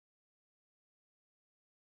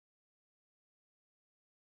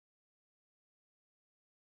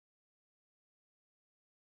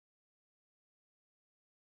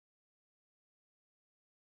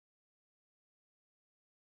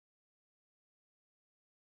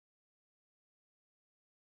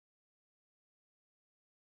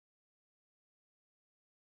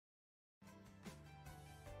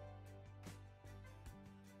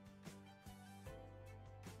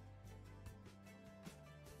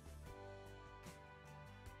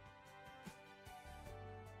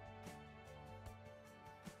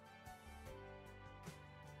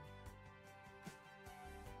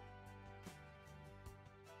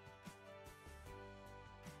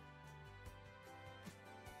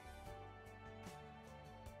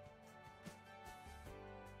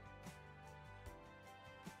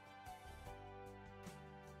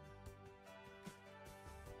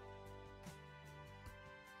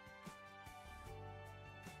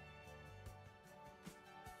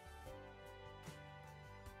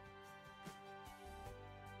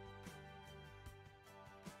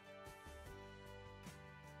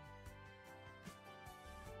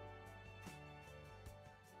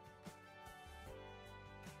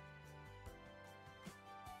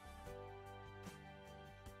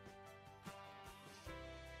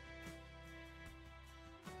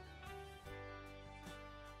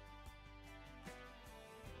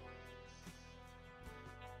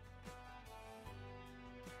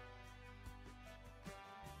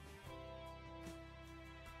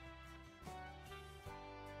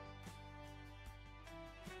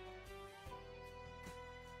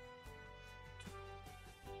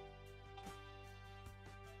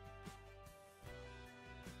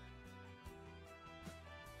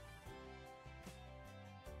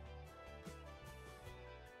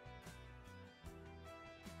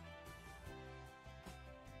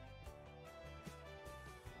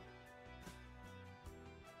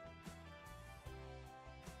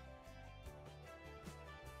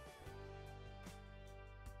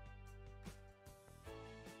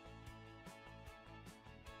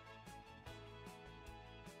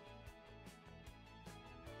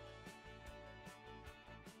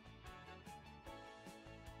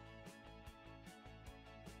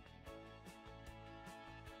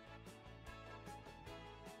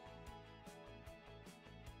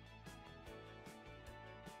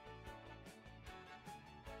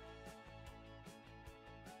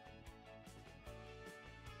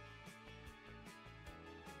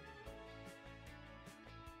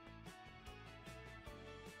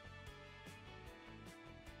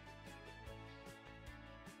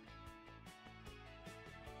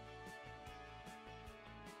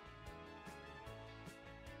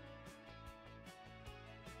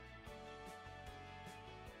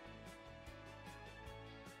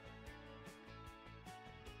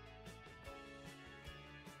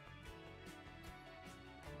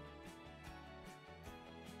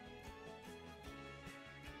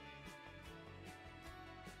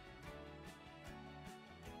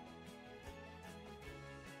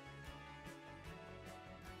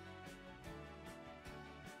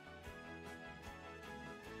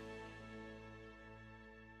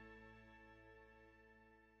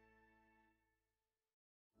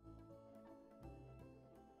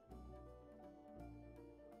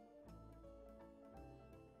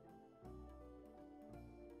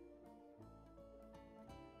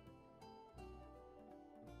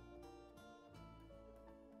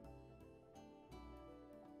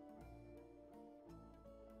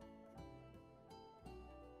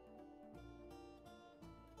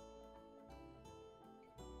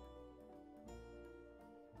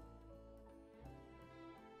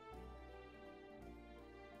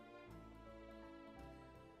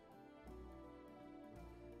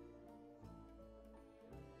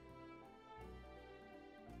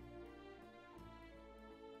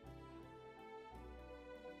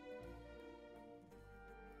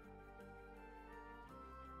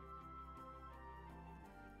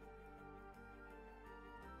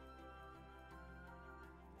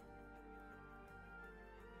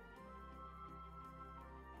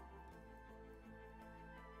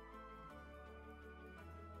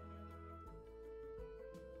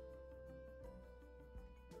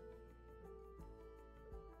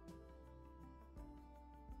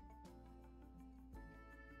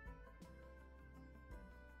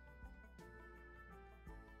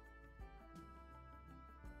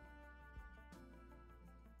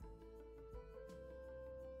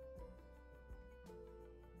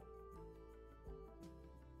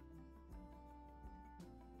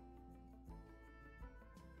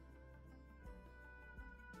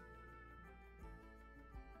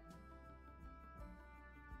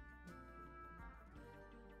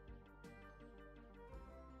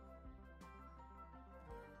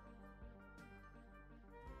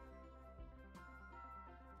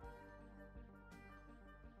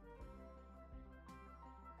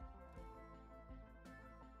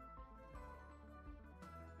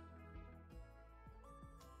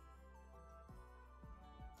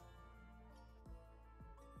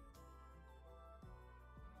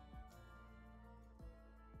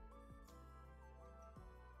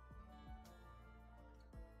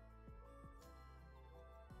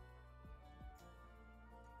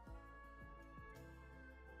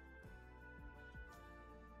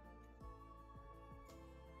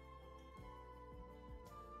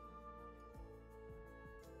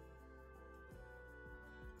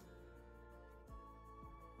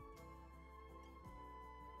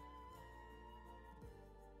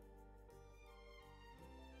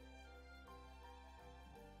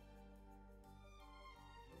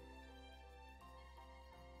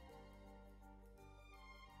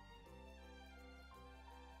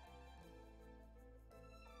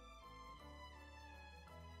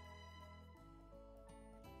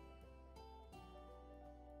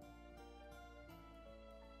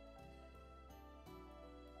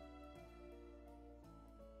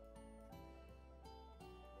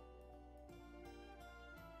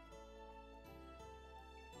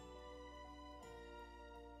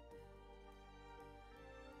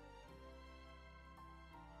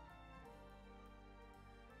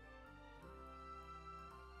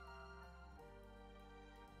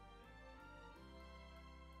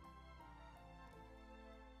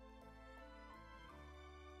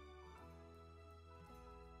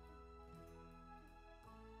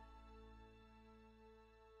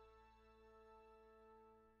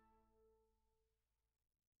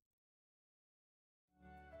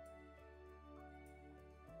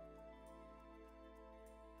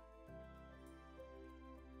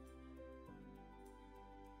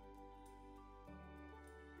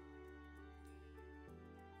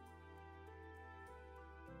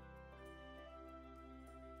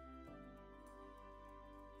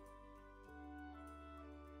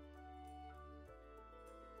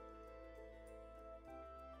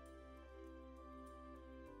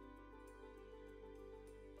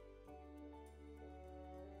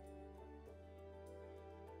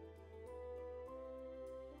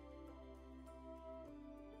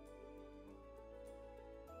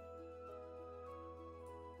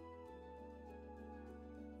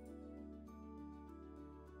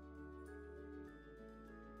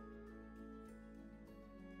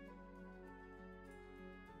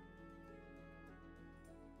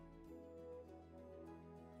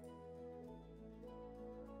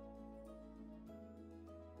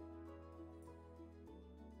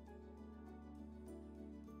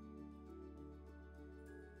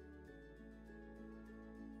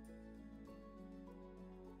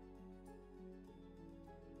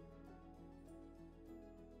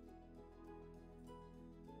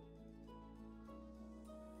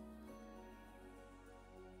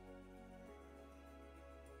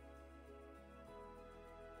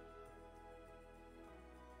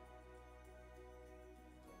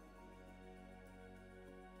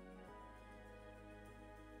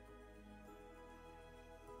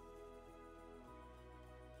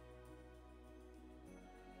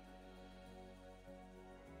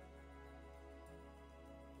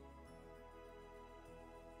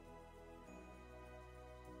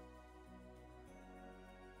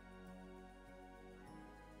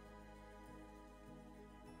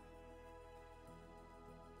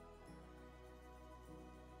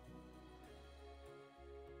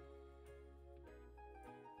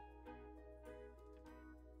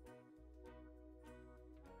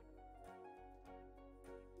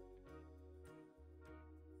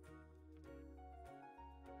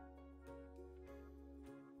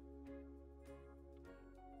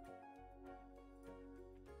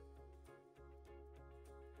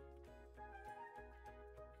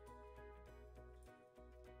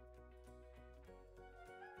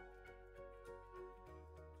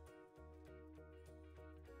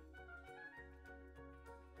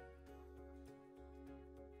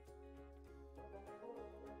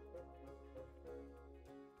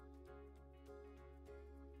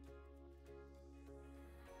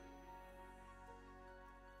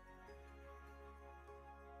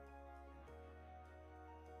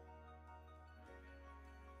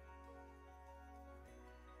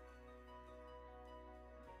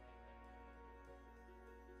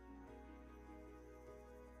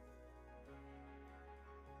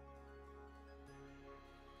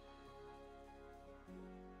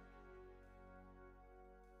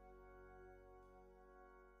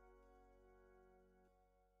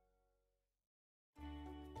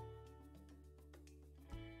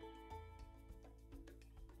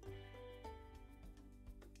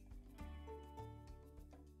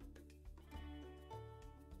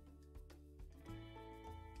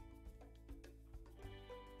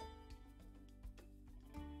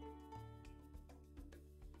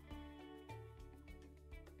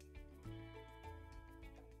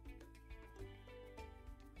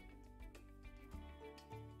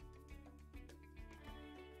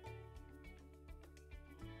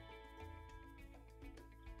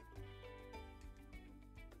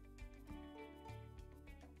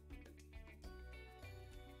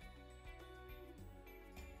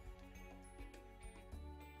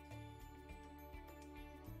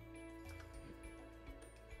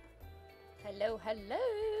Hello, hello.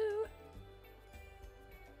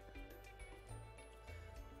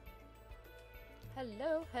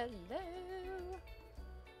 Hello, hello.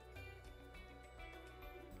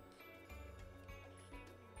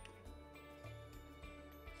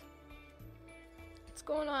 What's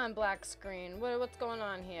going on, black screen? What's going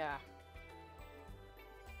on here?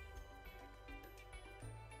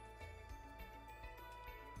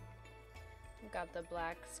 Got the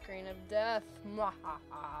black screen of death.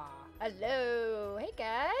 Hello. Hey,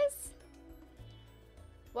 guys.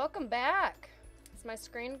 Welcome back. Is my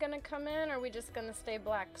screen gonna come in, or are we just gonna stay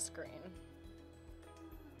black screen?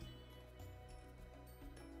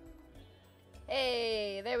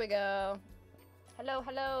 Hey, there we go. Hello,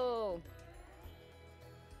 hello.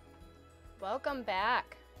 Welcome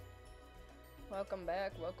back. Welcome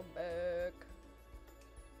back, welcome back.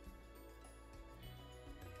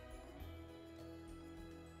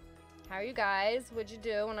 How are you guys? What'd you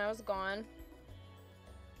do when I was gone?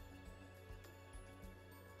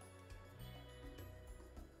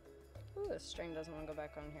 Ooh, this string doesn't want to go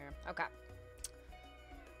back on here. Okay.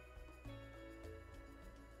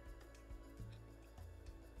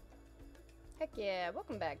 Heck yeah,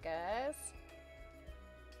 welcome back, guys.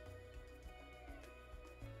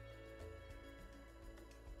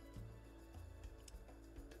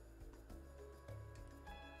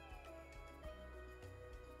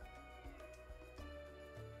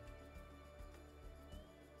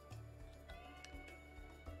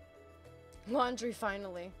 Laundry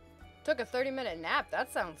finally. Took a 30-minute nap.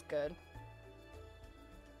 That sounds good.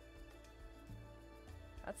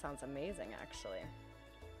 That sounds amazing, actually.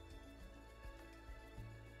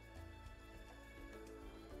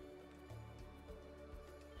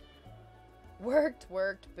 Worked,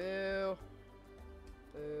 boo.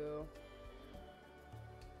 Boo.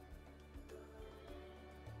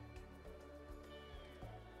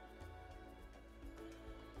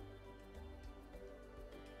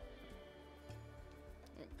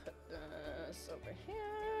 Over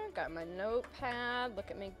here, got my notepad.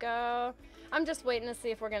 Look at me go. I'm just waiting to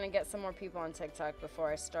see if we're gonna get some more people on TikTok before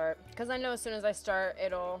I start, because I know as soon as I start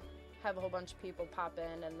it'll have a whole bunch of people pop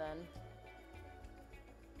in, and then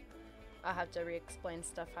I'll have to re-explain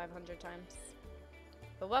stuff 500 times.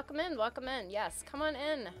 But welcome in, yes, come on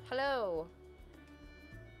in. Hello.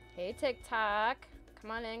 Hey TikTok,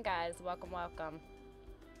 come on in, guys. Welcome.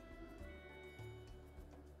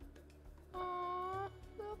 Aww,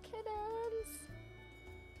 little kittens.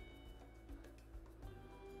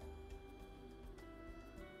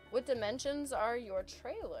 What dimensions are your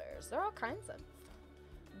trailers? They're all kinds of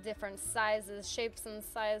different sizes, shapes and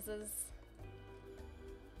sizes.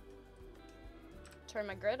 Turn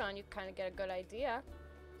my grid on, you kind of get a good idea.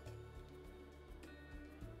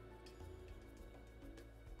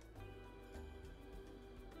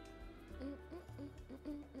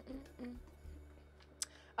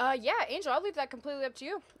 Yeah, Angel, I'll leave that completely up to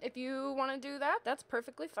you. If you want to do that, that's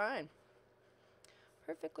perfectly fine.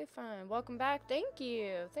 Perfectly fine. Welcome back. Thank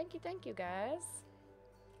you, guys.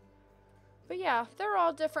 But yeah, they're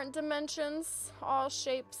all different dimensions, all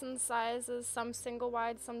shapes and sizes, some single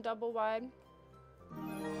wide, some double wide.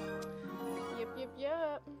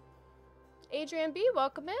 Yep. Adrian B,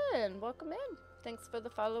 welcome in. Thanks for the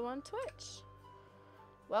follow on Twitch.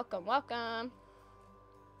 Welcome.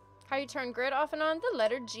 How you turn grid off and on? The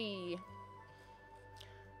letter G.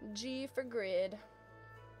 G for grid.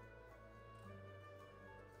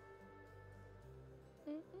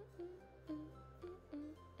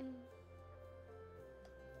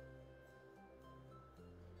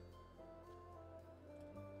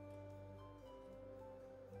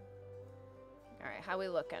 All right, how we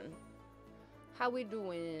looking? How we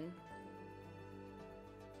doing?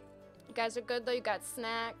 You guys are good though? You got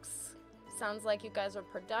snacks? Sounds like you guys are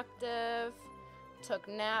productive. Took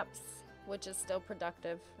naps, which is still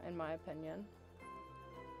productive in my opinion.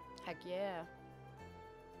 Heck yeah.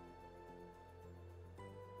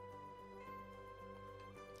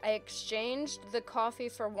 I exchanged the coffee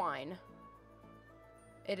for wine.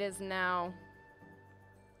 It is now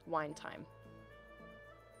wine time.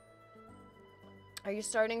 Are you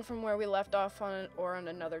starting from where we left off on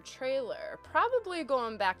another trailer? Probably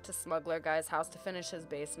going back to Smuggler Guy's house to finish his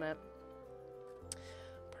basement.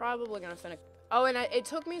 Probably gonna finish. Oh, and it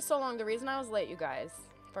took me so long. The reason I was late, you guys.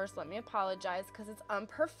 First, let me apologize because it's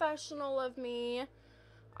unprofessional of me.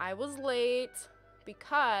 I was late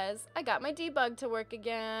because I got my debug to work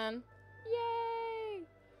again. Yay!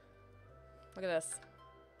 Look at this.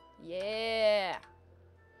 Yeah!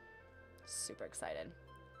 Super excited.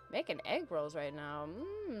 Making egg rolls right now.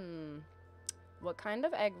 What kind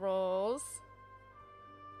of egg rolls?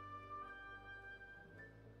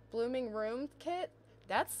 Blooming Room kit.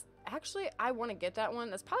 That's actually, I want to get that one.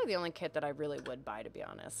 That's probably the only kit that I really would buy, to be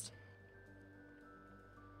honest.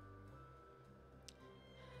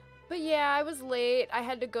 But yeah, I was late. I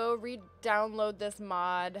had to go re-download this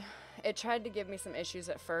mod. It tried to give me some issues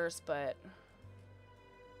at first, but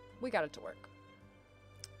we got it to work.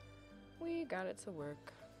 We got it to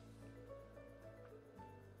work.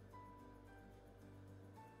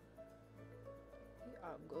 We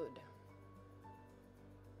are good.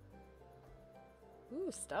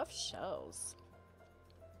 Ooh, stuffed shells.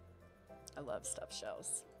 I love stuffed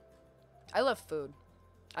shells. I love food.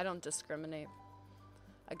 I don't discriminate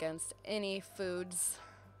against any foods.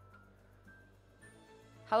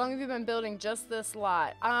 How long have you been building just this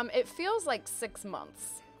lot? It feels like 6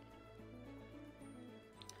 months.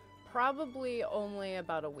 Probably only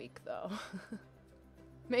about a week though.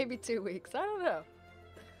 Maybe 2 weeks, I don't know.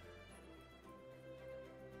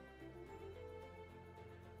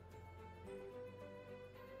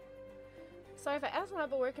 Sorry if I asked one,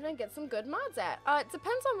 but where can I get some good mods at? It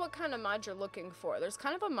depends on what kind of mod you're looking for. There's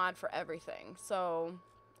kind of a mod for everything. So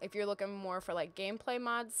if you're looking more for like gameplay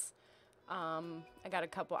mods, I got a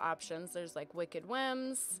couple options. There's like Wicked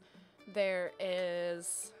Whims. There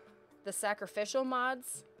is the sacrificial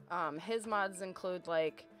mods. His mods include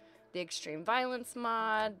like the extreme violence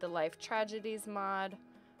mod, the life tragedies mod,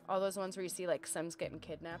 all those ones where you see like Sims getting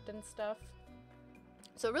kidnapped and stuff.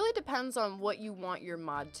 So it really depends on what you want your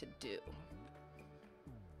mod to do.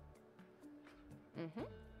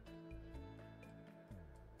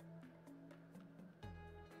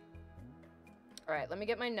 Alright, let me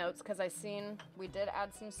get my notes because I seen we did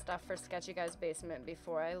add some stuff for Sketchy Guy's basement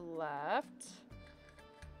before I left.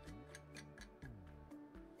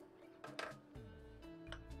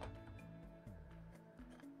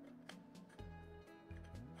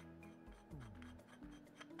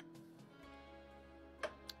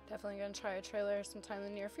 Definitely gonna try a trailer sometime in the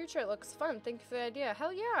near future. It looks fun. Thank you for the idea.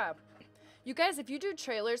 Hell yeah. You guys, if you do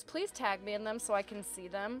trailers, please tag me in them so I can see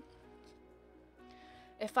them.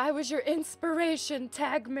 If I was your inspiration,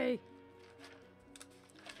 tag me.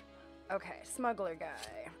 Okay, smuggler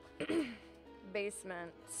guy.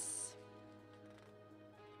 Basement.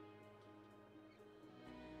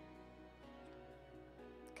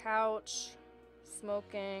 Couch.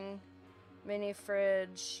 Smoking. Mini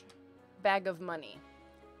fridge. Bag of money.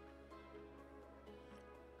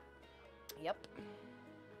 Yep.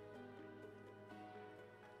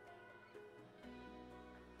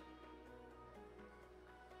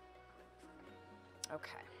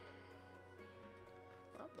 Okay.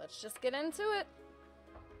 Well, let's just get into it.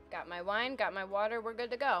 Got my wine, got my water, we're good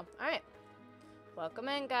to go. All right. Welcome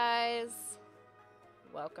in, guys.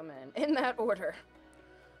 Welcome in that order.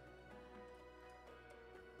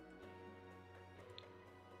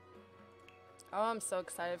 Oh, I'm so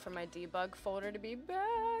excited for my debug folder to be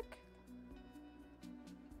back.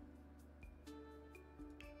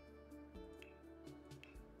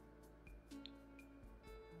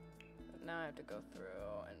 Now I have to go through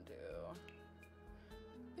and do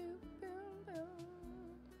boom, boom, boom.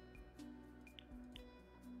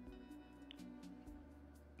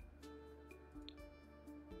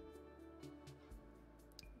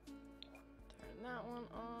 Turn that one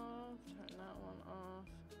off, turn that one off.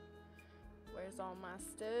 Where's all my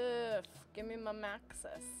stuff? Give me my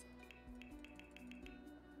Maxis.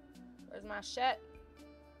 Where's my shit?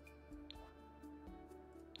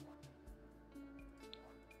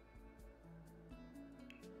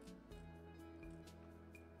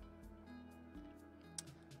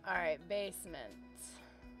 All right, basement.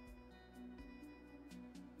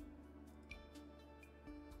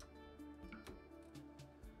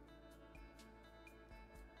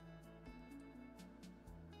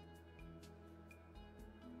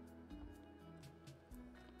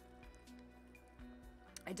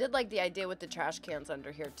 I did like the idea with the trash cans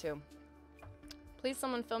under here too. Please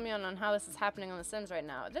someone fill me in on how this is happening on The Sims right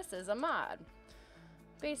now. This is a mod.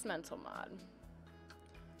 Basemental mod.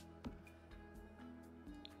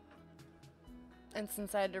 And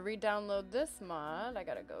since I had to re-download this mod, I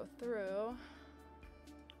gotta go through.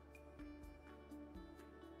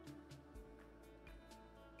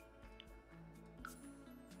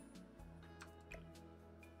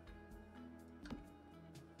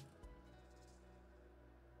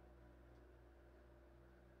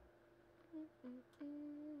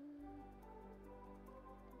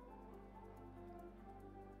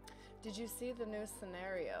 Did you see the new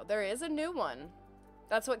scenario? There is a new one.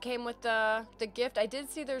 That's what came with the gift. I did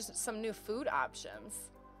see there's some new food options.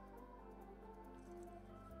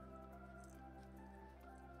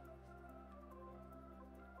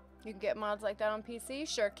 You can get mods like that on PC?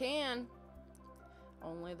 Sure can.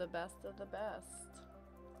 Only the best of the best.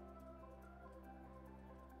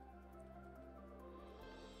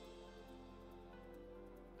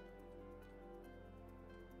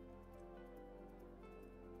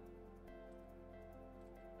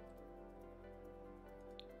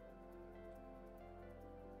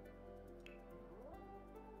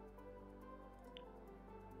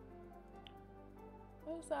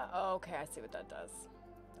 What is that? Oh, okay, I see what that does.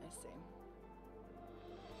 I see.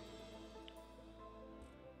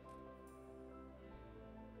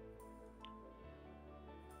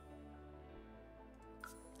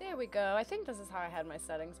 There we go. I think this is how I had my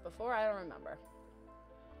settings before. I don't remember.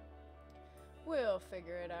 We'll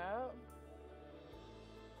figure it out.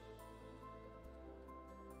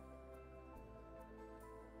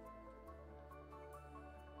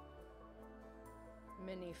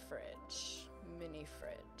 Mini fridge. Mini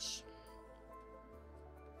fridge.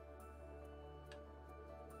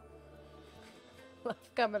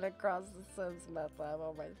 Love coming across the Sims meth lab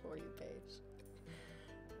on my For You page.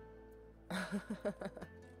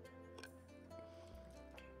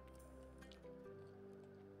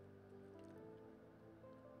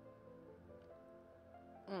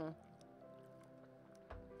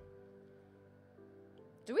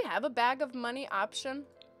 Do we have a bag of money option?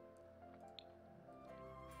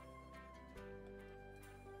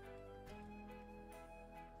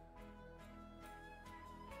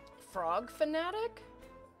 Frog fanatic?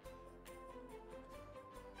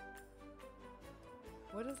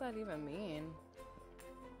 What does that even mean?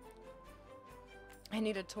 I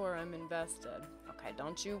need a tour, I'm invested. Okay,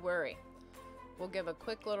 don't you worry. We'll give a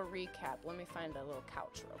quick little recap. Let me find a little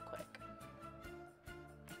couch real quick.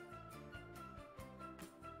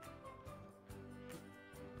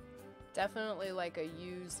 Definitely like a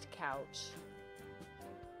used couch.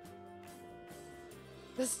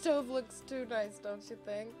 The stove looks too nice, don't you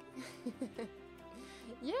think?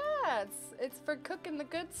 Yeah, it's for cooking the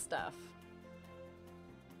good stuff.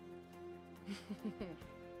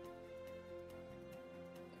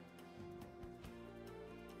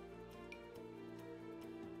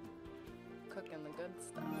 Cooking the good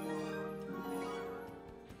stuff.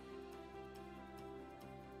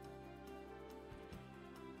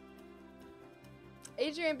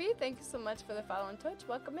 Adrian B, thank you so much for the follow on Twitch.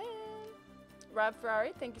 Welcome in. Rob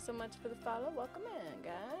Ferrari, thank you so much for the follow. Welcome in,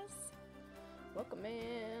 guys. Welcome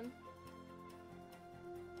in.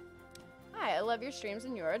 Hi, I love your streams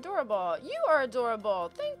and you're adorable. You are adorable.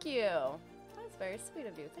 Thank you. That's very sweet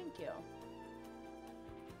of you. Thank you.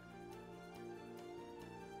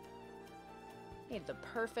 Need the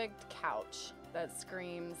perfect couch that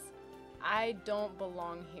screams, I don't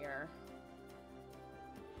belong here.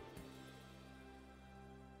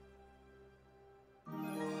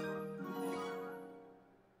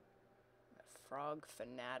 Frog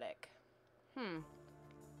fanatic. Do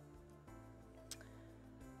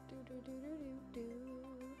do do do do do.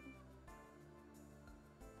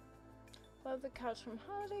 Love the couch from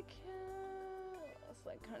Holiday Kit. It's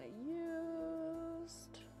like kind of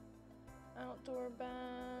used. Outdoor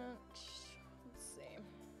bench. Let's see.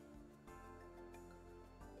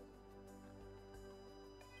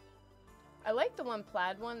 I like the one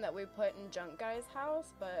plaid one that we put in Junk Guy's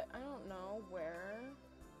house, but I don't know where.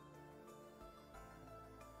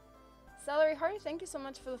 Celery Hearty, thank you so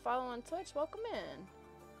much for the follow on Twitch. Welcome in.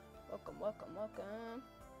 Welcome, welcome, welcome.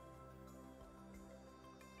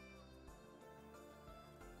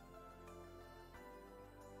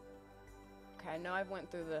 Okay, I know I've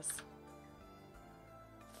went through this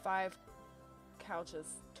 5 couches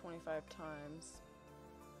 25 times.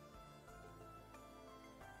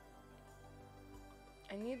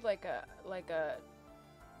 I need like a let's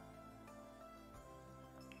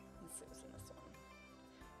see what's in this one.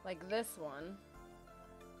 Like this one,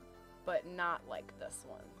 but not like this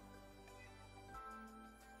one.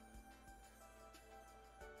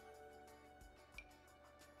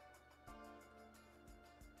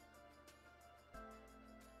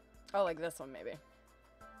 Oh, like this one maybe.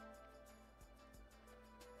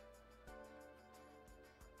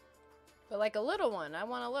 But like a little one. I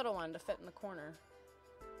want a little one to fit in the corner.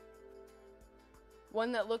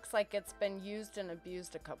 One that looks like it's been used and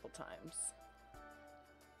abused a couple times.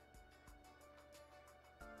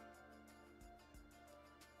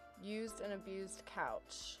 Used and abused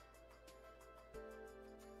couch.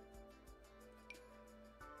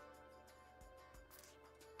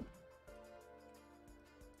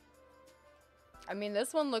 I mean,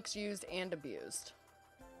 this one looks used and abused.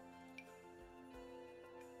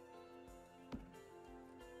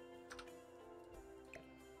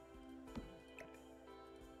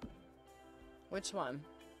 Which one?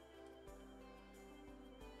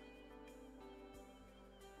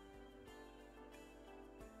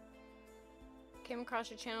 Came across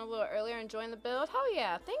your channel a little earlier, enjoying the build. Oh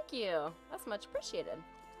yeah, thank you. That's much appreciated.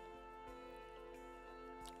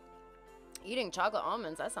 Eating chocolate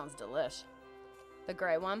almonds, that sounds delish. The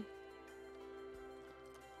gray one.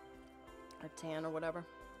 Or tan or whatever.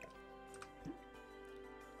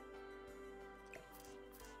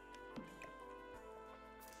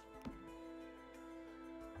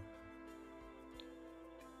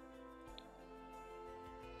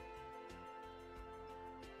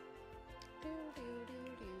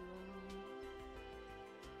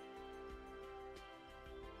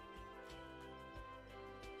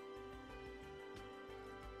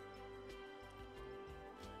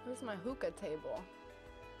 Where's my hookah table?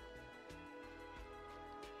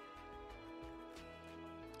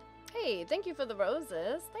 Hey, thank you for the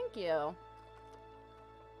roses. Thank you.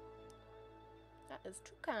 That is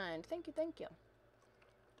too kind. Thank you, thank you.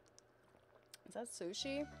 Is that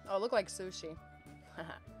sushi? Oh, it looked like sushi.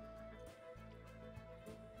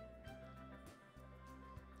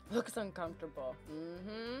 Looks uncomfortable.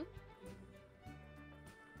 Mm-hmm.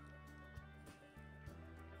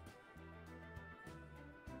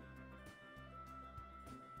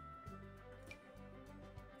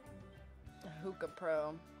 Hookah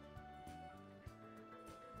Pro.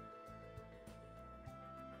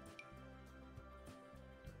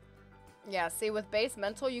 Yeah, see, with base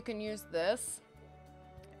mental, you can use this.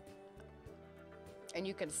 And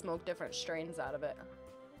you can smoke different strains out of it.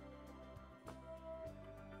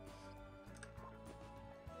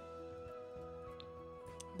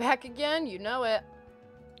 Back again? You know it.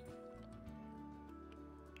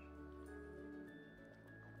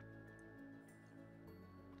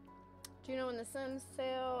 Do you know when the Sims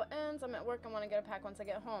sale ends? I'm at work and want to get a pack once I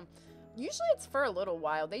get home. Usually it's for a little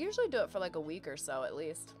while. They usually do it for like a week or so at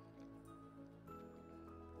least.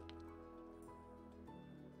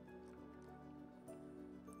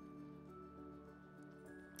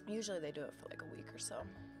 Usually they do it for like a week or so.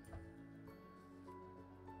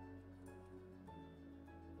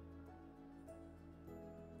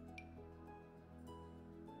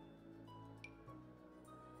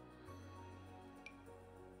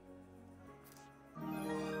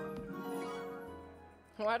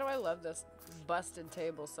 Why do I love this busted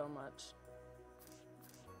table so much?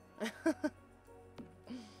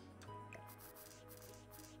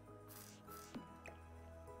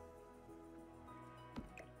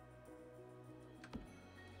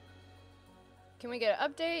 Can we get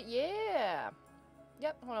an update? Yeah.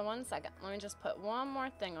 Yep, hold on 1 second. Let me just put one more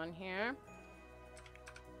thing on here.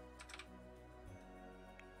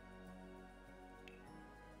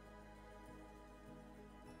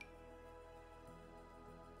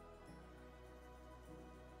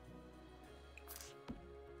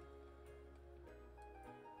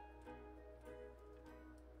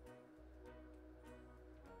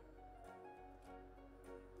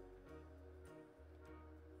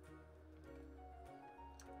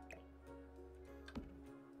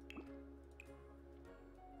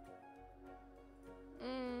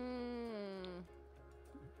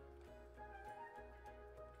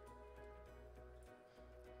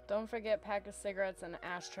 Don't forget pack of cigarettes and an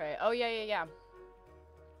ashtray. Oh, yeah, yeah, yeah.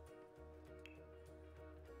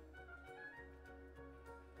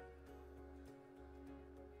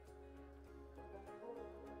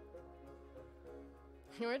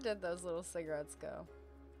 Where did those little cigarettes go?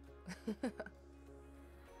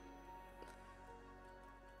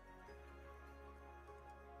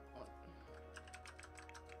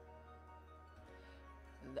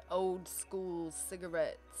 The old school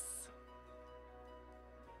cigarettes.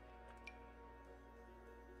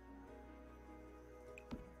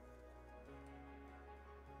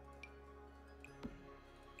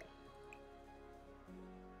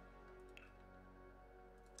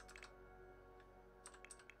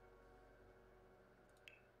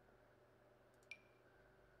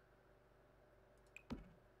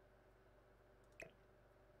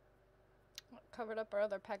 Covered up our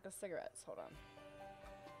other pack of cigarettes. Hold on.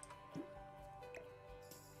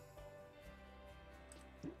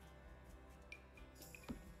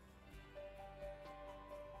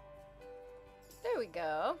 There we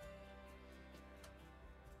go.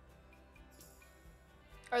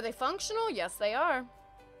 Are they functional? Yes, they are.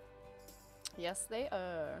 Yes, they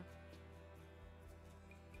are.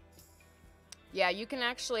 Yeah, you can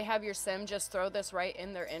actually have your sim just throw this right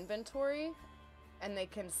in their inventory. And they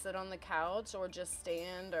can sit on the couch or just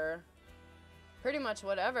stand or pretty much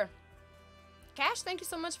whatever. Cash, thank you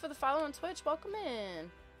so much for the follow on Twitch. Welcome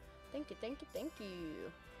in. Thank you, thank you, thank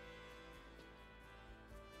you.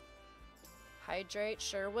 Hydrate,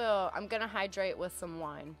 sure will. I'm gonna hydrate with some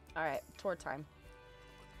wine. All right, tour time.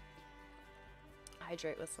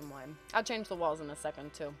 hydrate with some wine. I'll change the walls in a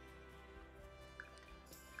second, too.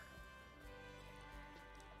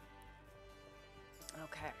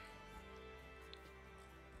 Okay.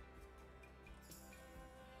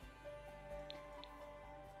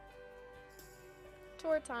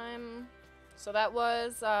 Tour time. So that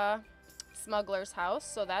was Smuggler's house.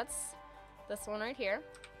 So that's this one right here.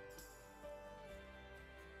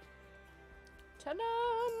 Ta-da!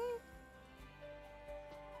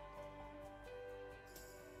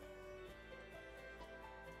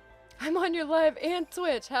 I'm on your live and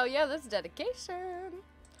Twitch. Hell yeah, that's dedication.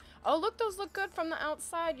 Oh, look, those look good from the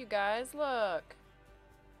outside, you guys. Look.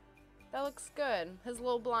 That looks good. His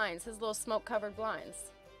little blinds, his little smoke-covered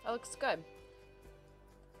blinds. That looks good.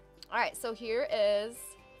 Alright, so here is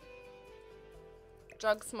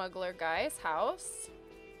drug smuggler guy's house.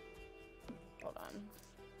 Hold on.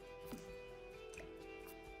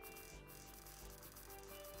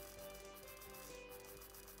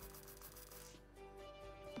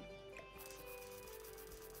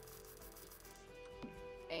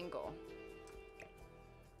 Angle.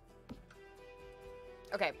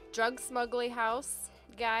 Okay, drug smuggling house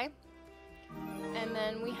guy. And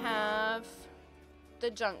then we have the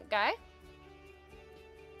junk guy.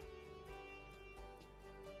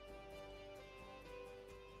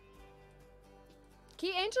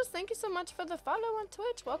 Key Angels, thank you so much for the follow on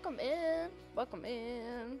Twitch. Welcome in. Welcome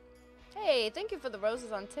in. Hey, thank you for the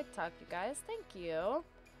roses on TikTok, you guys. Thank you.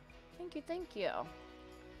 Thank you, thank you.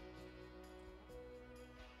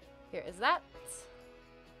 Here is that.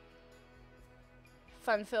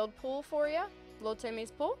 Fun-filled pool for you. Little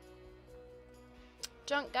Timmy's pool.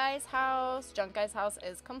 Junk Guy's house. Junk Guy's house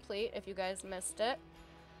is complete, if you guys missed it.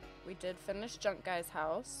 We did finish Junk Guy's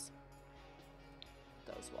house.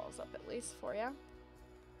 Those walls up at least for you.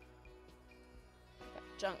 Got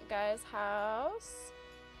Junk Guy's house.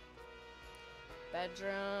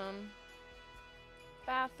 Bedroom.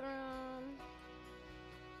 Bathroom.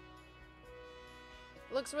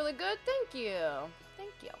 Looks really good. Thank you.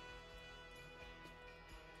 Thank you.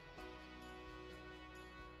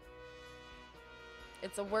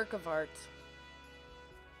 It's a work of art.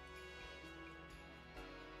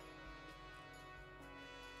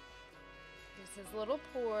 Here's his little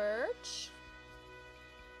porch.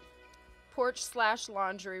 Porch /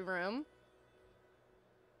 laundry room.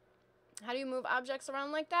 How do you move objects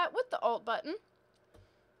around like that? With the Alt button.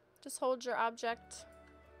 Just hold your object.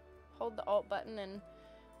 Hold the Alt button and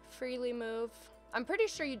freely move. I'm pretty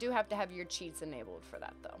sure you do have to have your cheats enabled for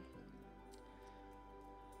that, though.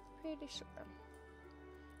 Pretty sure.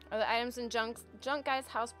 Are the items in Junk Guy's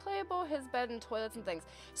house playable? His bed and toilets and things.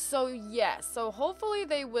 So, yes. So, hopefully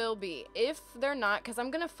they will be. If they're not, because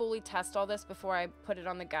I'm going to fully test all this before I put it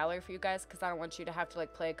on the gallery for you guys, because I don't want you to have to,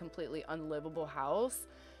 like, play a completely unlivable house.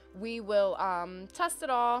 We will test it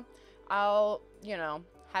all. I'll, you know,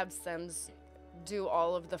 have Sims do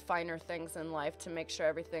all of the finer things in life to make sure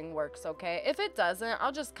everything works okay. If it doesn't,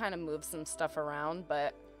 I'll just kind of move some stuff around,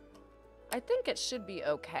 but I think it should be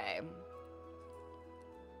okay.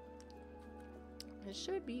 It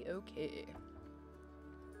should be okay.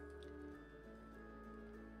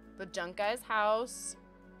 But Junk Guy's house.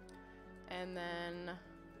 And then,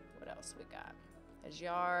 what else we got? His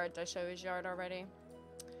yard. Did I show his yard already?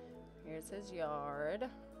 Here's his yard.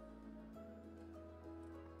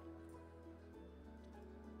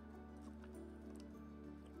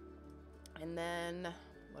 And then,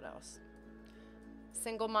 what else?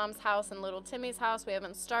 Single mom's house and little Timmy's house. We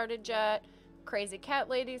haven't started yet. Crazy cat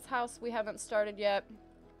lady's house. We haven't started yet.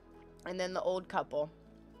 And then the old couple.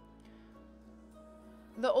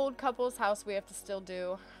 The old couple's house we have to still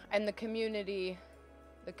do. And the community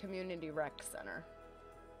rec center.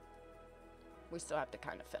 We still have to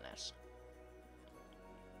kind of finish.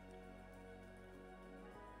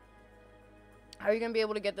 How are you going to be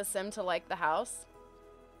able to get the sim to like the house?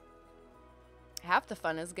 Half the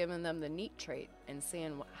fun is giving them the neat trait and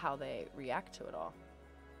seeing how they react to it all.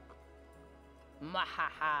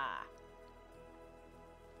 Mahaha.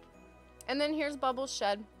 And then here's Bubbles'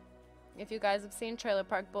 shed. If you guys have seen Trailer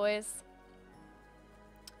Park Boys.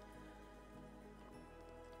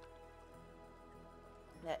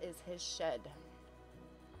 That is his shed.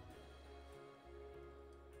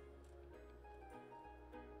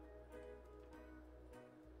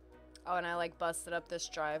 Oh, and I like busted up this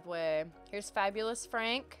driveway. Here's Fabulous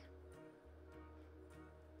Frank.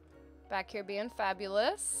 Back here being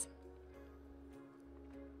fabulous.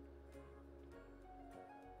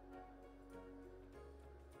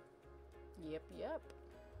 Yep, yep.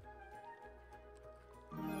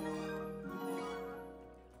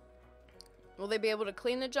 Will they be able to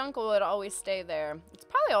clean the junk or will it always stay there? It's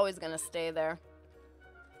probably always going to stay there.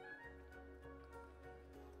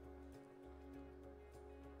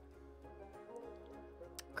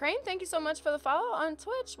 Crane, thank you so much for the follow on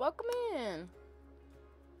Twitch. Welcome in.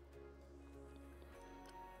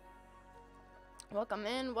 Welcome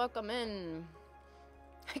in, welcome in.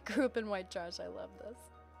 I grew up in white trash. I love this.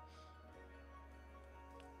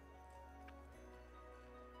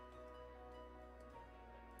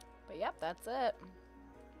 But yep, that's it.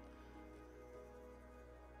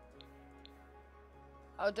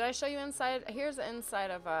 Oh, did I show you inside? Here's the inside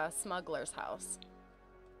of a smuggler's house.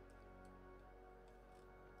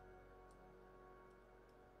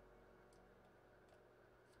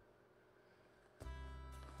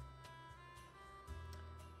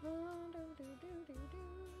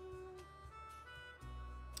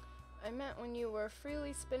 I meant when you were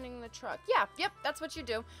freely spinning the truck. Yeah, yep, that's what you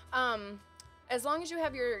do. As long as you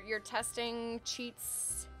have your testing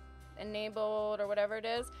cheats enabled or whatever it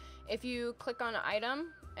is, if you click on an item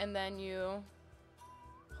and then you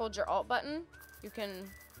hold your Alt button, you can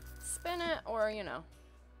spin it or, you know,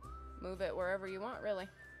 move it wherever you want, really.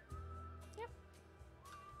 Yep.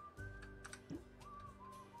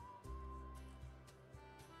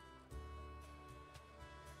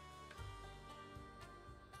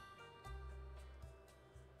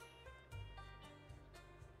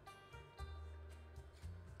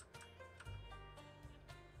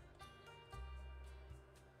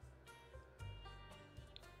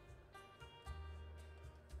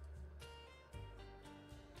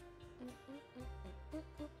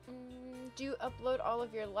 Do you upload all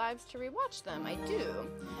of your lives to rewatch them? I do.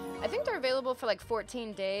 I think they're available for like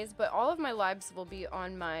 14 days, but all of my lives will be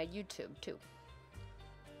on my YouTube too.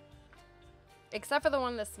 Except for the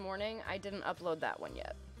one this morning, I didn't upload that one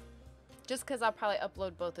yet. Just because I'll probably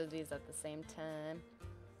upload both of these at the same time.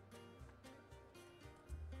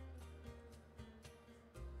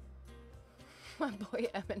 My boy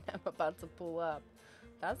Eminem about to pull up.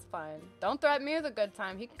 That's fine. Don't threaten me with a good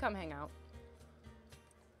time. He can come hang out.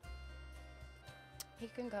 He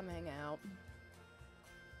can come hang out.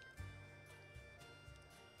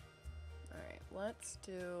 Alright, let's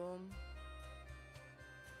do...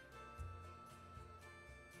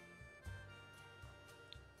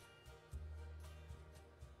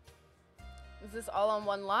 Is this all on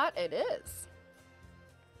one lot? It is.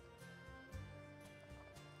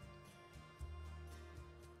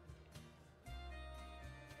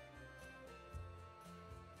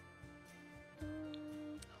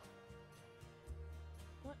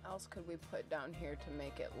 What else could we put down here to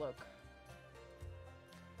make it look?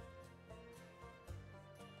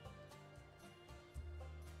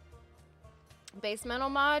 Base metal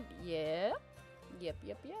mod? Yeah. Yep.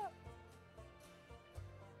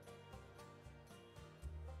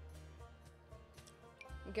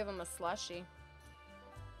 Give him a slushy.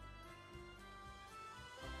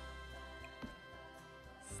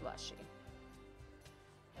 Slushy.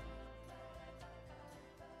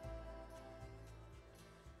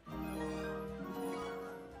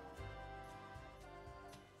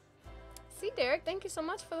 See, Derek, thank you so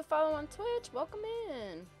much for the follow on Twitch. Welcome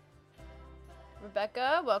in.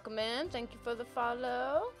 Rebecca, welcome in. Thank you for the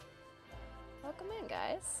follow. Welcome in,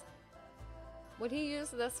 guys. Would he use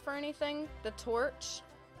this for anything? The torch?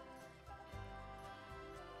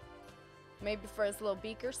 Maybe for his little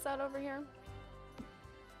beaker set over here?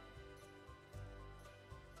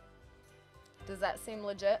 Does that seem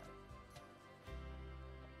legit?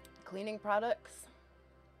 Cleaning products?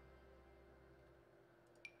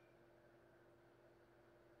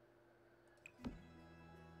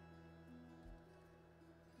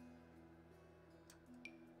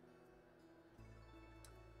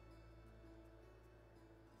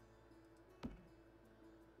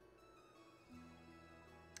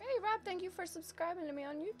 Hey Rob, thank you for subscribing to me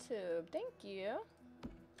on YouTube. Thank you.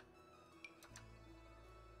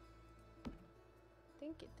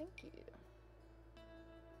 Thank you, thank you.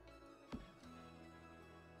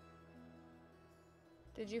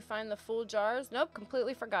 Did you find the full jars? Nope,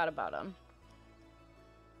 completely forgot about them.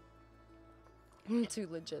 I'm too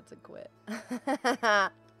legit to quit.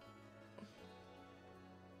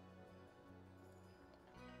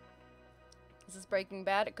 Is this Breaking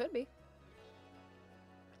Bad? It could be.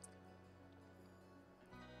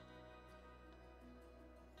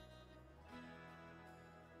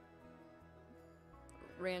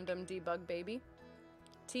 Random debug baby.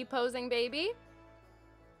 T-posing baby.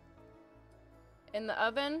 In the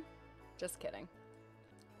oven. Just kidding.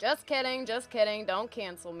 Just kidding, just kidding. Don't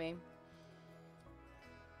cancel me.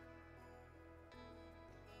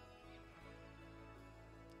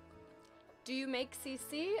 Do you make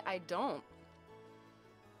CC? I don't.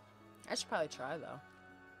 I should probably try though.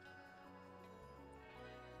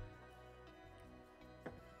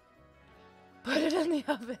 Put it in the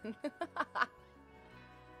oven.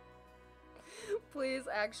 Please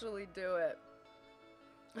actually do it.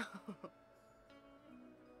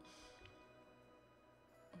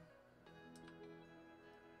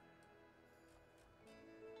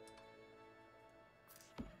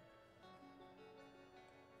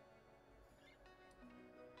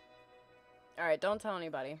 Alright, don't tell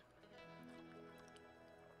anybody.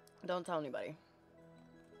 Don't tell anybody.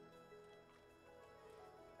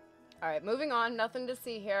 Alright, moving on. Nothing to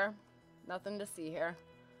see here. Nothing to see here.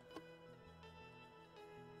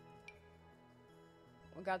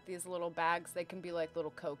 We got these little bags. They can be like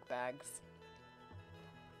little Coke bags.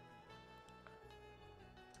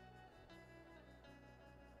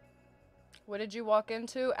 What did you walk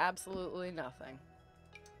into? Absolutely nothing.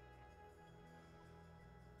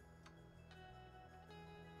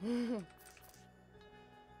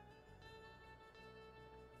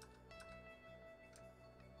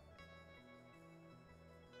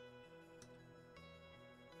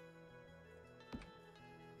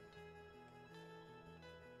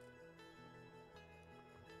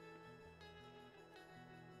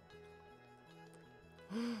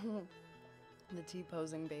 The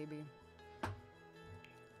T-posing baby.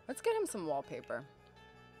 Let's get him some wallpaper.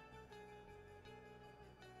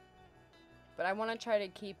 But I want to try to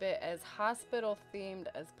keep it as hospital themed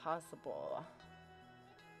as possible.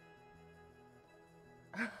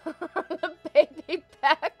 The baby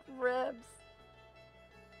back ribs.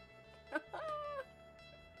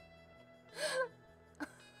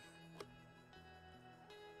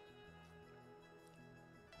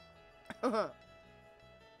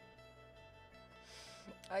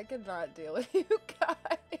 I cannot deal with you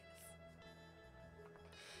guys.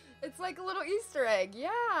 It's like a little Easter egg,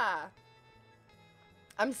 yeah.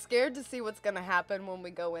 I'm scared to see what's gonna happen when we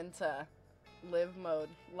go into live mode.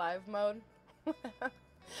 Live mode?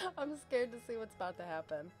 I'm scared to see what's about to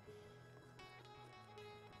happen.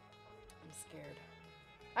 I'm scared.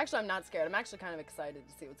 Actually, I'm not scared. I'm actually kind of excited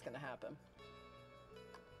to see what's gonna happen.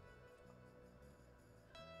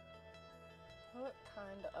 What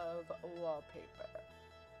kind of wallpaper?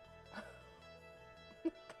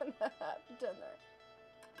 Gonna have dinner.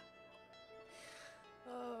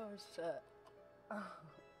 Oh shit. Oh.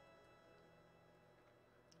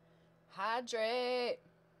 Hydrate.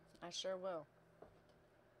 I sure will.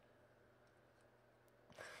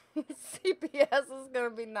 CPS is gonna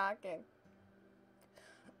be knocking.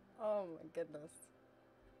 Oh my goodness.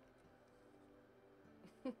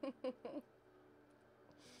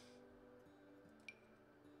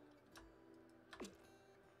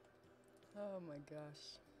 Oh my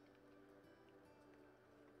gosh.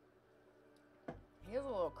 He is a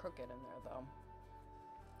little crooked in there though.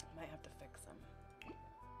 Might have to fix him.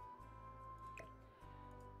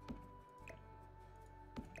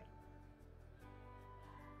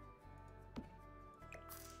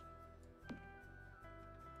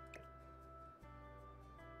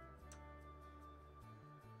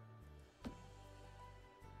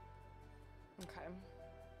 Okay.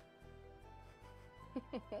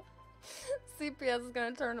 CPS is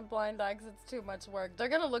gonna turn a blind eye because it's too much work. They're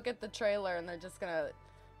gonna look at the trailer and they're just gonna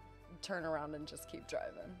turn around and just keep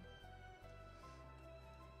driving.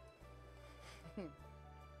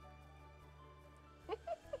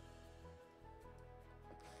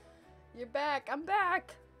 You're back. I'm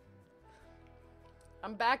back.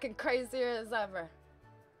 I'm back and crazier as ever.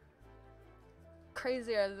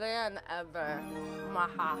 Crazier than ever.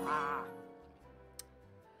 Mahaha.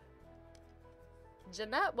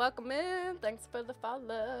 Jeanette, welcome in. Thanks for the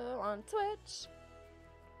follow on Twitch.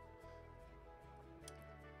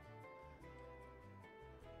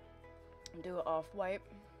 Do it off-white.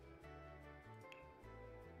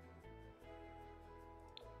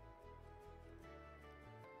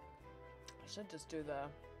 I should just do the...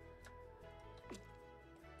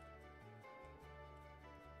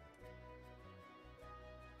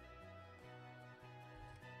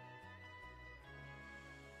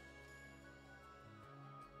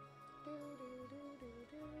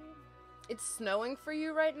 It's snowing for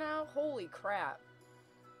you right now? Holy crap.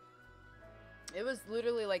 It was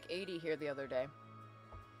literally like 80 here the other day.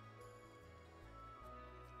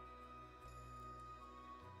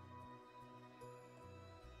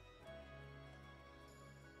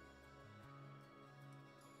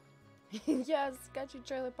 Yes, Sketchy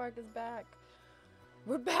Trailer Park is back.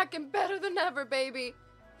 We're back and better than ever, baby.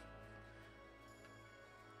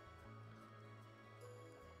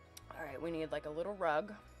 Alright, we need like a little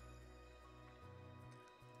rug.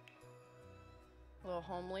 A little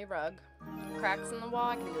homely rug. Cracks in the wall,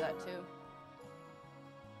 I can do that too.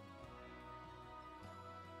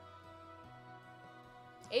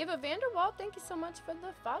 Ava Vanderwall, thank you so much for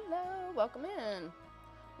the follow. Welcome in.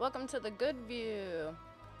 Welcome to the good view.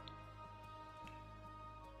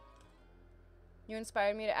 You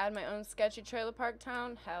inspired me to add my own sketchy trailer park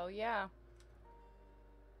town? Hell yeah.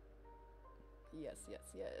 Yes, yes,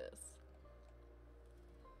 yes.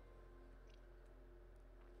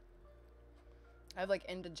 I have like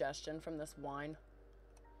indigestion from this wine.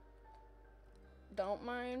 Don't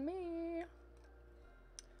mind me.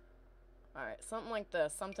 Alright, something like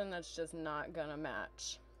this. Something that's just not gonna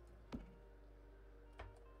match.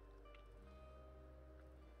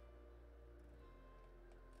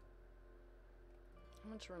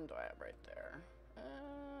 How much room do I have right there?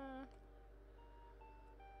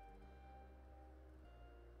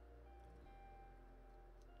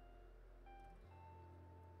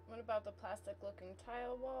 What about the plastic looking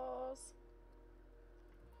tile walls?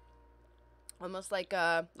 Almost like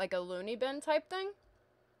a loony bin type thing.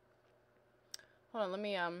 Hold on, let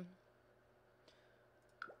me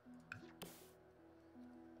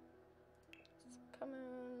come in.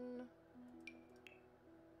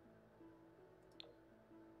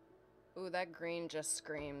 Ooh, that green just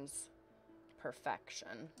screams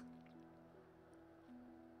perfection.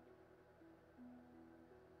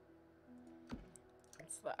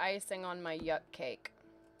 It's the icing on my yuck cake.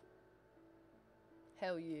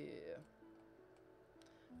 Hell yeah.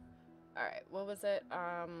 Alright, what was it?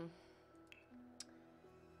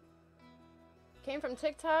 Came from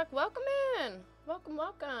TikTok. Welcome in. Welcome,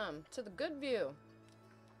 welcome to the good view.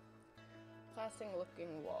 Plastic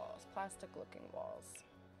looking walls. Plastic looking walls.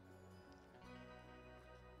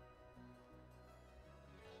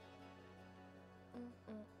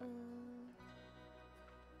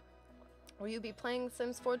 Will you be playing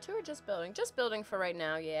Sims 4 2 or just building? Just building for right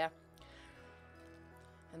now, yeah.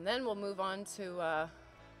 And then we'll move on to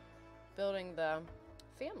building the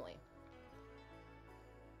family.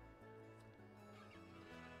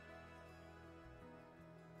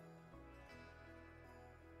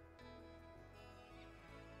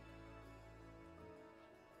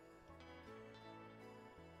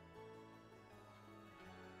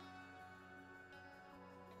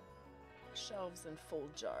 Shelves and full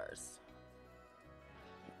jars.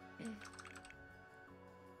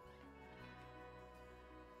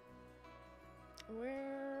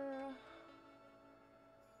 Where?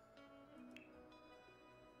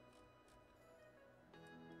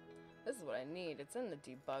 This is what I need. It's in the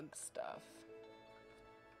debug stuff.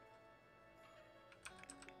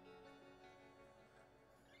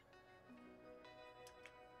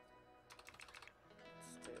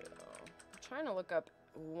 Let's do. I'm trying to look up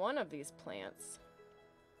one of these plants.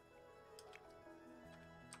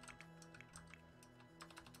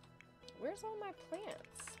 Where's all my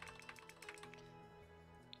plants?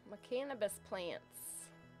 My cannabis plants.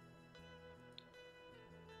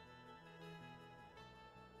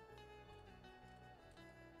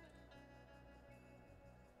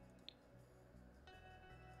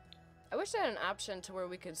 I wish I had an option to where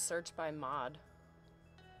we could search by mod.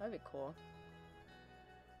 That'd be cool.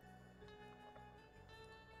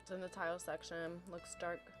 It's in the tile section. Looks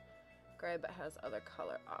dark gray but has other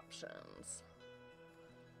color options.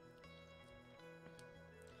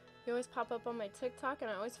 You always pop up on my TikTok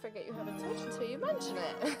and I always forget you have a Twitch until you mention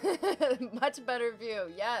it. Much better view,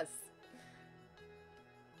 yes.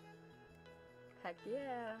 Heck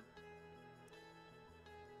yeah.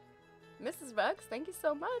 Mrs. Bugs, thank you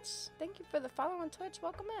so much. Thank you for the follow on Twitch.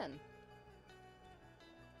 Welcome in.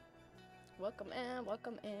 Welcome in,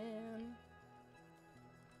 welcome in.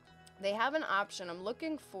 They have an option. I'm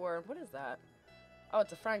looking for, what is that? Oh,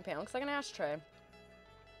 it's a frying pan. Looks like an ashtray.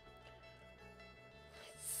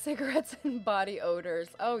 Cigarettes and body odors.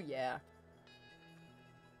 Oh, yeah.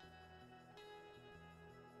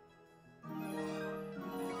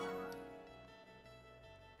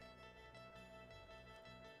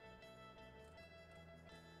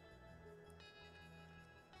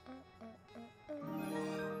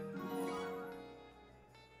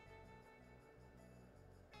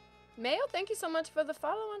 Mayo, thank you so much for the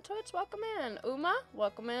follow on Twitch. Welcome in. Uma,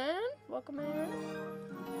 welcome in. Welcome in.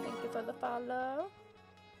 Thank you for the follow.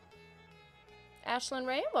 Ashlyn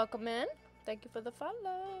Ray, welcome in. Thank you for the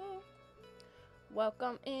follow.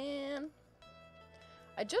 Welcome in.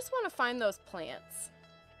 I just want to find those plants.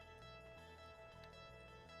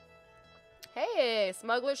 Hey,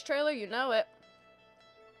 Smuggler's Trailer, you know it.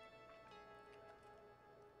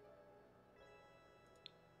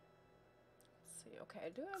 Let's see, okay, I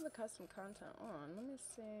do have the custom content on. Let me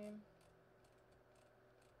see.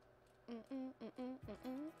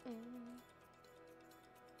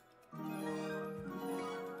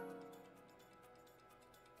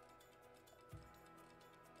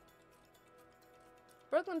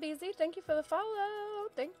 Brooklyn BZ, thank you for the follow.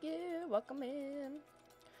 Thank you. Welcome in.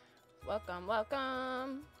 Welcome,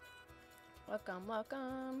 welcome. Welcome,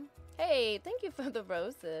 welcome. Hey, thank you for the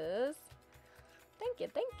roses. Thank you,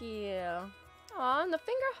 thank you. Aw, and the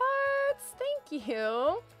finger hearts. Thank you.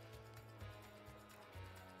 You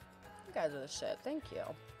guys are the shit. Thank you.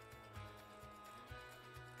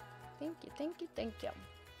 Thank you, thank you, thank you.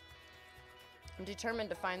 I'm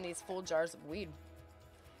determined to find these full jars of weed.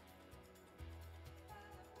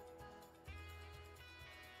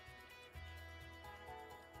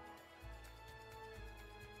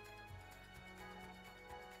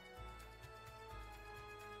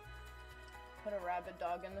 Put a rabid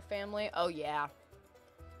dog in the family. Oh yeah.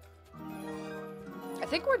 I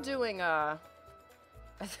think we're doing I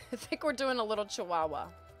think we're doing a little chihuahua.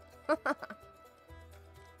 A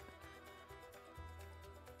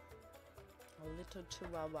little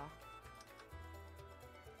chihuahua.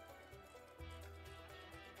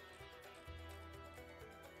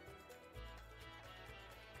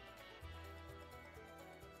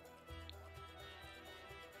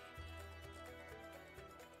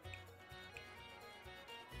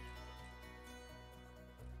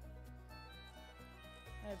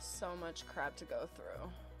 I have so much crap to go through.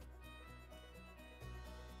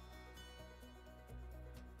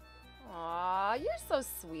 Aw, you're so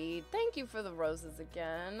sweet. Thank you for the roses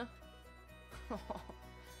again.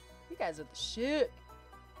 You guys are the shit.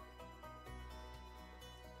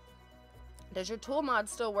 Does your tool mod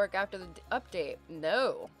still work after the update?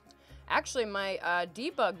 No. Actually, my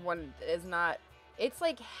debug one is not. It's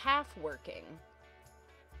like half working.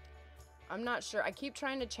 I'm not sure. I keep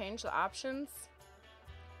trying to change the options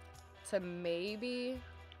to maybe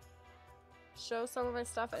show some of my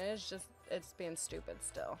stuff, and it's being stupid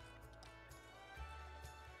still.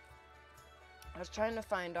 I was trying to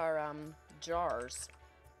find our jars.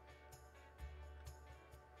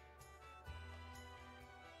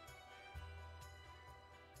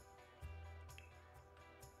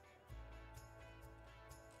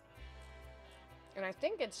 And I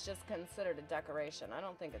think it's just considered a decoration. I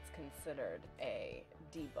don't think it's considered a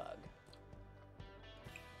debug.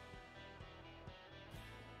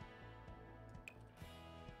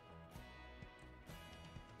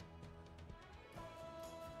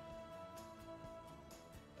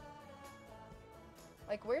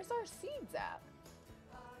 Like, where's our seeds at?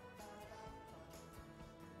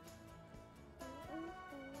 Maybe.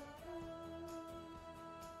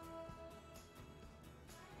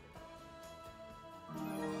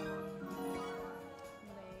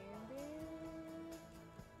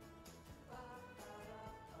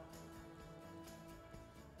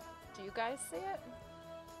 Do you guys see it?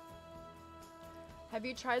 Have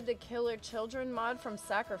you tried the Killer Children mod from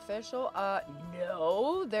Sacrificial?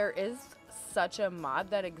 No, there is such a mod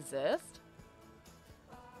that exists.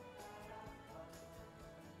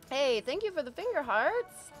 Hey, thank you for the finger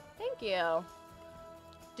hearts. Thank you.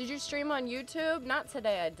 Did you stream on YouTube? Not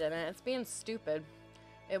today, I didn't. It's being stupid.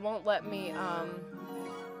 It won't let me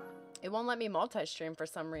multi-stream for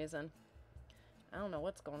some reason. I don't know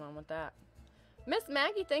what's going on with that. Miss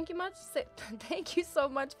Maggie, thank you much. Thank you so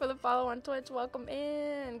much for the follow on Twitch. Welcome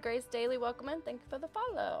in. Grace Daly, welcome in. Thank you for the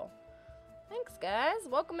follow. Thanks, guys.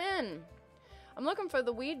 Welcome in. I'm looking for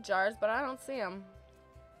the weed jars, but I don't see them.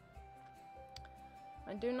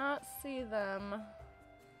 I do not see them.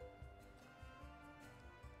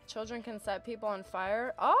 Children can set people on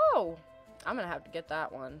fire. Oh! I'm gonna have to get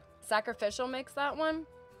that one. Sacrificial makes that one?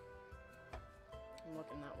 I'm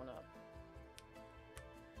looking that one up.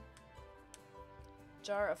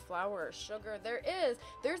 Jar of flour or sugar. There is.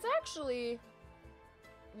 There's actually...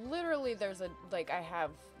 Literally, there's a... Like, I have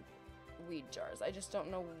weed jars. I just don't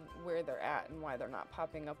know where they're at and why they're not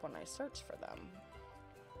popping up when I search for them.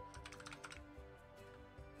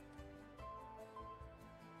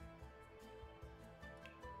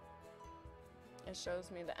 It shows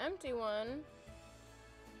me the empty one.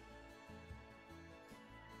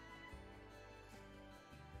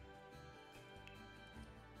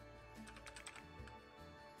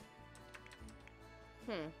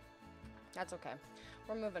 That's okay.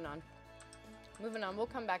 We're moving on. Moving on. We'll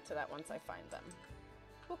come back to that once I find them.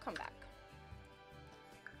 We'll come back.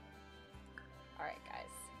 Alright,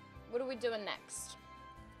 guys. What are we doing next?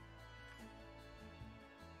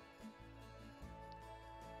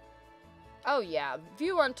 Oh, yeah.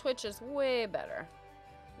 View on Twitch is way better.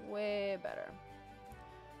 Way better.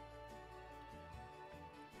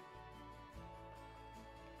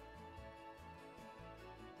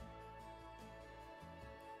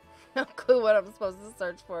 No clue what I'm supposed to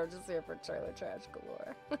search for. Just here for trailer trash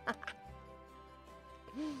galore.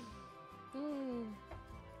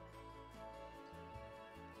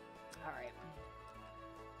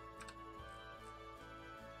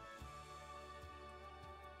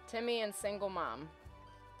 Timmy and single mom.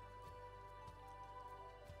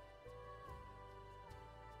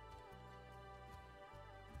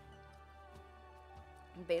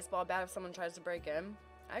 Baseball bat if someone tries to break in.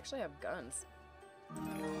 I actually have guns.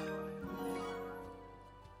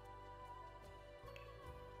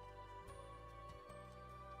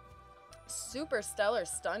 Super stellar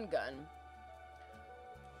stun gun.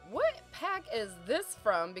 What pack is this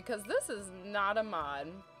from? Because this is not a mod.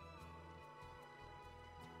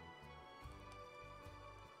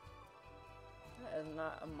 That is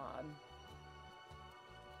not a mod.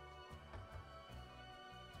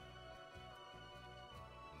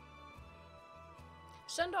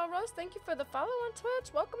 Shendal Rose, thank you for the follow on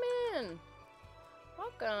Twitch. Welcome in.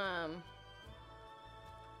 Welcome.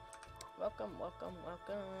 Welcome, welcome,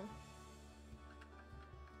 welcome.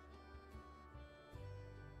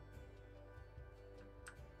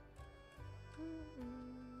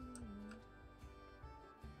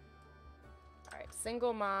 All right,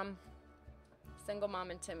 single mom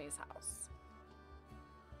in Timmy's house.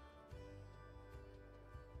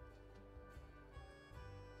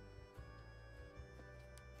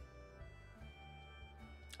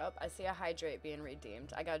 Oh, I see a hydrate being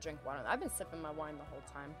redeemed. I gotta drink water. I've been sipping my wine the whole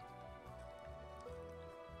time.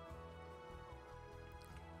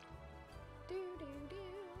 Do, do, do.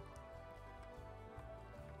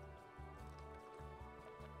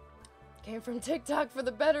 Came from TikTok for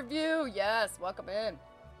the better view. Yes, welcome in.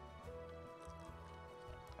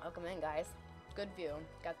 Welcome in, guys. Good view.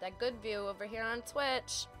 Got that good view over here on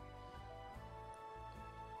Twitch.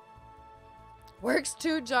 Works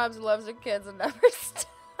 2 jobs, loves her kids, and never stops.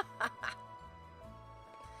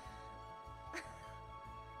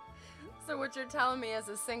 So what you're telling me is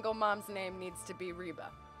a single mom's name needs to be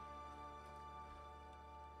Reba.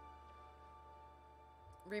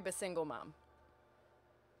 Reba single mom.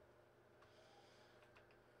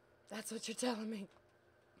 That's what you're telling me.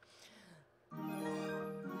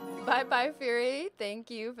 Bye, Fury. Thank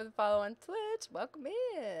you for the follow on Twitch. Welcome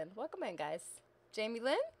in. Welcome in, guys. Jamie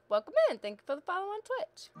Lynn, welcome in. Thank you for the follow on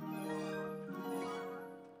Twitch.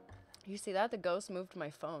 You see that? The ghost moved my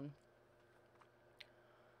phone.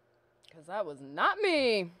 Because that was not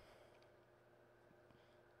me.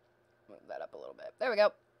 Move that up a little bit. There we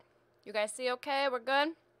go. You guys see okay? We're good?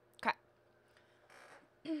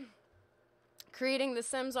 Okay. Creating The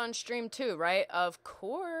Sims on stream too, right? Of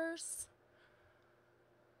course.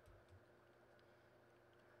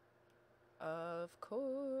 Of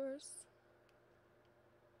course.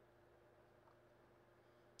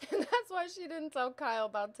 That's why she didn't tell Kyle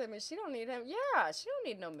about Timmy. She don't need him. Yeah, she don't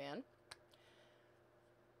need no man.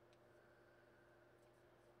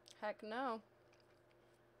 Heck no.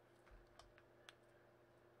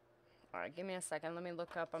 Alright, give me a second. Let me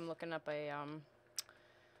look up. I'm looking up a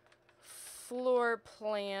floor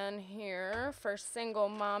plan here for single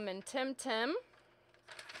mom and Tim.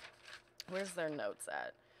 Where's their notes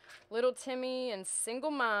at? Little Timmy and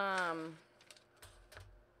single mom.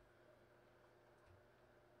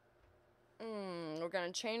 We're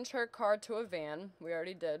going to change her car to a van. We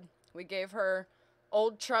already did. We gave her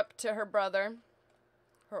old truck to her brother.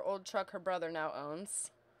 Her old truck her brother now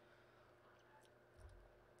owns.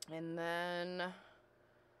 And then...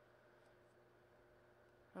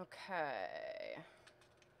 Okay.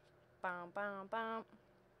 Bam, bam, bam.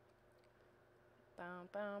 Bam,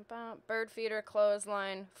 bam, bam. Bird feeder,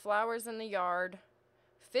 clothesline, flowers in the yard.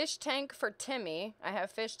 Fish tank for Timmy. I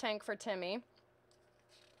have fish tank for Timmy.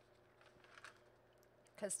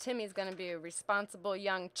 Because Timmy's going to be a responsible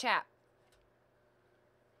young chap.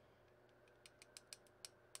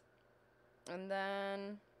 And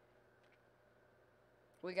then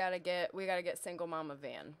we gotta get single mom a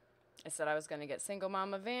van. I said I was gonna get single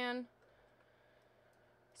mom a van.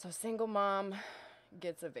 So single mom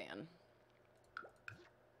gets a van.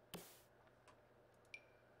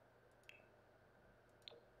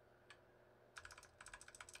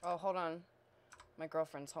 Oh, hold on. My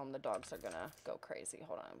girlfriend's home. The dogs are gonna go crazy.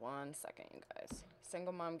 Hold on 1 second, you guys.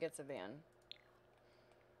 Single mom gets a van.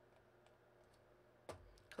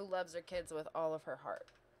 Who loves her kids with all of her heart.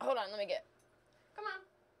 Hold on, let me get. Come on.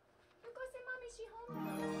 You go see mommy, she home.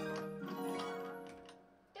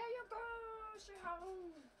 There you go, she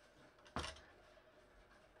home.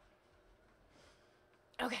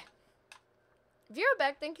 Okay. Vera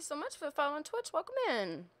Beck, thank you so much for the follow on Twitch. Welcome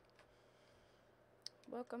in.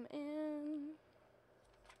 Welcome in.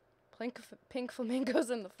 Pink flamingos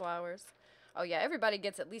in the flowers. Oh yeah, everybody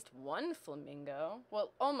gets at least one flamingo.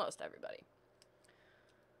 Well, almost everybody.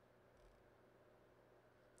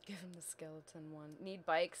 Give him the skeleton one. Need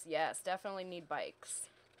bikes? Yes, definitely need bikes.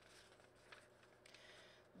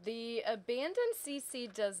 The abandoned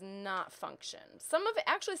CC does not function. Some of it,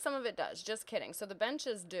 actually some of it does. Just kidding. So the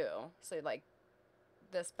benches do. So like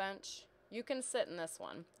this bench, you can sit in this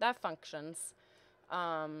one. That functions.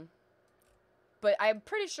 But I'm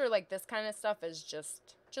pretty sure like this kind of stuff is just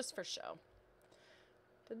for show.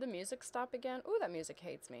 Did the music stop again? Ooh, that music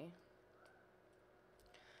hates me.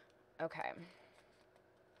 Okay.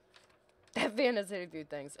 That van has hit a few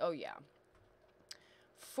things. Oh, yeah.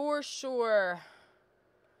 For sure.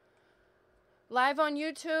 Live on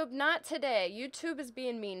YouTube? Not today. YouTube is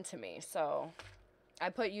being mean to me, so I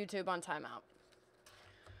put YouTube on timeout.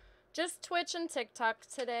 Just Twitch and TikTok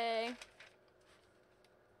today.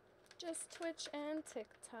 Just Twitch and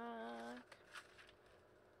TikTok.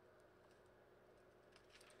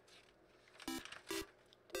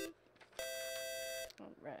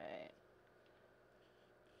 All right.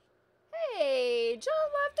 Hey, John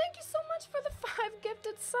Love, thank you so much for the 5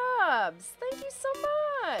 gifted subs. Thank you so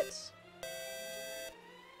much.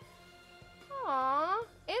 Aw,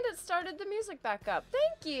 and it started the music back up.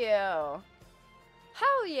 Thank you.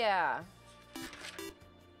 Hell yeah.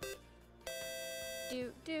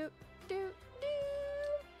 Do, do, do, do.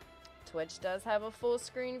 Twitch does have a full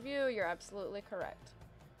screen view. You're absolutely correct.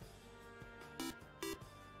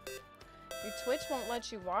 Your Twitch won't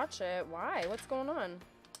let you watch it. Why? What's going on?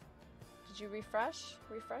 Did you refresh?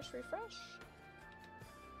 Refresh, refresh?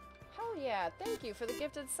 Hell yeah. Thank you for the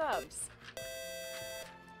gifted subs.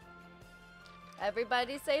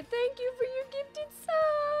 Everybody say thank you for your gifted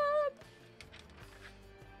sub.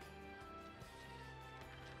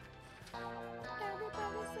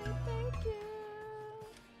 Everybody say thank you.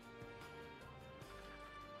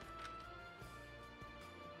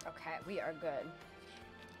 Okay, we are good.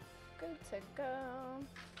 Good to go.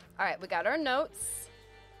 All right, we got our notes.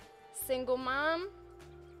 Single mom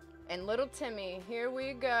and little Timmy. Here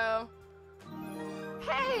we go.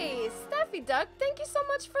 Hey, Steffi Duck, thank you so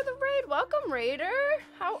much for the raid. Welcome, Raider.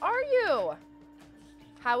 How are you?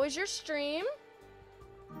 How was your stream?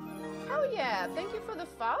 Hell yeah, thank you for the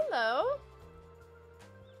follow.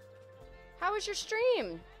 How was your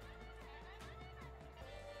stream?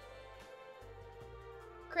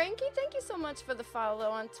 Cranky, thank you so much for the follow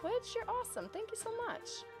on Twitch. You're awesome. Thank you so much.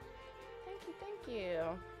 Thank you, thank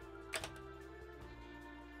you.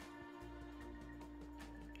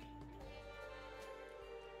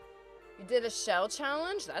 You did a shell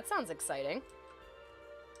challenge? That sounds exciting.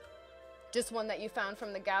 Just one that you found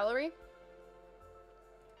from the gallery?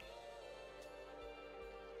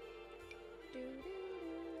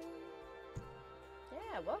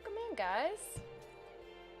 Yeah, welcome in, guys.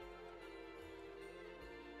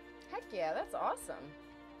 Heck yeah, that's awesome.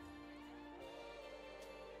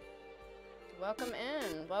 Welcome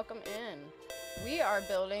in, welcome in. We are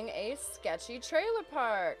building a sketchy trailer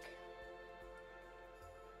park.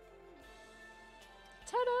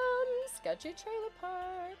 Ta-da! Sketchy trailer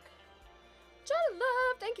park. John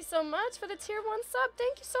Love, thank you so much for the tier 1 sub.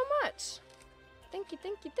 Thank you so much. Thank you,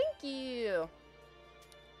 thank you, thank you.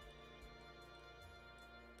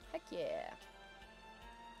 Heck yeah.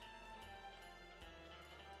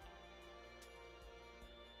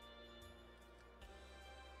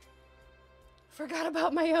 Forgot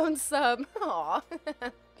about my own sub. Aw.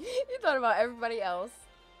 You thought about everybody else.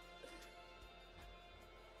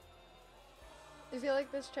 I feel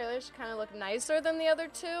like this trailer should kind of look nicer than the other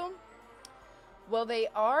two. Well, they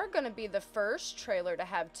are going to be the first trailer to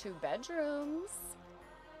have 2 bedrooms.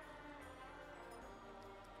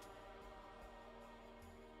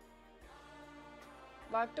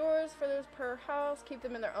 Lock doors for those per house. Keep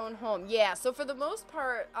them in their own home. Yeah, so for the most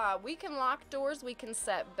part, we can lock doors. We can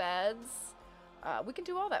set beds. We can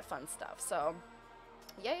do all that fun stuff. So,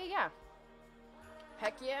 yeah.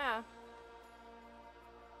 Heck yeah.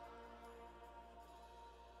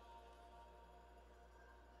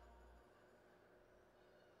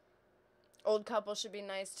 Old couple should be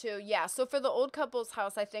nice too. Yeah, so for the old couple's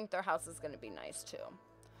house, I think their house is going to be nice too.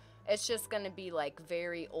 It's just going to be like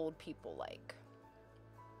very old people like.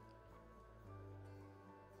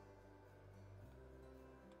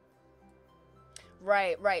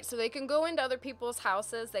 Right. So they can go into other people's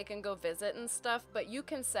houses. They can go visit and stuff. But you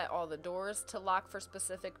can set all the doors to lock for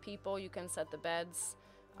specific people. You can set the beds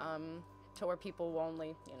to where people will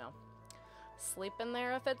only, you know, sleep in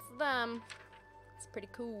there if it's them. It's pretty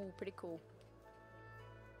cool, pretty cool.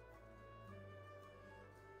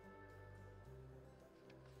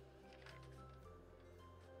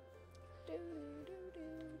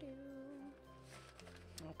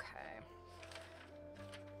 Okay.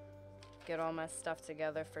 Get all my stuff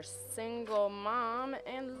together for single mom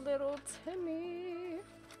and little Timmy.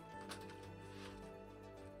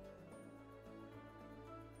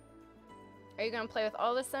 Are you going to play with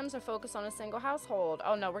all the Sims or focus on a single household?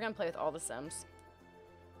 Oh, no, we're going to play with all the Sims.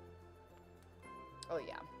 Oh,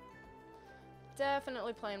 yeah.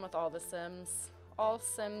 Definitely playing with all the Sims. All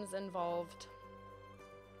Sims involved.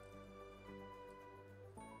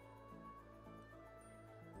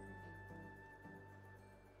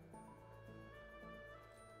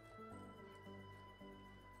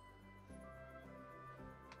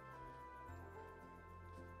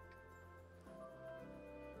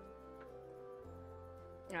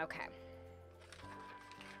 Okay.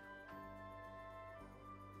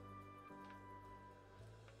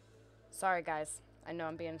 Sorry, guys. I know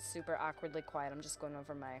I'm being super awkwardly quiet. I'm just going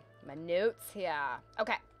over my notes here.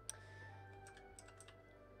 Okay.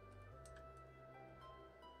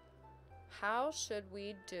 How should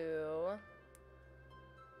we do...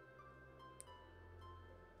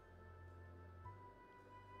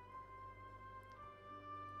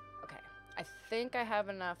 Okay. I think I have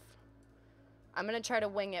enough. I'm going to try to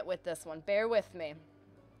wing it with this one. Bear with me.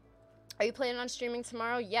 Are you planning on streaming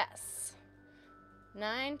tomorrow? Yes.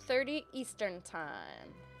 9:30 Eastern time.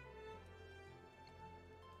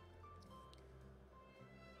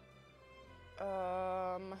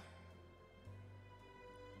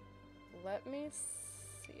 Let me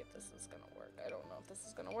see if this is gonna work. I don't know if this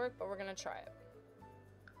is gonna work, but we're gonna try it.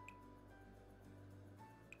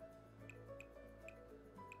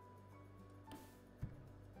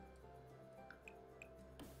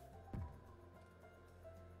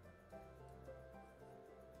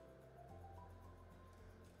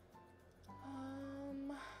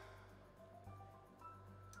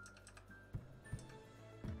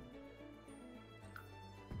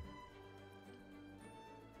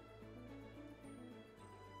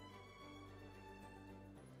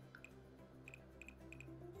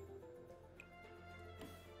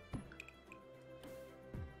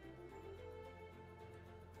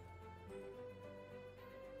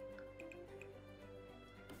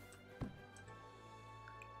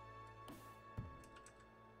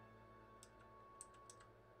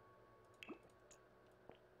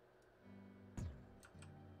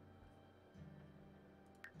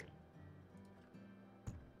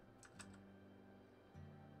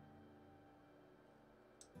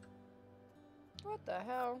 What the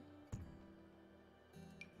hell?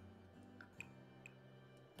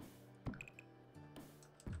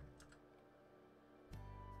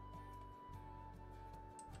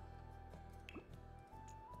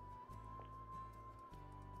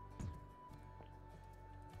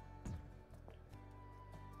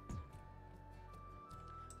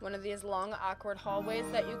 One of these long, awkward hallways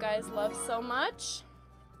that you guys love so much.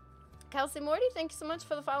 Kelsey Morty, thank you so much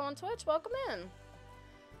for the follow on Twitch. Welcome in.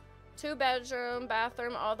 2-bedroom,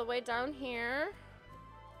 bathroom all the way down here.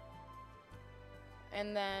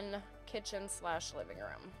 And then kitchen / living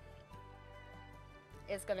room.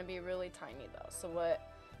 It's going to be really tiny though. So what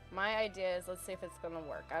my idea is, let's see if it's going to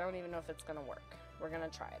work. I don't even know if it's going to work. We're going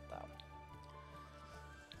to try it though.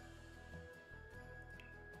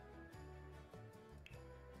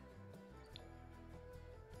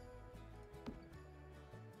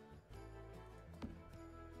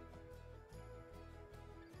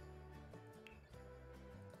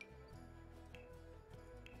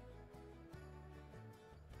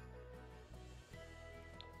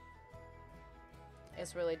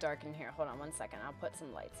 It's really dark in here. Hold on one second. I'll put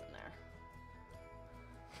some lights in there.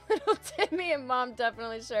 Little Timmy and Mom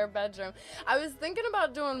definitely share a bedroom. I was thinking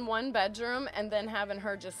about doing 1 bedroom and then having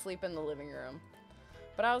her just sleep in the living room.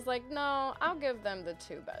 But I was like, no, I'll give them the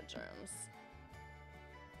 2 bedrooms.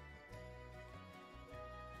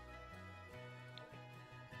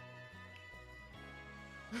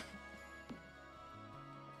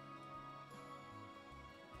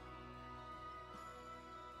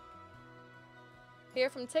 Here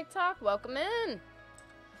from TikTok, welcome in.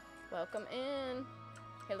 Welcome in.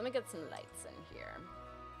 Here, let me get some lights in here.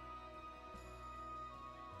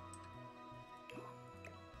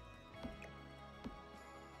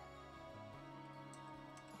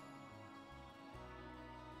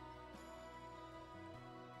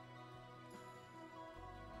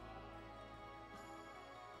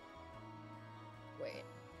 Wait,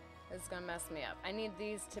 this is gonna mess me up. I need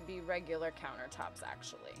these to be regular countertops,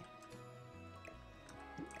 actually.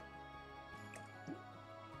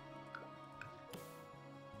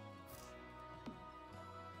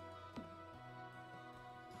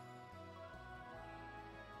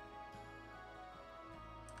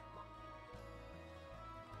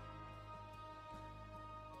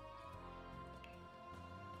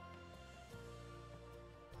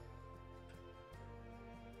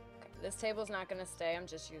 This table's not going to stay. I'm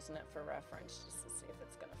just using it for reference just to see if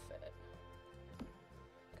it's going to fit.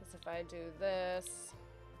 Because chance if I do this.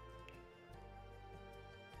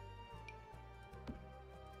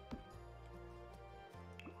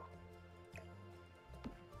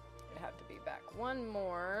 I'd have to be back one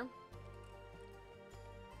more.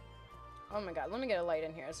 Oh my god, let me get a light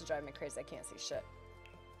in here. This is driving me crazy. I can't see shit.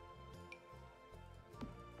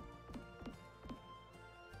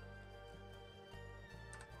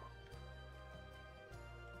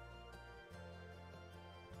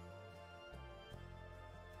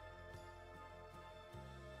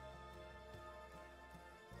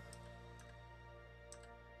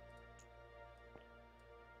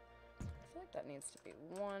 I feel like that needs to be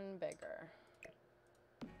one bigger.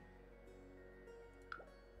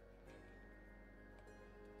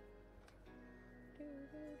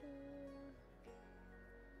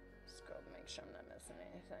 Just go make sure I'm not missing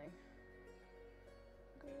anything.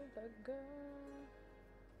 Go.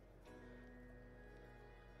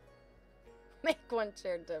 Make one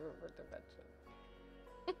chair different for dimension.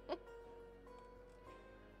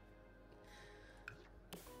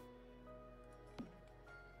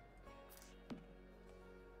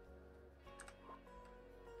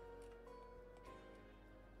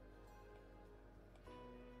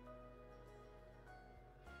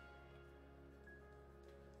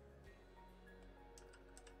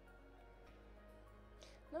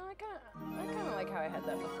 No, I kind of like how I had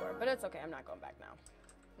that before, but it's okay. I'm not going back now.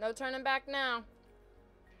 No turning back now.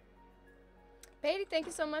 Patty, thank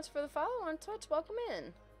you so much for the follow on Twitch. Welcome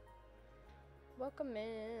in. Welcome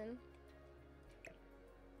in.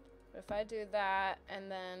 If I do that and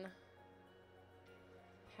then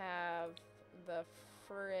have the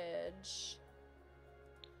fridge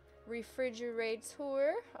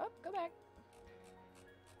refrigerator. Oh, go back.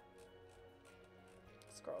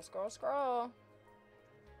 Scroll, scroll, scroll.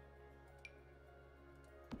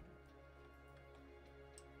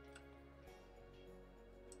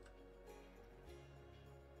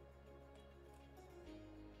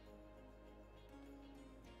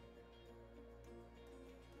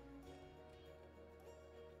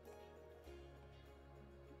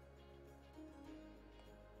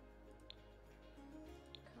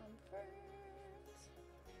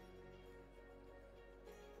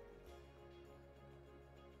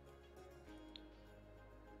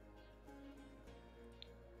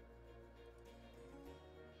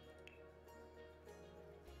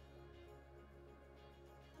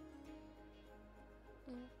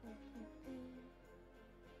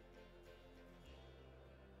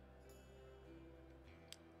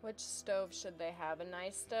 Which stove should they have? A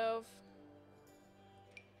nice stove?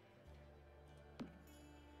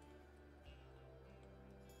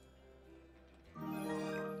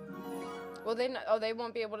 Will they not? Oh, they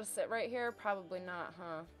won't be able to sit right here? Probably not,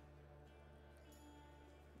 huh?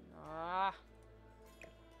 Ah.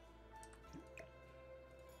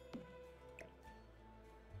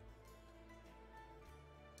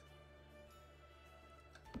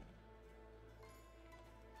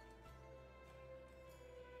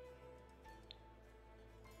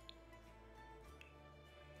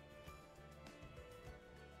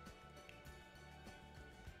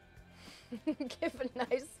 Give a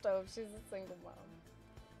nice stove. She's a single mom.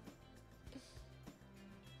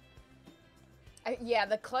 Yeah,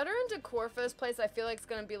 the clutter and decor for this place, I feel like it's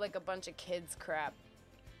gonna be like a bunch of kids crap.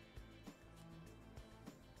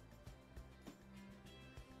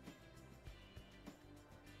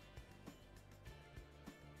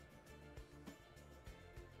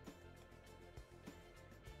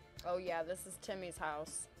 Oh yeah, this is Timmy's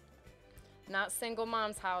house. Not single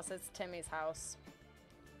mom's house, it's Timmy's house.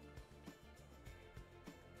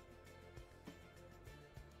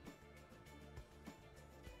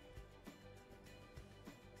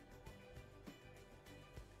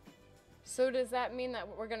 So does that mean that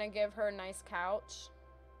we're gonna give her a nice couch?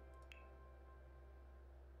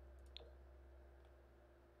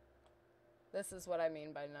 This is what I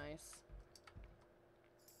mean by nice.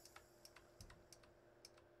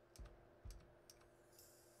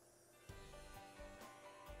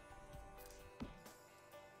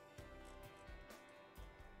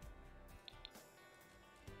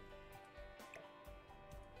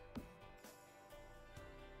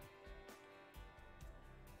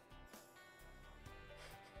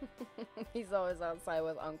 He's always outside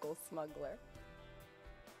with Uncle Smuggler.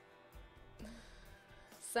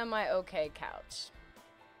 Semi-okay couch.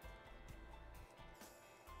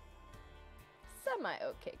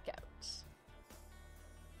 Semi-okay couch.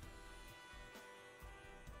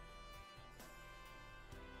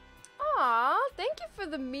 Aw, thank you for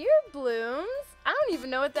the mirror blooms. I don't even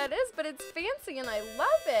know what that is, but it's fancy and I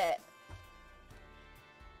love it.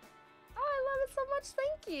 Oh, I love it so much.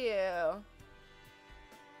 Thank you.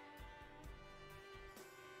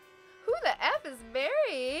 F is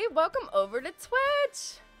Mary. Welcome over to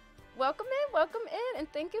Twitch. Welcome in,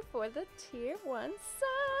 and thank you for the tier 1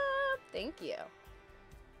 sub. Thank you.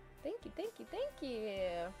 Thank you, thank you, thank you.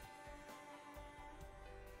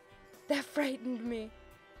 That frightened me.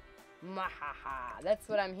 Mahaha. That's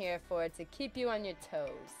what I'm here for, to keep you on your toes.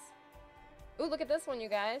 Ooh, look at this one, you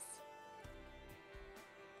guys.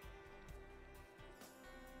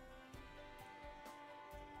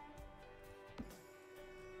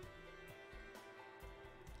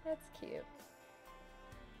 That's cute.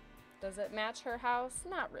 Does it match her house?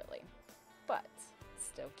 Not really, but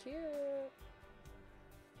still cute.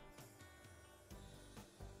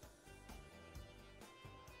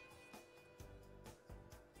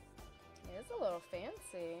 It is a little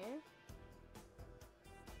fancy.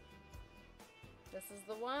 This is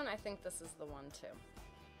the one. I think this is the one too.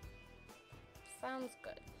 Sounds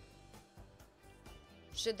good.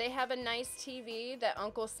 Should they have a nice TV that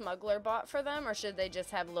Uncle Smuggler bought for them, or should they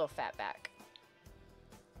just have a little fatback?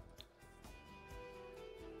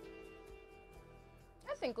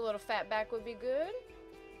 I think a little fatback would be good.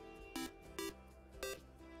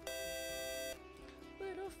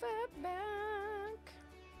 Little fatback.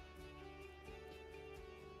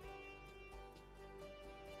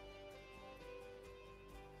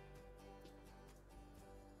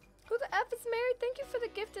 Who the F is married? Thank you for the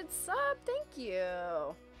gifted sub. Thank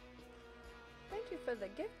you. Thank you for the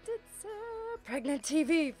gifted sub. Pregnant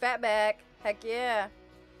TV, fatback. Heck yeah.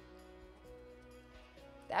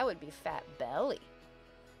 That would be fat belly.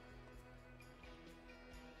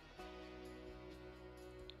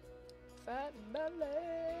 Fat belly.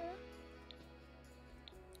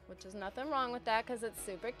 Which is nothing wrong with that because it's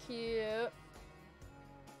super cute.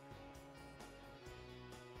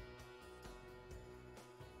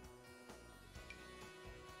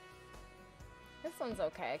 This one's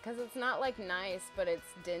okay, because it's not like nice, but it's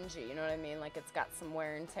dingy, you know what I mean? Like it's got some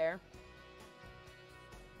wear and tear.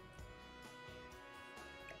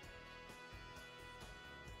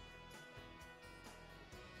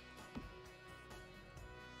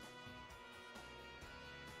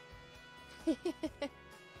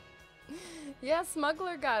 Yeah,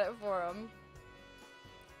 Smuggler got it for him.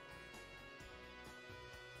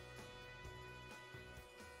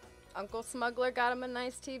 Uncle Smuggler got him a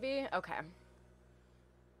nice TV? Okay.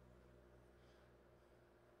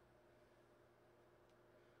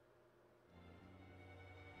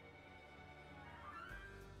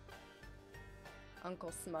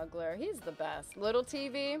 Uncle Smuggler, he's the best. Little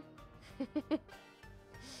TV.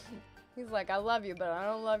 He's like, I love you, but I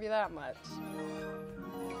don't love you that much.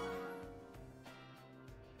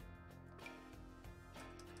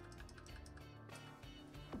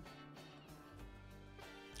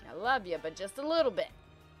 I love you, but just a little bit.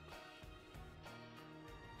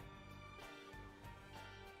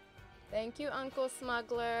 Thank you, Uncle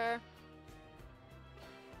Smuggler.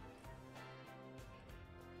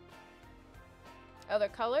 Other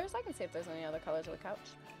colors? I can see if there's any other colors on the couch.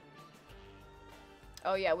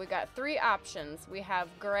 Oh yeah, we got 3 options. We have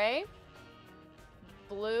gray,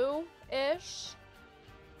 blue-ish,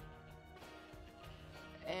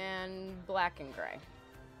 and black and gray.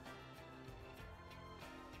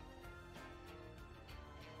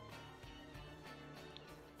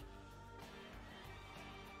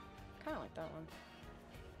 Kind of like that one.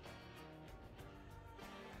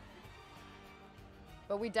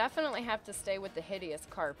 But we definitely have to stay with the hideous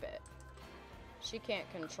carpet. She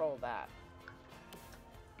can't control that.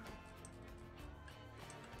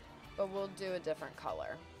 But we'll do a different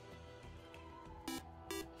color.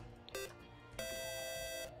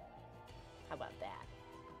 How about that?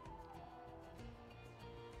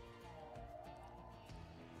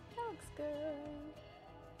 That looks good.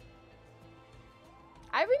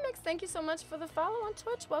 iRemix, thank you so much for the follow on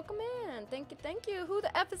Twitch. Welcome in. Thank you, thank you. Who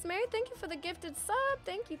the F is married? Thank you for the gifted sub.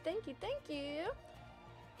 Thank you, thank you, thank you.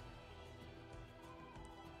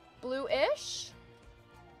 Blue-ish.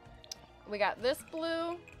 We got this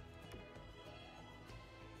blue.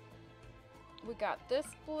 We got this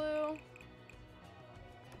blue.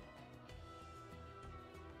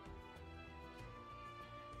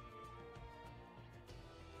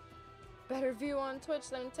 Better view on Twitch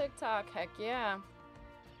than TikTok. Heck yeah.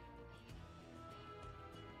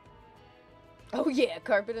 Oh yeah,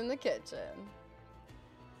 carpet in the kitchen.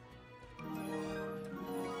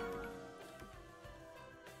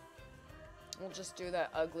 We'll just do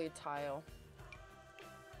that ugly tile.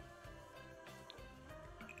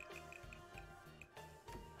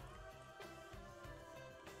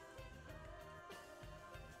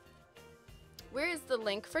 Where is the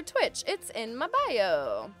link for Twitch? It's in my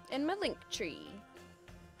bio, in my link tree.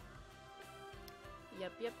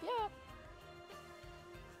 Yep, yep, yep.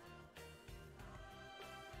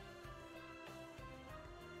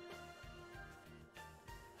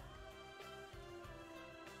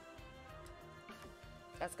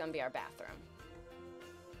 That's gonna be our bathroom.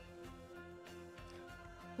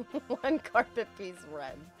 One carpet piece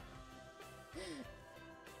red.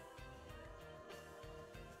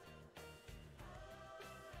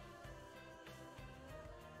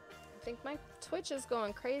 I think my Twitch is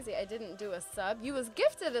going crazy. I didn't do a sub. You was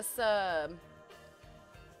gifted a sub.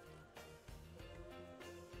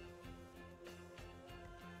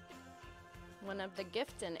 One of the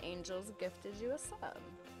gifting angels gifted you a sub.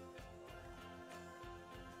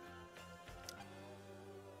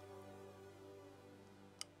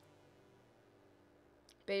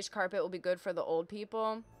 Beige carpet will be good for the old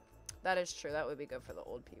people. That is true. That would be good for the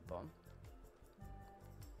old people.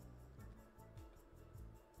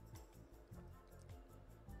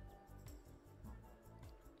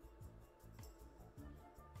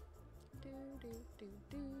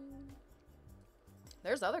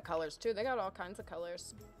 There's other colors too. They got all kinds of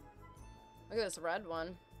colors. Look at this red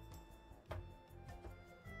one.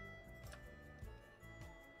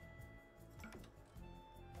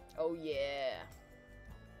 Oh yeah.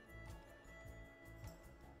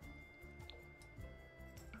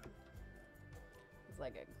 It's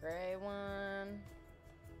like a gray one.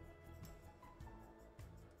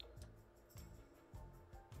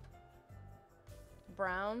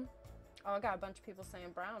 Brown. Oh, I got a bunch of people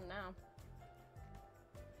saying brown now.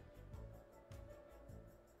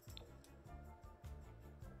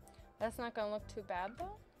 That's not gonna look too bad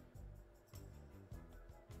though.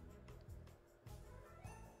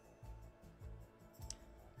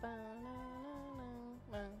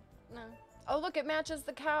 Oh, look, it matches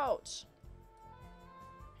the couch.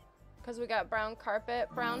 Because we got brown carpet,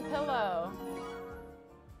 brown pillow.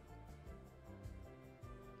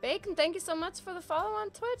 Bacon, thank you so much for the follow on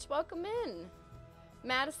Twitch. Welcome in.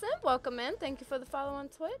 Madison, welcome in. Thank you for the follow on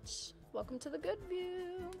Twitch. Welcome to the Good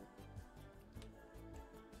View.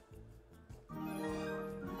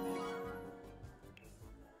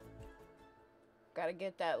 Gotta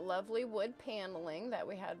get that lovely wood paneling that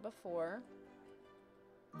we had before.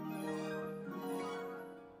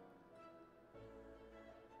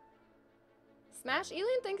 Smash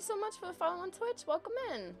Alien, thank you so much for the follow on Twitch. Welcome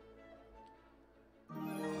in.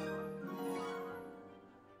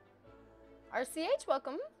 RCH,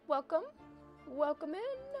 welcome, welcome, welcome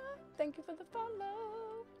in. Thank you for the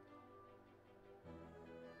follow.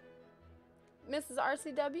 Mrs.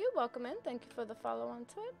 RCW, welcome in. Thank you for the follow on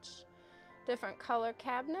Twitch. Different color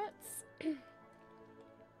cabinets.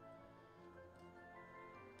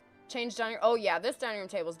 Change dining room. Oh yeah, this dining room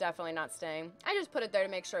table is definitely not staying. I just put it there to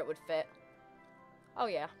make sure it would fit. Oh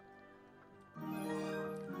yeah.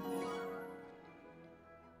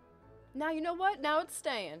 Now you know what? Now it's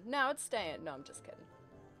staying. Now it's staying. No, I'm just kidding.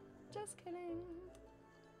 Just kidding.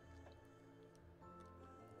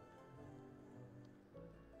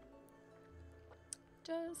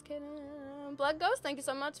 Just kidding. Blood Ghost, thank you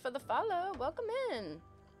so much for the follow. Welcome in.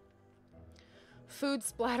 Food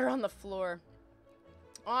splatter on the floor.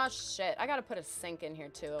 Oh shit. I gotta put a sink in here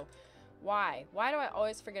too. Why? Why do I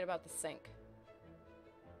always forget about the sink?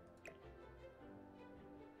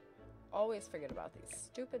 Always forget about these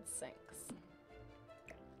stupid sinks.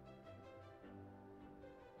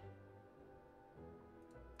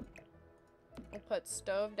 We'll put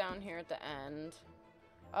stove down here at the end.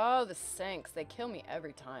 Oh, the sinks. They kill me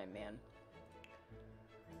every time, man.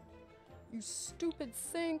 You stupid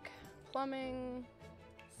sink. Plumbing.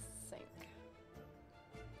 Sink.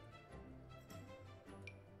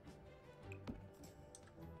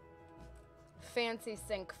 Fancy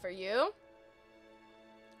sink for you.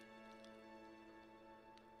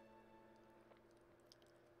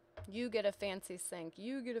 You get a fancy sink.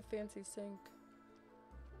 You get a fancy sink.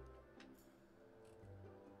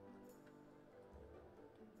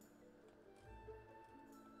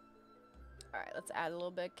 All right, let's add a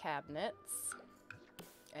little bit of cabinets.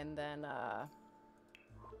 And then,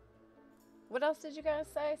 what else did you guys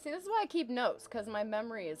say? See, this is why I keep notes, because my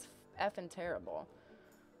memory is effing terrible.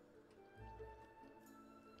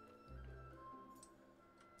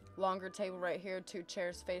 Longer table right here, 2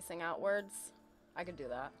 chairs facing outwards. I could do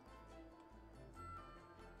that.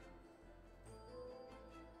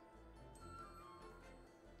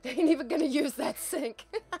 They ain't even gonna use that sink.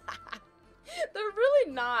 They're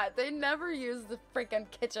really not. They never use the freaking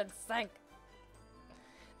kitchen sink.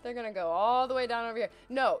 They're gonna go all the way down over here.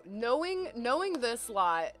 No, knowing this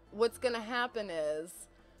lot, what's gonna happen is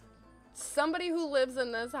somebody who lives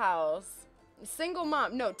in this house, single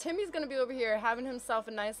mom. No, Timmy's gonna be over here having himself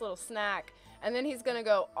a nice little snack, and then he's gonna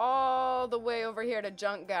go all the way over here to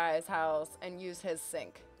Junk Guy's house and use his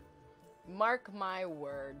sink. Mark my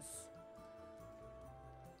words.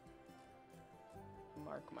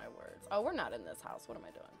 Mark my words. Oh, we're not in this house. What am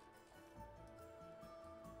I doing?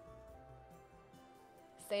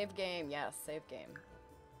 Save game. Yes, save game.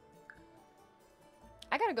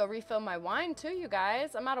 I gotta go refill my wine too, you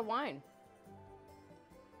guys. I'm out of wine.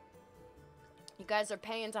 You guys are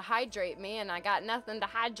paying to hydrate me, and I got nothing to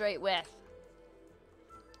hydrate with.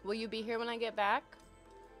 Will you be here when I get back?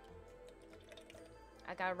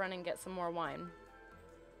 I gotta run and get some more wine.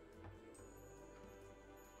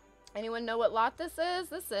 Anyone know what lot this is?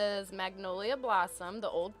 This is Magnolia Blossom, the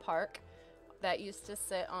old park that used to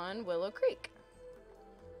sit on Willow Creek.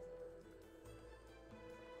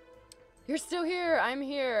 You're still here. I'm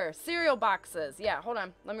here. Cereal boxes. Yeah, hold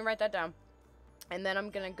on. Let me write that down. And then I'm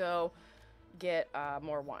going to go get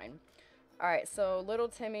more wine. All right, so little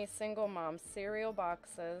Timmy, single mom, cereal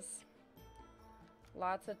boxes,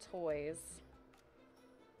 lots of toys.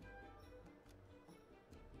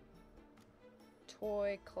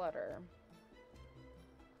 Toy clutter.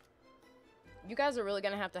 You guys are really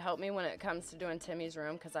going to have to help me when it comes to doing Timmy's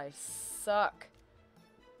room because I suck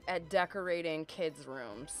at decorating kids'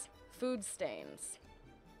 rooms. Food stains.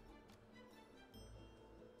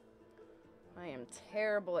 I am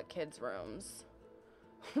terrible at kids' rooms.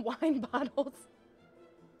 Wine bottles.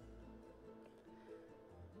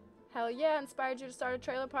 Hell yeah, inspired you to start a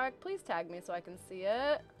trailer park. Please tag me so I can see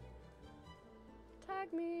it.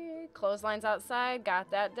 Tag me. Clotheslines outside.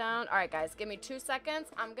 Got that down. All right, guys, give me 2 seconds.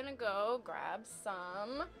 I'm going to go grab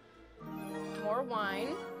some more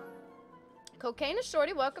wine. Cocaine is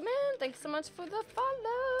Shorty. Welcome in. Thanks so much for the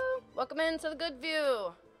follow. Welcome into the good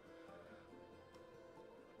view.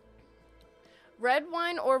 Red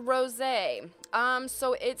wine or rosé?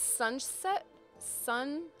 So it's sunset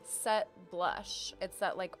blush. It's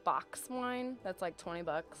that like box wine that's like 20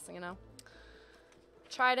 bucks, you know.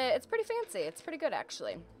 Tried it. It's pretty fancy. It's pretty good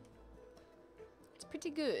actually. It's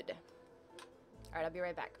pretty good. All right, I'll be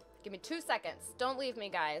right back. Give me 2 seconds. Don't leave me,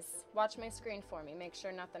 guys. Watch my screen for me. Make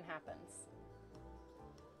sure nothing happens.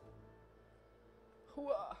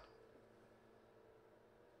 Hooah.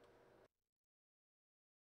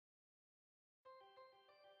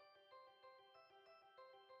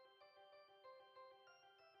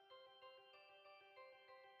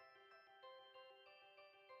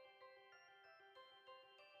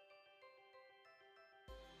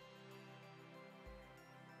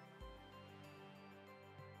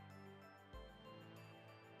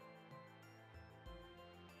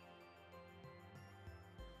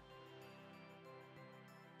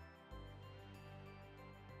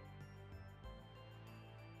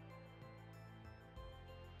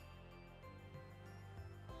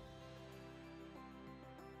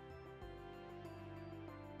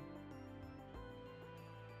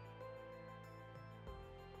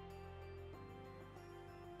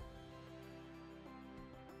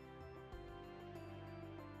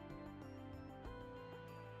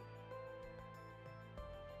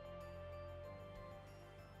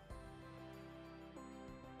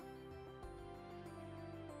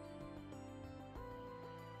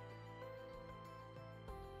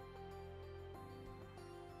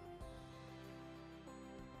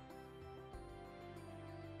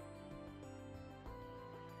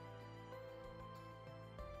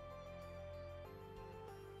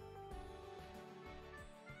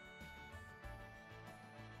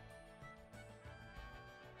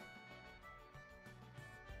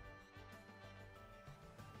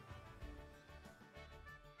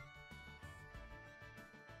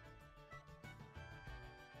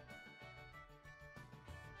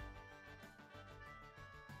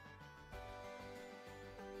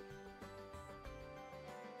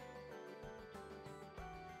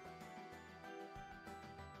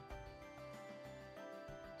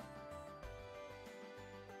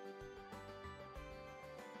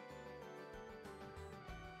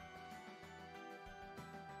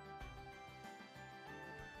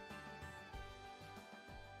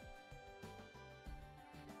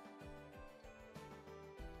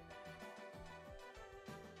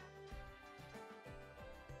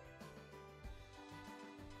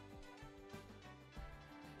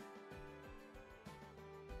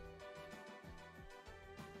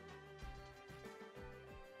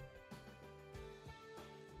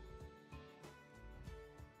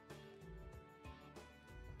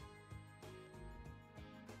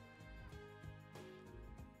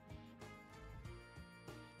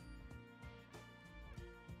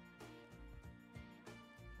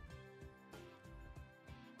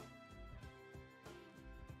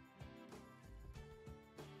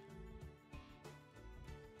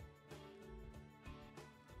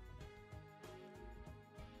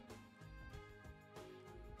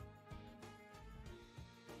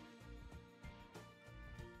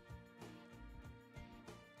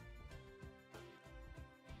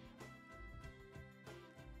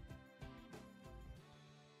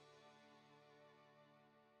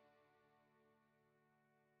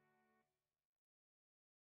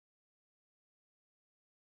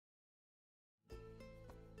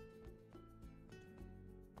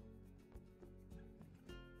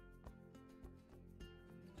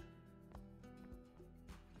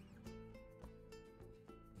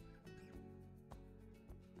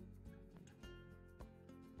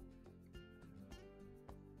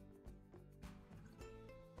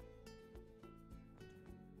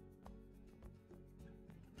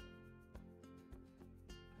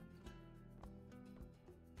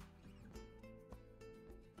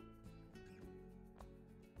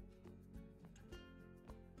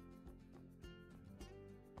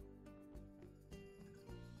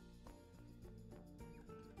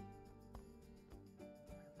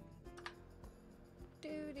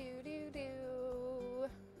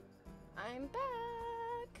 I'm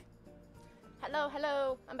back. Hello,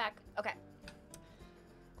 hello. I'm back. Okay.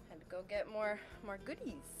 Had to go get more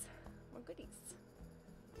goodies. More goodies.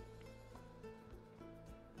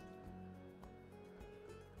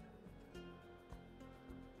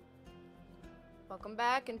 Welcome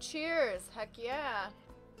back and cheers. Heck yeah.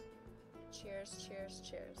 Cheers, cheers,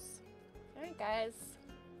 cheers. All right, guys.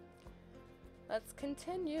 Let's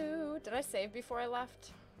continue. Did I save before I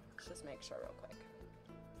left? Let's just make sure real quick.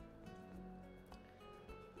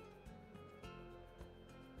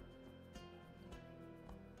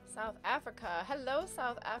 South Africa. Hello,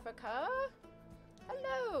 South Africa.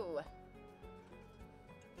 Hello.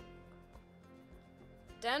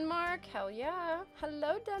 Denmark. Hell yeah.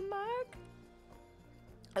 Hello, Denmark.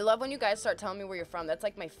 I love when you guys start telling me where you're from. That's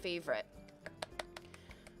like my favorite.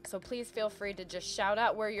 So please feel free to just shout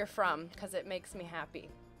out where you're from, because it makes me happy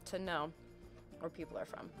to know where people are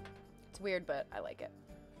from. It's weird, but I like it.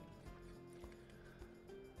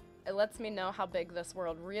 It lets me know how big this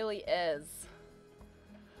world really is.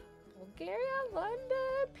 Bulgaria,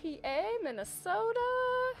 London, PA,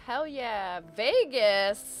 Minnesota. Hell yeah.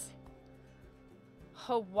 Vegas.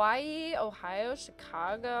 Hawaii, Ohio,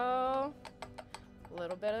 Chicago. A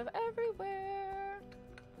little bit of everywhere.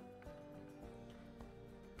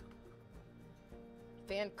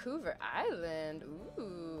 Vancouver Island.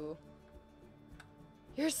 Ooh.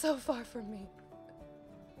 You're so far from me.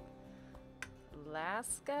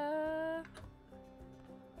 Alaska.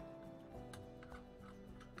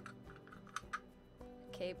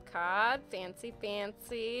 Cape Cod. Fancy,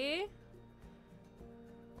 fancy.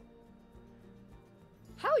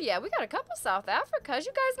 Hell yeah, we got a couple South Africas.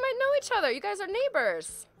 You guys might know each other. You guys are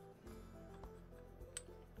neighbors.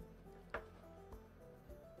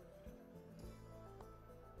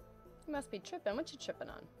 You must be tripping. What you tripping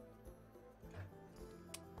on?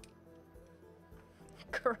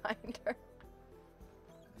 Grinder.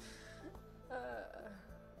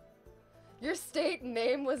 Your state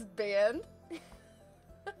name was banned?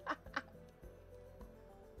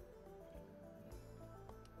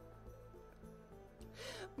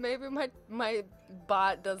 Maybe my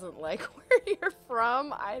bot doesn't like where you're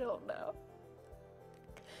from. I don't know.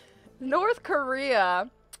 North Korea.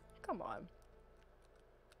 Come on.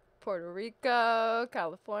 Puerto Rico,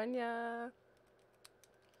 California.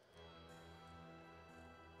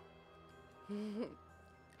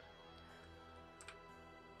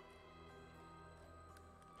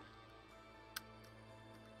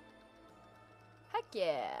 Heck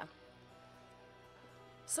yeah.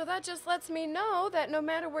 So that just lets me know that no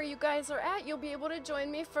matter where you guys are at, you'll be able to join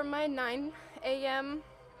me for my 9 a.m.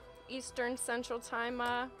 Eastern Central Time,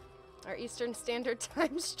 or Eastern Standard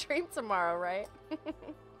Time stream tomorrow, right?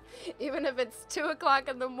 Even if it's 2 o'clock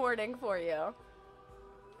in the morning for you.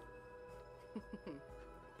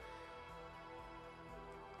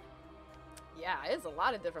 Yeah, it's a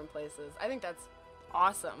lot of different places. I think that's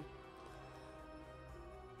awesome.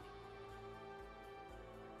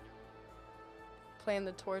 Playing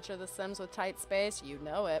the Torch or the Sims with tight space, you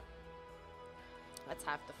know it. Let's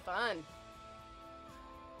have the fun.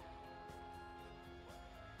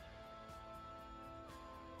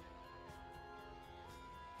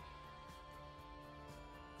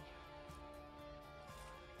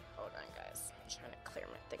 Hold on, guys. I'm trying to clear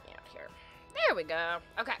my thingy out here. There we go.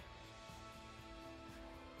 Okay.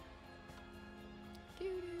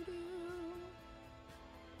 Doo-doo-doo.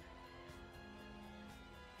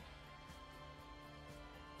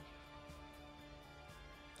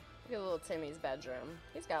 Look at little Timmy's bedroom.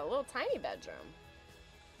 He's got a little tiny bedroom.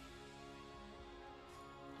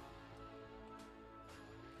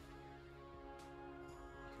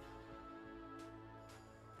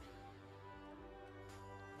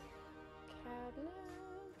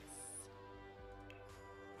 Cabinets.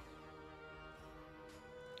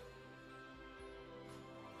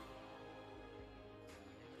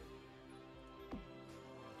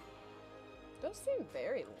 Those seem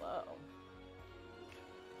very low.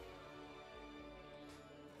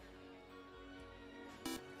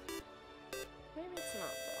 Maybe it's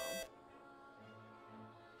not though.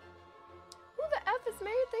 Who the F is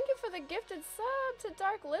married? Thank you for the gifted sub to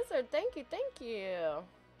Dark Lizard. Thank you, thank you.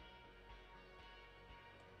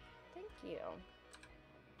 Thank you.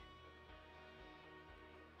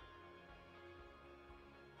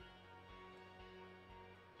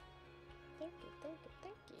 Thank you, thank you,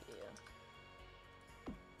 thank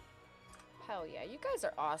you. Hell yeah, you guys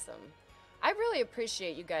are awesome. I really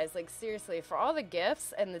appreciate you guys, like seriously, for all the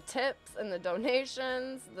gifts and the tips and the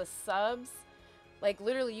donations, the subs. Like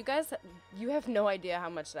literally, you guys, you have no idea how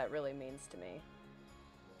much that really means to me.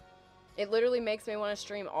 It literally makes me want to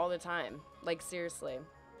stream all the time, like seriously.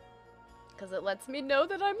 Because it lets me know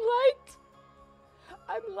that I'm liked.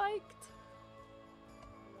 I'm liked.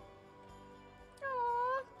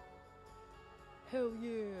 Aww. Hell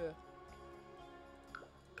yeah.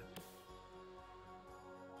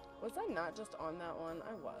 Was I not just on that one?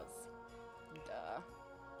 I was. Duh.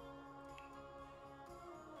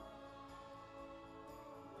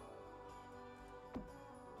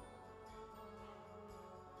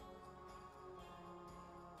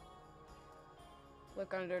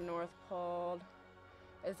 Look under North Pole.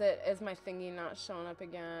 Is my thingy not showing up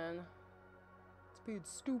again? It's being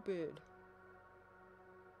stupid.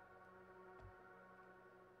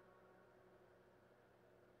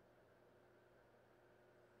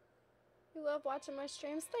 You love watching my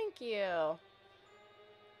streams? Thank you.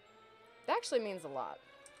 That actually means a lot.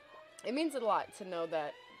 It means a lot to know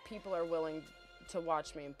that people are willing to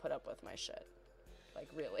watch me and put up with my shit. Like,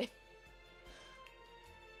 really.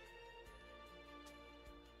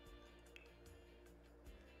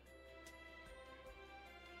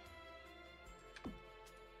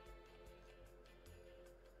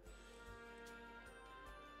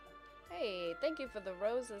 Hey, thank you for the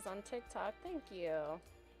roses on TikTok. Thank you.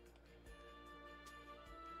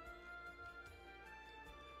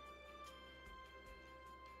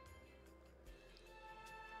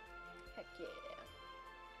 Heck yeah.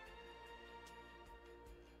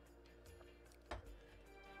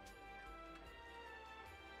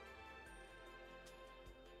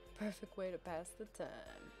 Perfect way to pass the time.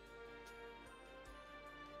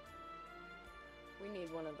 We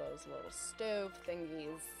need one of those little stove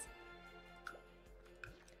thingies.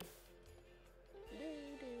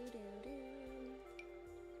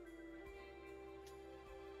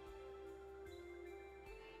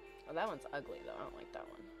 Oh, that one's ugly though. I don't like that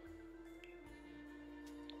one.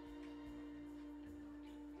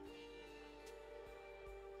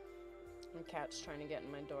 My cat's trying to get in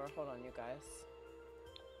my door. Hold on, you guys.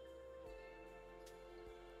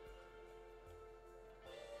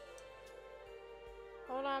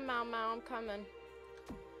 Hold on, Mau Mau. I'm coming.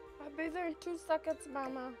 I'll be there in 2 seconds, Mau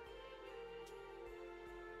Mau.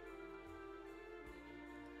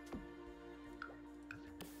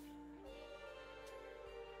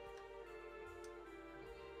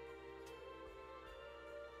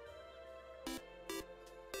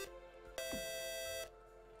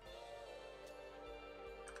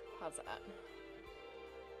 How's that?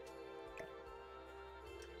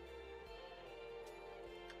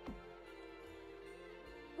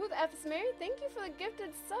 Who the F is Mary? Thank you for the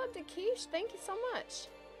gifted sub to Quiche. Thank you so much.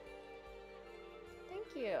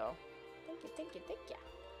 Thank you. Thank you, thank you, thank you.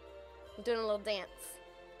 I'm doing a little dance.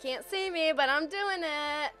 Can't see me, but I'm doing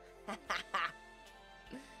it.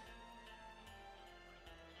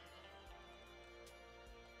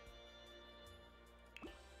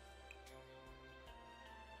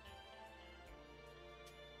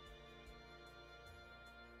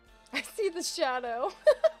 I see the shadow.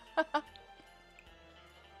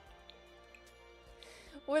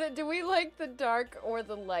 Do we like the dark or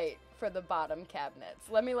the light for the bottom cabinets?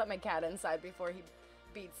 Let me let my cat inside before he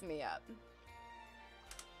beats me up.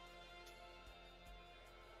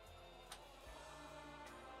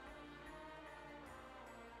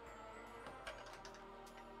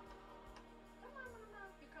 Come on,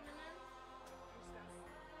 Mama. You coming in? You're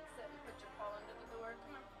just gonna sit and put your paw under the door.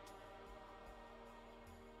 Come on.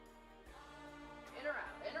 In or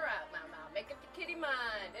out, Mama. Make up your kitty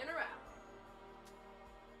mind. In or out.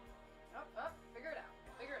 Up, figure it out.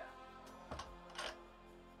 Figure it out.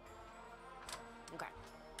 Okay.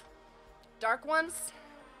 Dark ones.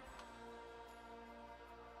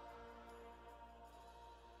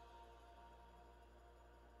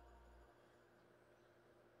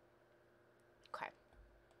 Okay.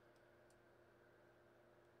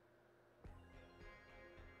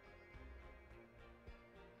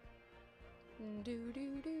 Do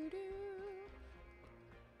do do do.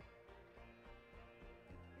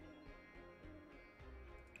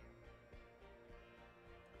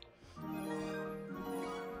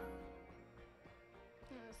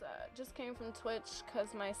 Just came from Twitch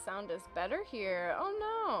because my sound is better here. Oh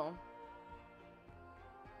no.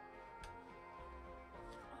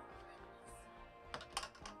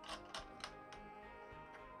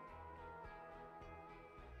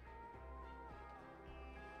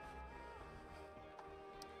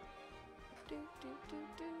 Do, do, do,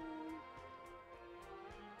 do.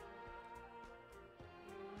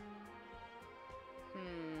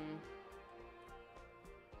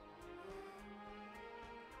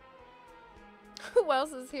 Who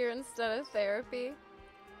else is here instead of therapy?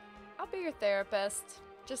 I'll be your therapist.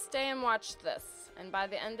 Just stay and watch this, and by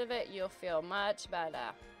the end of it, you'll feel much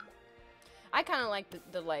better. I kind of like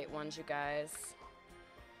the light ones, you guys.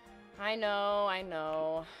 I know, I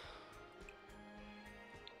know.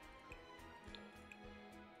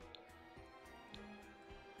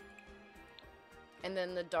 And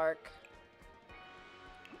then the dark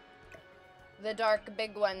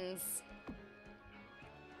big ones.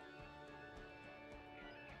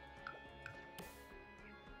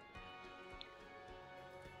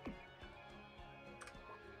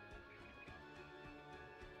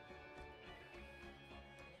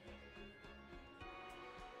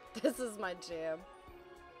 This is my jam.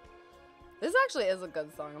 This actually is a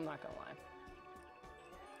good song, I'm not gonna lie.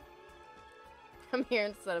 I'm here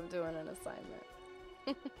instead of doing an assignment.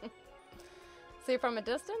 See from a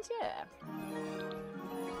distance? Yeah.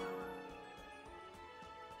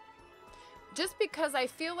 Just because I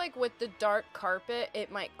feel like with the dark carpet,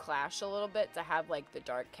 it might clash a little bit to have like the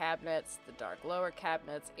dark cabinets, the dark lower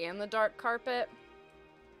cabinets, and the dark carpet.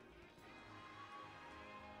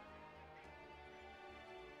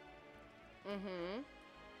 Mm-hmm.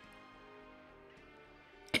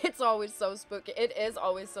 It's always so spooky. It is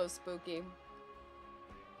always so spooky.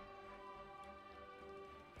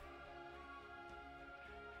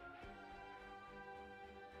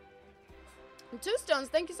 Two Stones,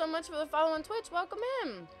 thank you so much for the follow on Twitch. Welcome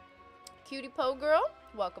in. Cutie Poe Girl,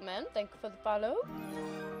 welcome in. Thank you for the follow.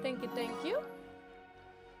 Thank you, thank you.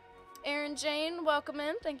 Aaron Jane, welcome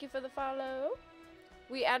in. Thank you for the follow.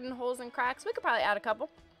 We adding holes and cracks. We could probably add a couple.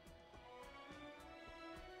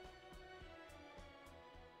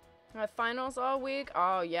 My finals all week.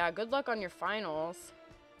 Oh, yeah. Good luck on your finals.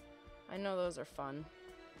 I know those are fun.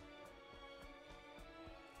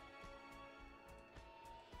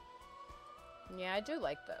 Yeah, I do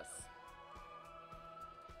like this.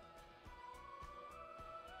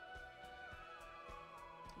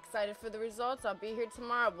 Excited for the results. I'll be here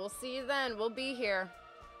tomorrow. We'll see you then. We'll be here.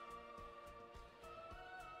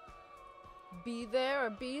 Be there or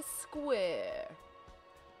be square.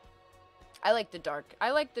 I like the dark.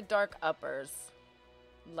 I like the dark uppers.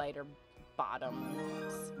 Lighter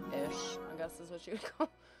bottoms-ish, I guess is what you would call.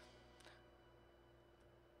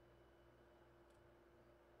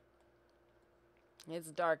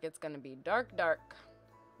 It's dark. It's gonna be dark, dark.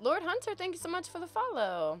 Lord Hunter, thank you so much for the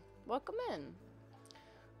follow. Welcome in.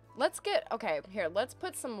 Let's get, okay, here, let's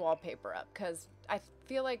put some wallpaper up because I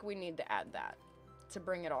feel like we need to add that to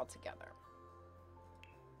bring it all together.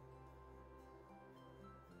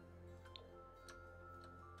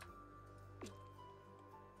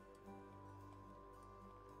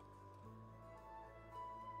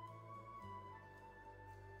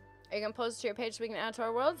 Are you gonna post to your page so we can add to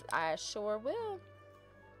our worlds? I sure will.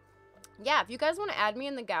 Yeah, if you guys want to add me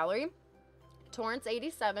in the gallery,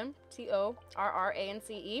 Torrance87, Torrance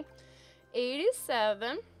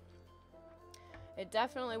 87. It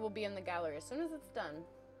definitely will be in the gallery as soon as it's done.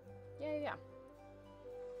 Yeah, yeah.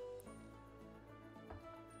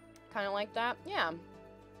 Kind of like that? Yeah.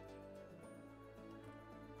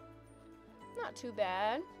 Not too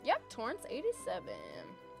bad. Yep, Torrance 87.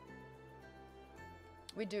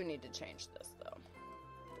 We do need to change this, though,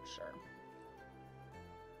 for sure.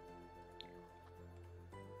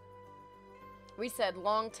 We said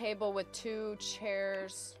long table with 2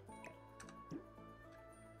 chairs.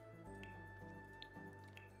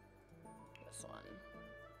 This one.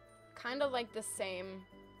 Kind of like the same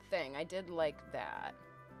thing. I did like that.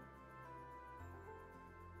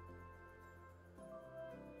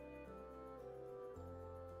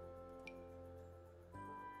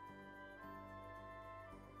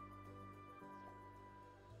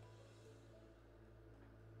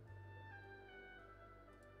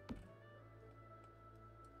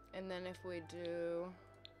 And then if we do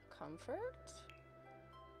comfort,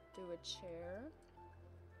 do a chair.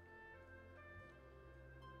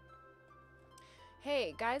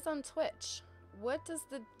 Hey, guys on Twitch, what does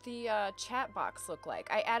the chat box look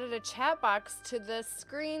like? I added a chat box to the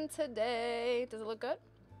screen today. Does it look good?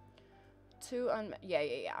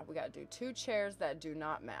 Yeah. We gotta do 2 chairs that do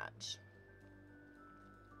not match.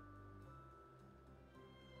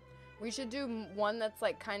 We should do one that's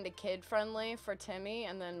like kind of kid friendly for Timmy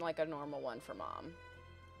and then like a normal one for Mom.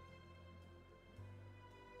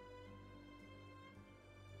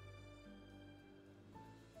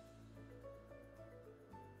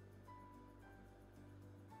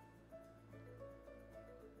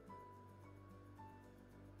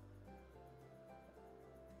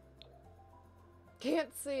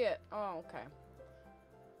 Can't see it. Oh, okay.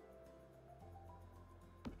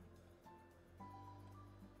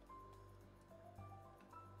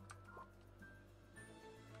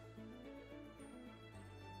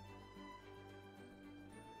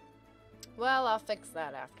 Well, I'll fix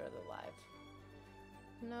that after the live.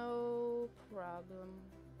 No problem.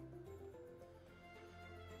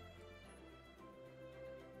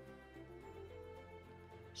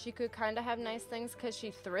 She could kind of have nice things because she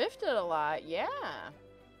thrifted a lot. Yeah.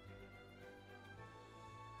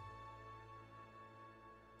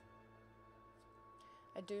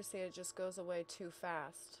 I do see it just goes away too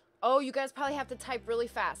fast. Oh, you guys probably have to type really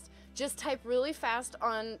fast. Just type really fast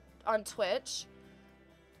on Twitch,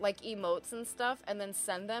 like emotes and stuff, and then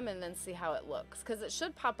send them and then see how it looks. Because it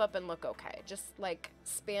should pop up and look okay. Just like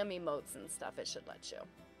spam emotes and stuff, it should let you.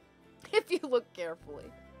 If you look carefully.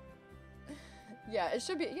 Yeah, it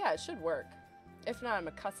should be, yeah, it should work. If not, I'm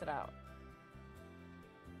gonna cuss it out.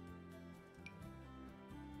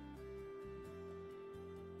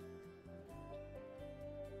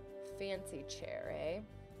 Fancy chair, eh?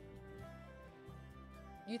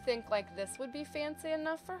 You think like this would be fancy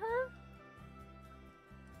enough for her?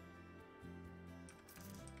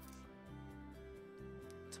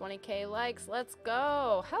 $20K likes, let's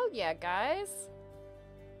go. Hell yeah, guys.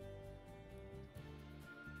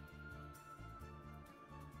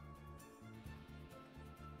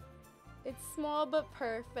 It's small but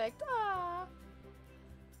perfect. Ah.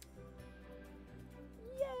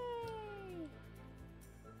 Yay.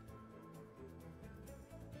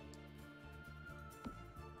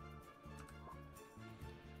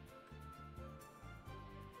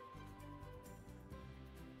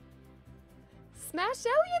 Smash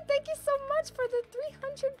Elliot, thank you so much for the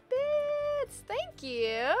 300 bits. Thank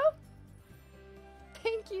you.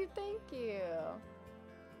 Thank you, thank you.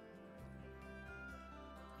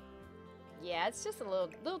 Yeah, it's just a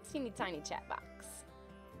little teeny tiny chat box.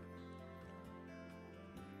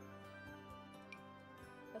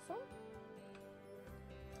 This one?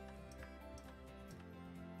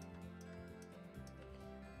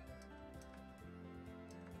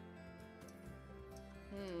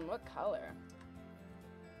 What color?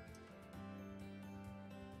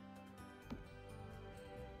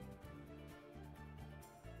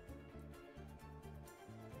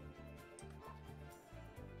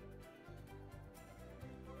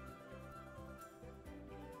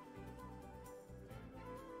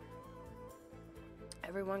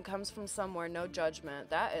 Everyone comes from somewhere, no judgment.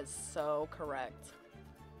 That is so correct.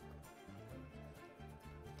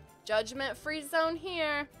 Judgment-free zone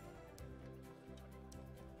here.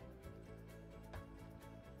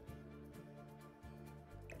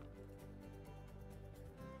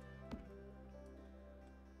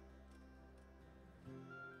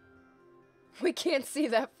 We can't see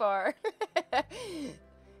that far.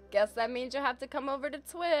 Guess that means you have to come over to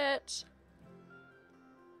Twitch.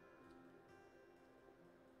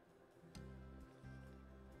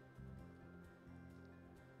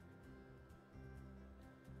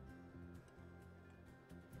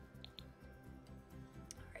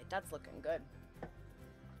 That's looking good.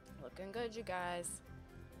 Looking good, you guys.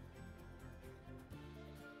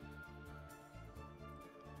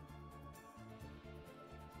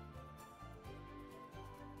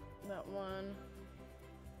 That one.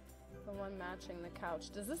 The one matching the couch.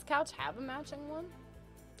 Does this couch have a matching one?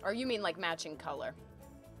 Or you mean like matching color?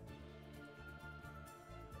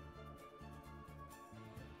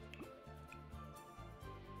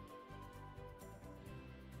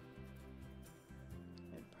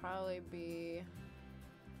 Probably be...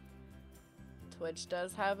 Twitch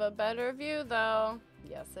does have a better view though.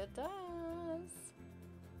 Yes, it does.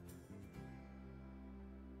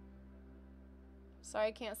 Sorry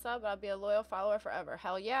I can't sub, but I'll be a loyal follower forever.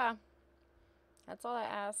 Hell yeah. That's all I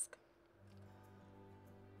ask.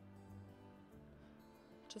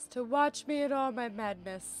 Just to watch me in all my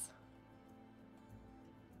madness.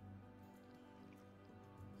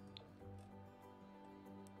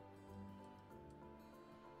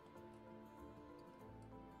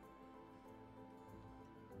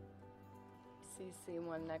 CC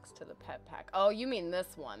one next to the pet pack. Oh, you mean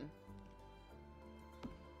this one.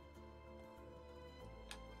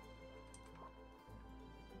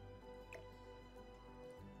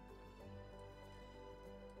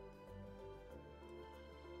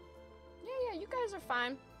 Yeah, you guys are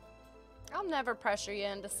fine. I'll never pressure you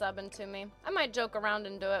into subbing to me. I might joke around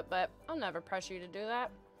and do it, but I'll never pressure you to do that.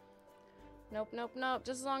 Nope, nope, nope.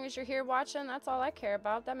 Just as long as you're here watching, that's all I care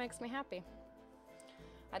about. That makes me happy.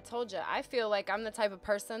 I told you, I feel like I'm the type of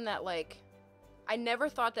person that, like, I never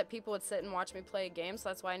thought that people would sit and watch me play a game, so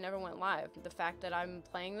that's why I never went live. The fact that I'm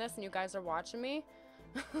playing this and you guys are watching me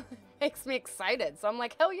makes me excited. So I'm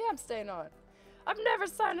like, hell yeah, I'm staying on. I'm never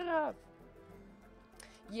signing off.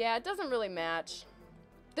 Yeah, it doesn't really match.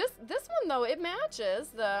 This one, though, it matches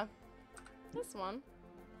this one.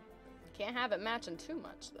 Can't have it matching too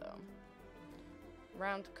much, though.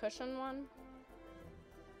 Round cushion one.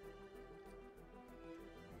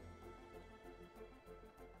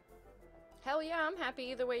 Hell yeah, I'm happy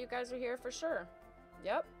either way you guys are here for sure.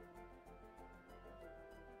 Yep.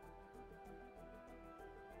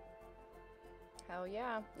 Hell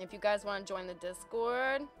yeah. If you guys want to join the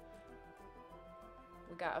Discord,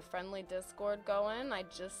 we got a friendly Discord going. I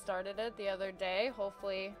just started it the other day.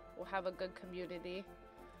 Hopefully we'll have a good community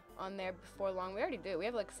on there before long. We already do. We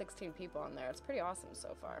have like 16 people on there. It's pretty awesome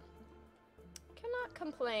so far. Cannot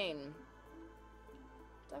complain.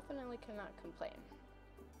 Definitely cannot complain.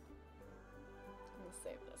 Let me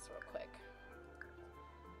save this real quick.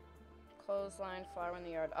 Clothesline, flower in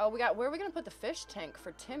the yard. Oh, we got, where are we going to put the fish tank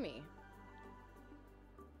for Timmy?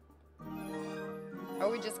 Are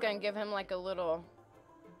we just going to give him like a little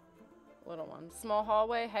one? Small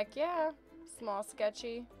hallway? Heck yeah. Small,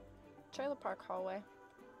 sketchy trailer park hallway.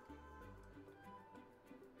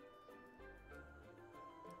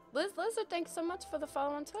 Liz Lizard, thanks so much for the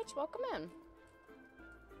follow on Twitch. Welcome in.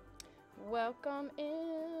 Welcome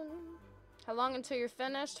in. How long until you're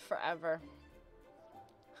finished? Forever.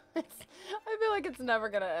 I feel like it's never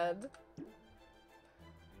gonna end.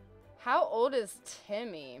 How old is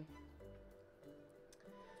Timmy?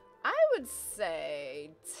 I would say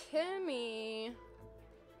Timmy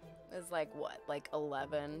is like what? Like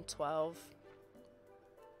 11, 12?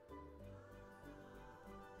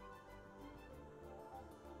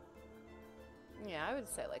 Yeah, I would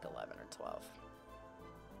say like 11 or 12.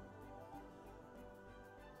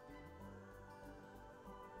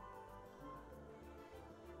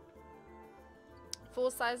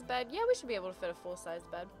 Full-size bed? Yeah, we should be able to fit a full-size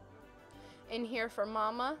bed. In here for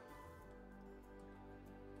mama.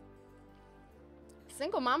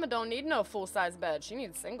 Single mama don't need no full-size bed. She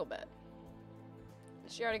needs a single bed.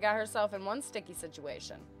 She already got herself in one sticky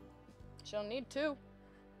situation. She don't need two.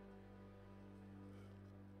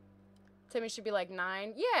 Timmy should be like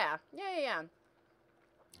 9. Yeah.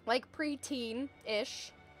 Like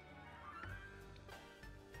preteen-ish.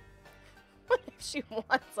 What if she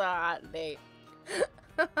wants a hot date?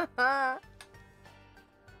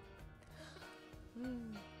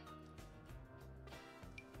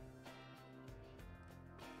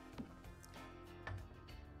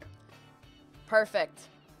 Perfect.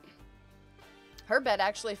 Her bed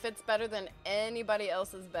actually fits better than anybody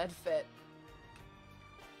else's bed fit.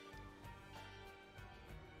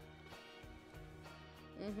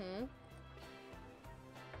 Mm-hmm.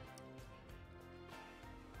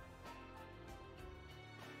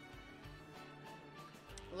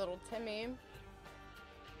 Little Timmy.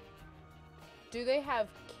 Do they have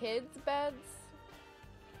kids' beds?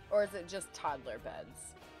 Or is it just toddler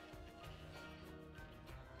beds?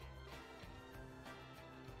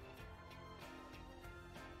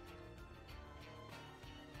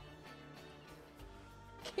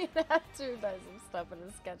 Can't have to buy some stuff in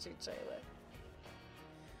a sketchy trailer.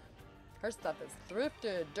 Her stuff is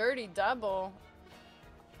thrifted. Dirty double.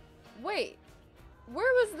 Wait.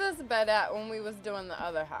 Where was this bed at when we was doing the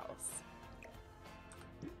other house?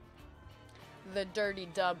 The dirty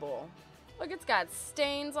double. Look, it's got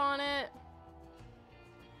stains on it.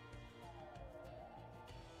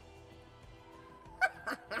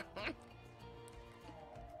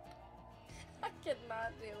 I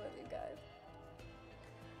cannot deal with you guys.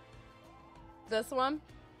 This one?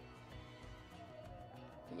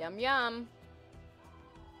 Yum yum.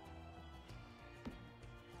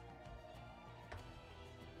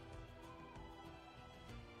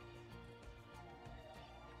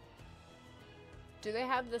 Do they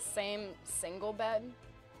have the same single bed?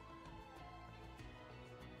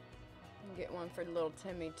 I'll get one for little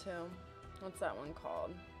Timmy too. What's that one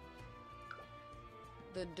called?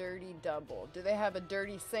 The dirty double. Do they have a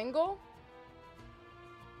dirty single?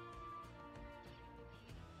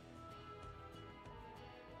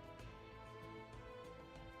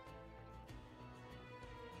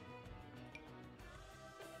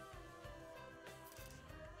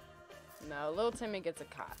 No, little Timmy gets a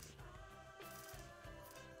cot.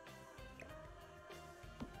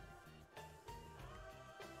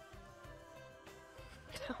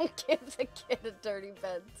 Don't give the kid a dirty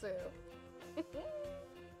bed too.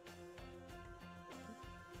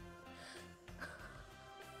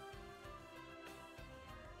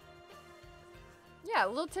 Yeah,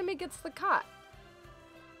 little Timmy gets the cot.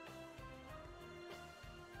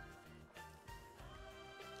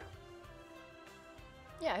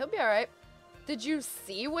 Yeah, he'll be alright. Did you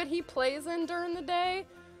see what he plays in during the day?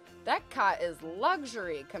 That cot is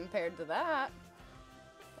luxury compared to that.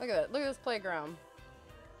 Look at it. Look at this playground.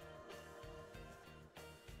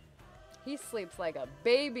 He sleeps like a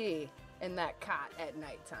baby in that cot at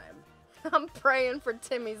nighttime. I'm praying for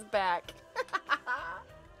Timmy's back.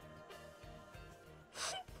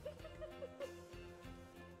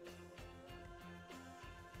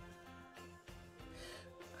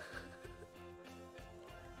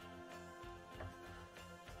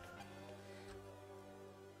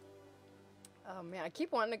 Oh man, I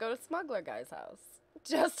keep wanting to go to Smuggler Guy's house.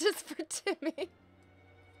 Justice for Timmy.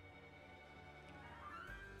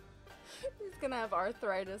 He's gonna have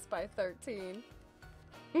arthritis by 13.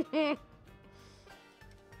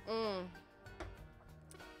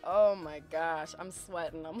 Oh my gosh, I'm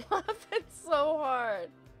sweating. I'm laughing so hard.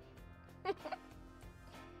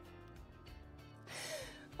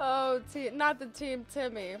 Oh, not the Team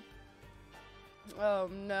Timmy. Oh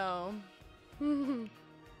no.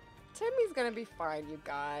 Timmy's gonna be fine, you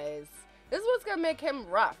guys. This is what's gonna make him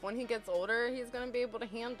rough. When he gets older, he's gonna be able to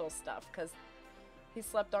handle stuff because he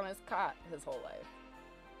slept on his cot his whole life.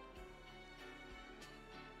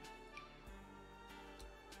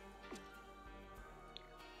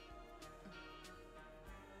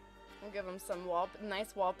 We'll give him some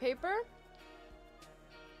nice wallpaper.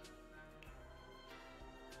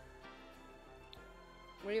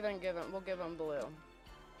 We'll even give him, we'll give him blue.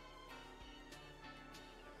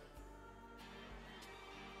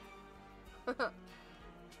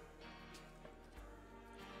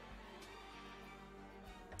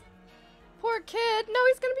 Poor kid. No,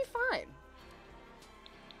 he's gonna be fine.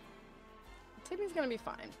 Timmy's gonna be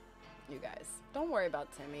fine. You guys, don't worry about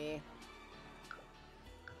Timmy.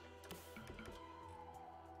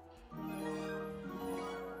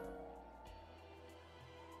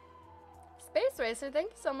 Space Racer,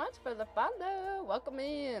 thank you so much for the follow. Welcome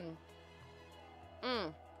in.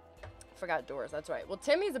 Forgot doors, that's right. Well,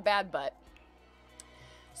 Timmy's a bad butt.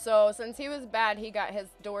 So since he was bad, he got his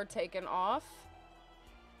door taken off.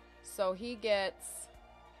 So he gets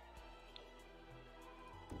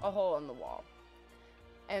a hole in the wall.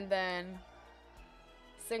 And then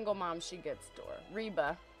single mom, she gets door.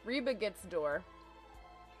 Reba gets door.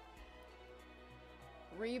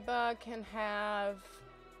 Reba can have...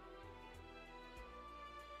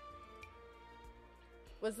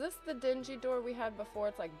 Was this the dingy door we had before?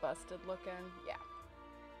 It's like busted looking. Yeah.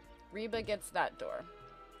 Reba gets that door.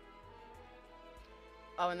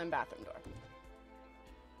 Oh, and then bathroom door.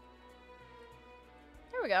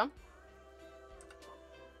 There we go.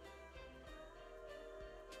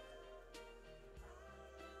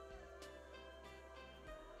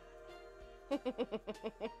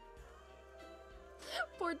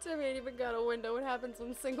 Poor Timmy ain't even got a window. What happens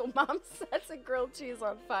when single mom sets a grilled cheese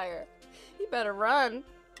on fire? He better run.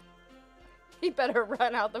 He better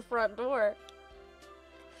run out the front door.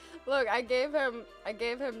 Look, I gave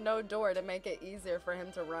him no door to make it easier for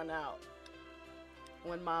him to run out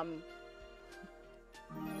when mom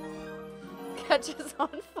catches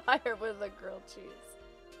on fire with a grilled cheese.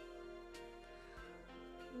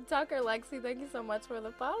 Tucker Lexi, thank you so much for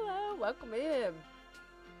the follow. Welcome in.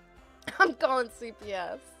 I'm calling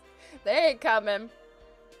CPS. They ain't coming.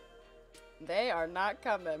 They are not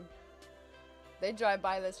coming. They drive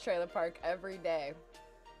by this trailer park every day.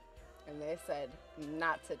 And they said,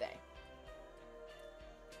 not today.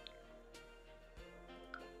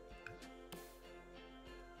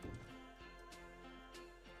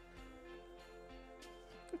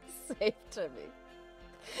 Save Timmy.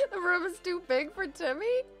 The room is too big for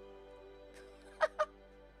Timmy?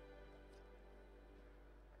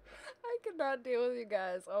 I cannot deal with you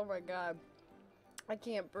guys. Oh my god. I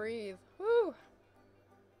can't breathe. Whew.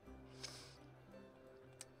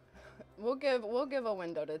 We'll give a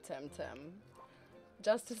window to Tim.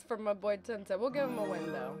 Justice for my boy Tim. We'll give him a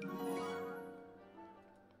window.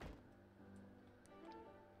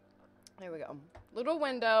 There we go. Little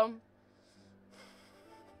window.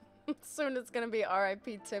 Soon it's gonna be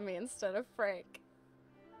R.I.P. Timmy instead of Frank.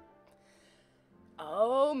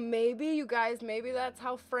 Oh, maybe, you guys, maybe that's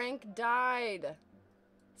how Frank died.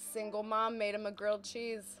 Single mom made him a grilled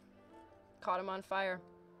cheese. Caught him on fire.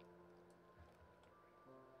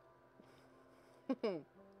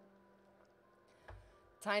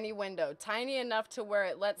 Tiny window. Tiny enough to where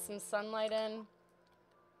it lets some sunlight in.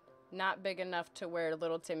 Not big enough to where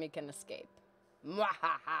little Timmy can escape.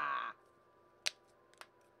 Mwahaha.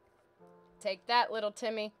 Take that, little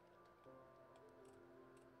Timmy.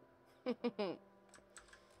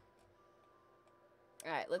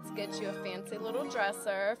 Alright, let's get you a fancy little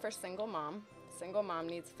dresser for single mom. Single mom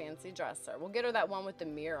needs fancy dresser. We'll get her that one with the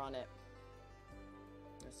mirror on it.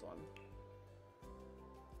 This one.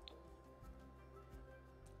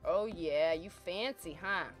 Oh yeah, you fancy,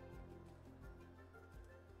 huh?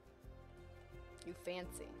 You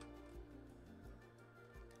fancy.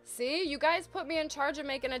 See, you guys put me in charge of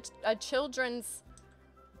making a children's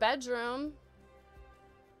bedroom.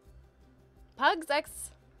 Pugs X,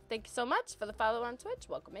 thank you so much for the follow on Twitch.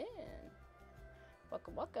 Welcome in.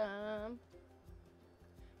 Welcome, welcome.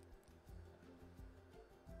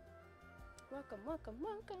 Welcome, welcome,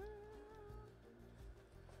 welcome.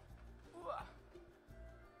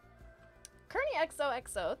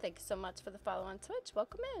 XOXO, thank you so much for the follow on Twitch.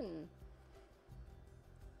 Welcome in.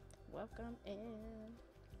 Welcome in.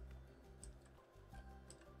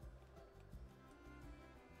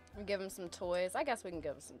 We give him some toys. I guess we can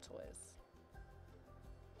give him some toys.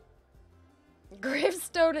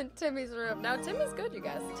 Gravestone in Timmy's room. Now, Timmy's good, you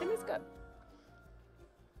guys. Timmy's good.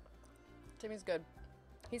 Timmy's good.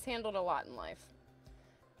 He's handled a lot in life.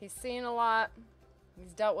 He's seen a lot.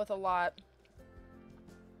 He's dealt with a lot.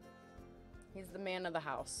 He's the man of the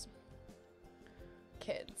house.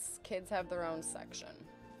 Kids. Kids have their own section.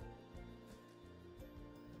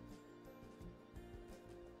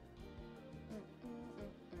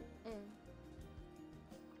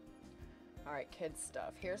 Alright, kids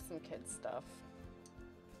stuff. Here's some kids stuff.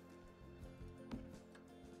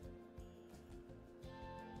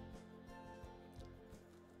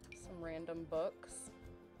 Some random books.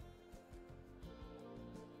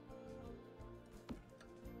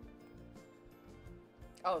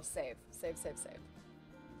 Oh, save. Save, save, save.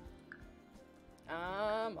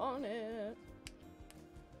 I'm on it.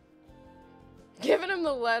 Giving him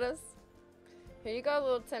the lettuce. Here you go,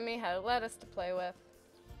 little Timmy. Had lettuce to play with.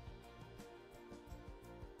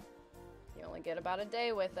 You only get about a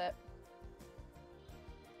day with it.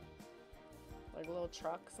 Like little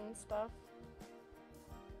trucks and stuff.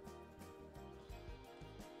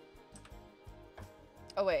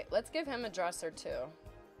 Oh, wait. Let's give him a dresser, too.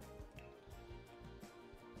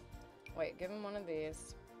 Wait, give him one of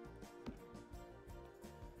these.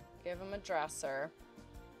 Give him a dresser.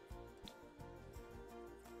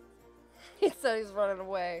 He said he's running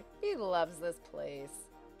away. He loves this place.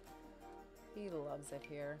 He loves it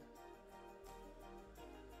here.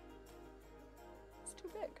 It's too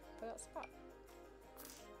big for that spot.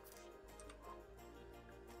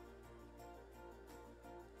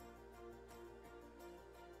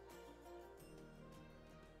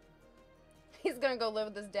 He's gonna go live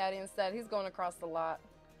with his daddy instead. He's going across the lot.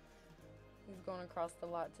 He's going across the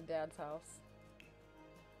lot to Dad's house.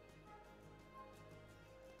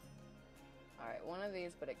 Alright, one of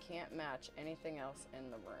these, but it can't match anything else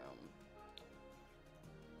in the room.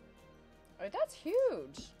 Alright, that's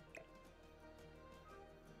huge.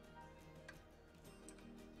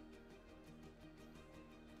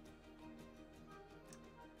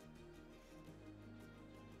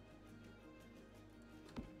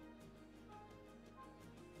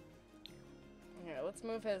 Here, let's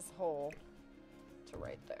move his hole to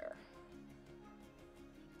right there.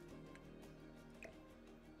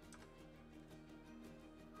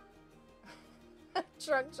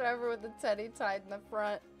 Truck driver with the teddy tied in the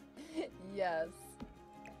front. Yes.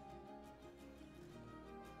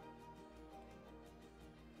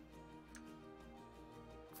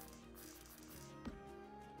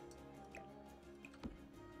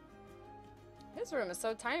 His room is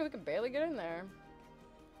so tiny we can barely get in there.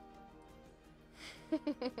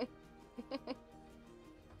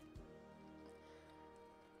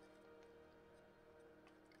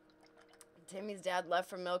 Timmy's dad left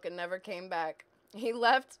for milk and never came back. He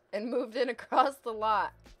left and moved in across the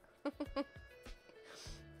lot.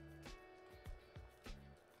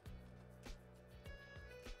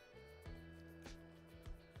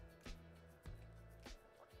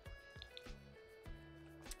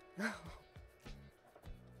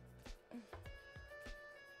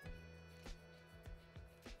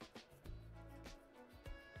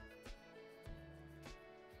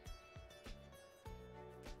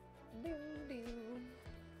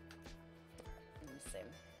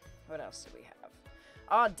 What else do we have?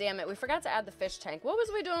 Oh, damn it. We forgot to add the fish tank. What was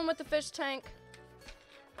we doing with the fish tank?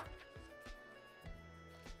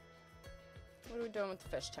 What are we doing with the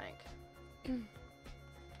fish tank?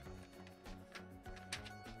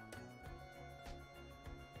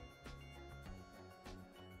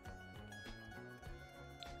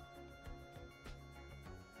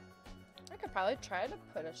 I could probably try to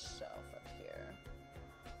put a shelf up here.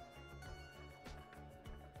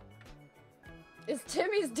 Is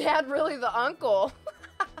Timmy's dad really the uncle?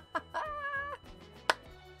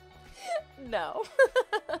 No.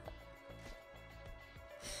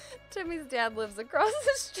 Timmy's dad lives across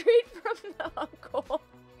the street from the uncle.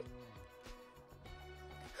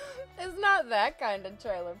 It's not that kind of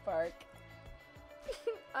trailer park.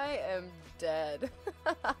 I am dead.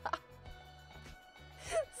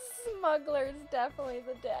 Smuggler's definitely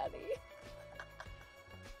the daddy.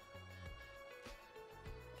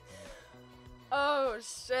 Oh,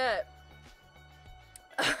 shit.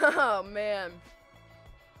 Oh, man.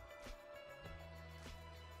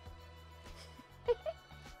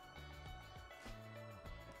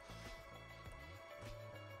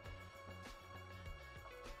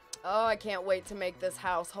 Oh, I can't wait to make this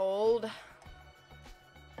household.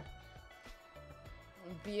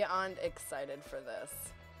 beyond excited for this.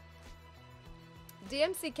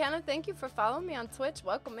 DMC Kenna, thank you for following me on Twitch.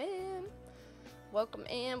 Welcome in. Welcome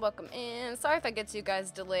in, welcome in. Sorry if I get you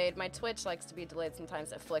guys delayed. My Twitch likes to be delayed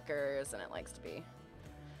sometimes. It flickers and it likes to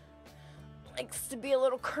be a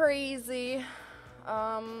little crazy.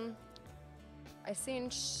 I seen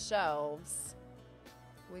shelves.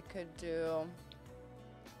 We could do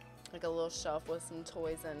like a little shelf with some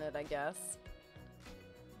toys in it, I guess.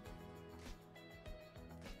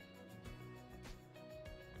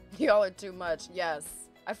 Y'all are too much. Yes.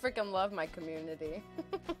 I freaking love my community.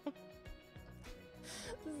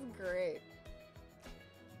 This is great.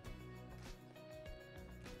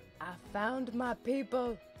 I found my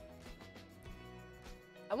people.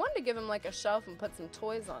 I wanted to give him like a shelf and put some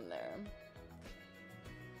toys on there.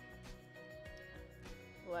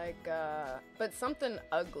 Like, but something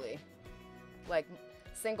ugly. Like,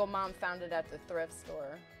 single mom found it at the thrift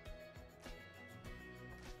store.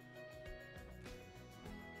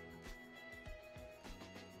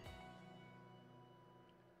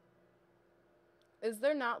 Is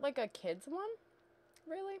there not like a kids one?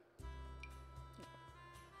 Really?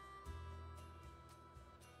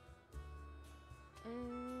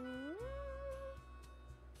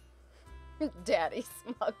 Daddy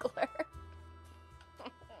smuggler.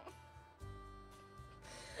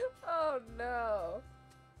 Oh no.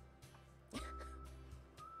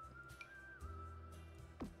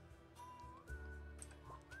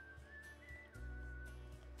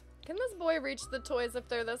 Can this boy reach the toys if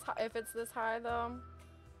they're this high, if it's this high though?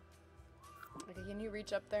 Like, can you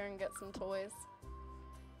reach up there and get some toys?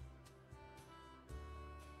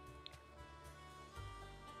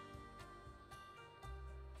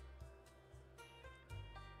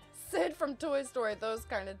 Sid from Toy Story, those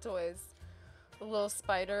kind of toys. A little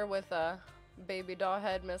spider with a baby doll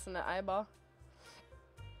head missing an eyeball.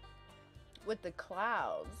 With the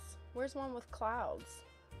clouds. Where's one with clouds?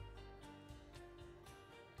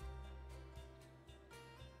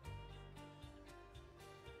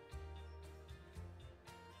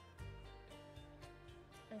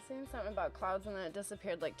 I seen something about clouds and then it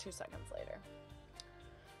disappeared like 2 seconds later.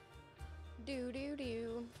 Doo doo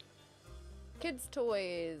doo. Kids'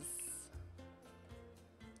 toys.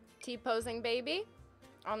 T-posing baby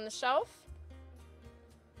on the shelf.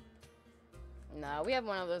 No, we have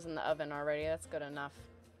one of those in the oven already. That's good enough.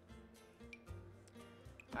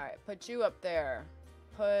 Alright, put you up there.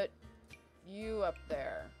 Put you up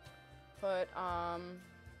there. Put, oh,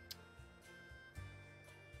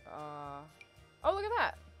 look at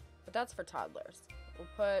that. But that's for toddlers. We'll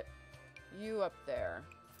put you up there.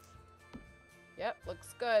 Yep,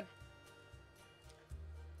 looks good.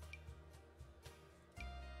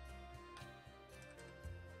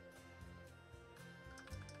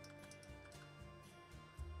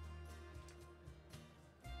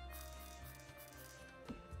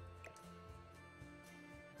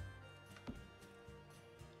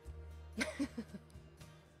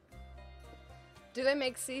 Do they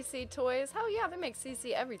make CC toys? Hell yeah, they make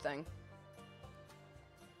CC everything.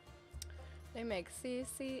 They make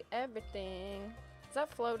CC everything. Is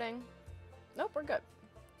that floating? Nope, we're good.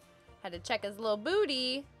 Had to check his little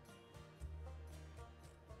booty.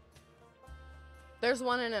 There's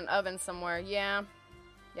one in an oven somewhere. Yeah.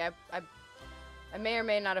 Yeah, I may or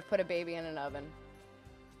may not have put a baby in an oven.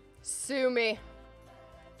 Sue me.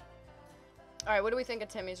 Alright, what do we think of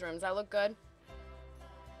Timmy's room? Does that look good?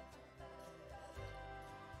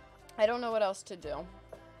 I don't know what else to do.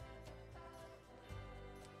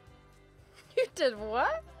 You did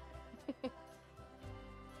what?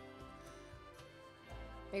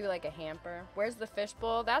 Maybe like a hamper. Where's the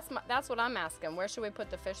fishbowl? That's what I'm asking. Where should we put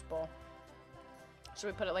the fishbowl? Should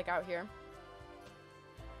we put it like out here?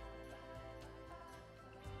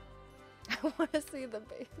 I want to see the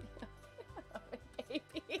baby.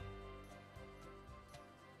 Baby.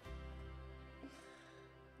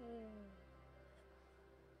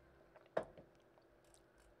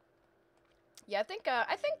 Yeah, I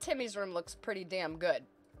think Timmy's room looks pretty damn good.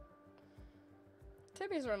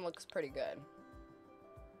 Timmy's room looks pretty good.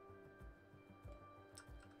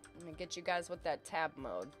 Let me get you guys with that tab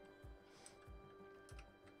mode.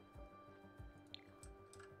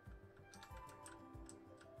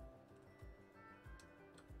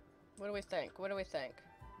 What do we think? What do we think?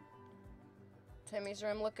 Timmy's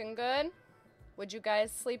room looking good? Would you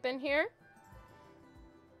guys sleep in here?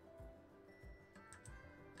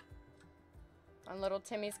 On little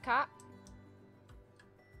Timmy's cot?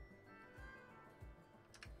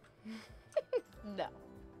 No.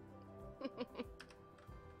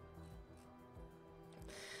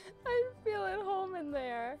 I feel at home in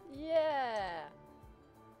there. Yeah.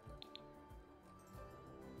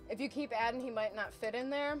 If you keep adding, he might not fit in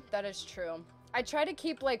there. That is true. I try to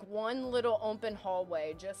keep like one little open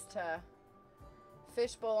hallway just to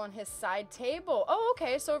fishbowl on his side table. Oh,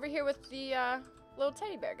 okay. So over here with the little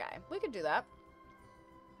teddy bear guy. We could do that.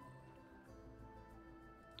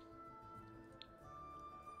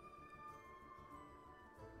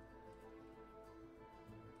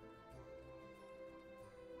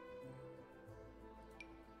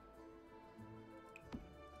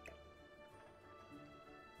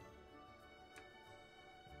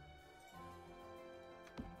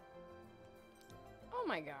 Oh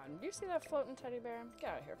my god, do you see that floating teddy bear? Get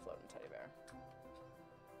out of here, floating teddy bear.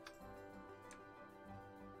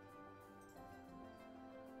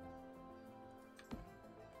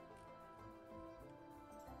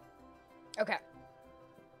 Okay.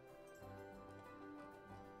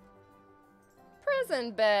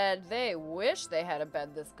 Prison bed. They wish they had a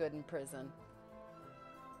bed this good in prison.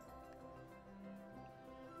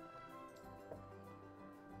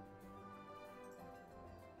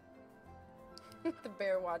 The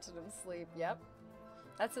bear watching him sleep. Yep.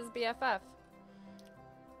 That's his BFF.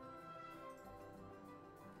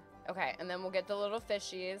 Okay, and then we'll get the little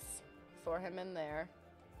fishies for him in there.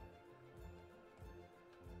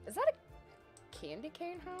 Is that a candy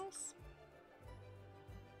cane house?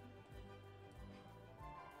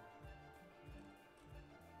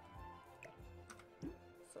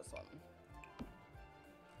 It's this one.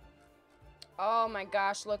 Oh my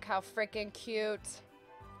gosh, look how freaking cute.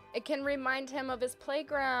 It can remind him of his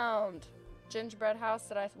playground. Gingerbread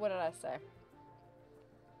house, what did I say?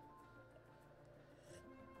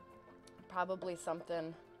 Probably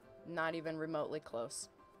something not even remotely close.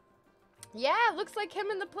 Yeah, it looks like him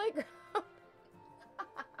in the playground.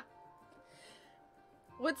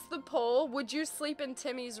 What's the poll? Would you sleep in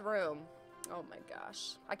Timmy's room? Oh my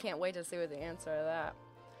gosh. I can't wait to see what the answer to that.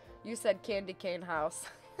 You said candy cane house.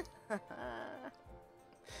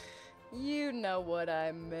 You know what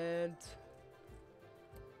I meant.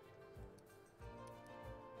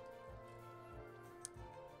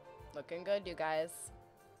 Looking good, you guys.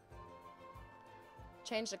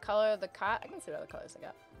 Change the color of the cot. I can see what other colors I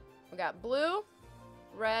got. We got blue,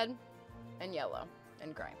 red, and yellow,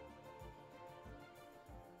 and gray.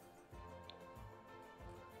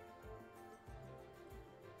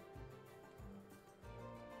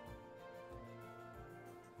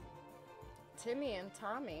 Timmy and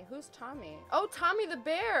Tommy. Who's Tommy? Oh, Tommy the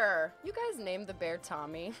bear. You guys named the bear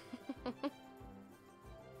Tommy.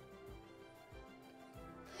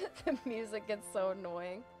 The music gets so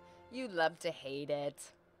annoying. You love to hate it.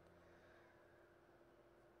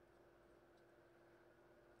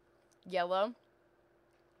 Yellow.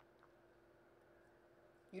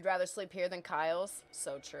 You'd rather sleep here than Kyle's?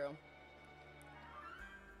 So true.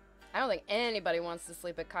 I don't think anybody wants to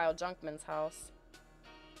sleep at Kyle Junkman's house.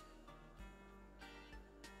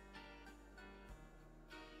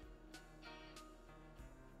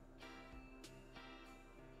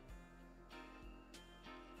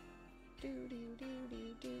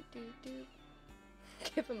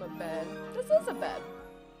 Give him a bed. This is a bed.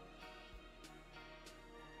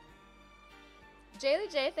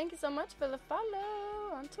 Jaylee J, thank you so much for the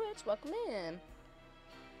follow on Twitch. Welcome in.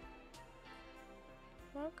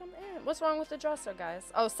 Welcome in. What's wrong with the dresser, guys?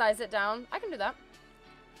 Oh, size it down. I can do that.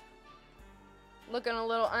 Looking a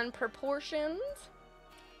little unproportioned.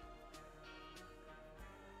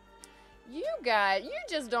 You guys, you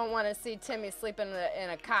just don't want to see Timmy sleeping in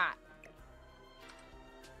a cot.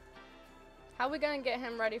 How are we gonna get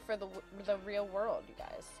him ready for the real world, you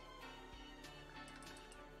guys?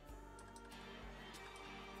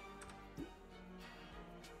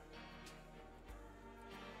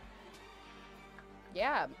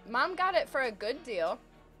 Yeah, Mom got it for a good deal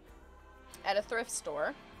at a thrift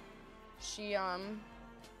store. She got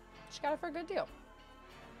it for a good deal.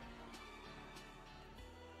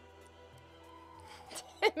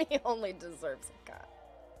 Timmy only deserves a cut.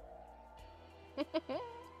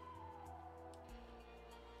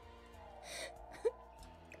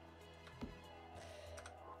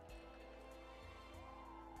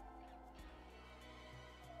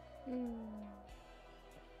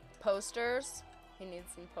 Posters. He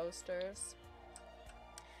needs some posters.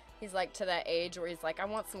 He's like to that age where he's like, I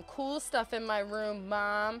want some cool stuff in my room,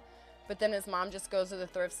 Mom. But then his mom just goes to the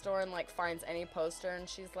thrift store and like finds any poster and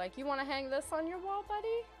she's like, you want to hang this on your wall, buddy?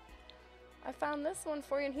 I found this one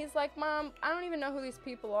for you. And he's like, Mom, I don't even know who these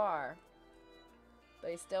people are.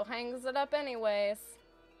 But he still hangs it up anyways.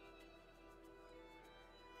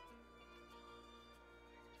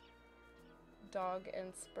 Dog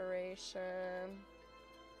inspiration.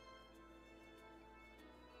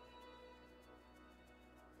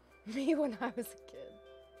 Me when I was a kid.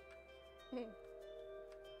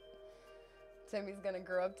 Timmy's gonna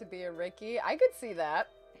grow up to be a Ricky. I could see that.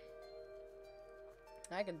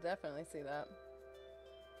 I could definitely see that.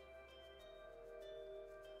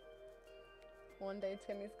 One day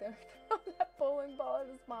Timmy's gonna throw that bowling ball at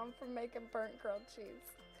his mom for making burnt grilled cheese.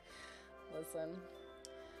 Listen.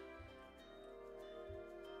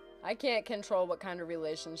 I can't control what kind of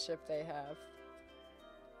relationship they have.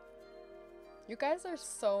 You guys are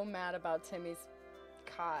so mad about Timmy's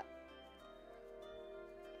cot.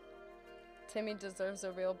 Timmy deserves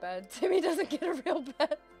a real bed. Timmy doesn't get a real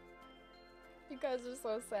bed. You guys are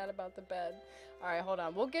so sad about the bed. Alright, hold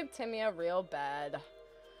on. We'll give Timmy a real bed.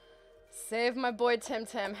 Save my boy Tim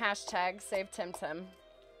Tim. Hashtag save Tim Tim.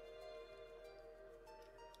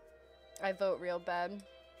 I vote real bed.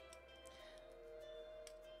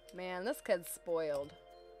 Man, this kid's spoiled.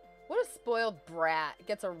 What a spoiled brat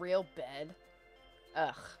gets a real bed.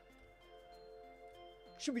 Ugh.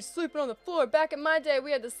 Should be sleeping on the floor. Back in my day,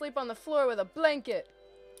 we had to sleep on the floor with a blanket.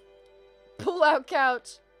 Pull-out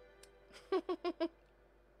couch.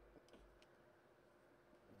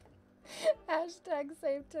 Hashtag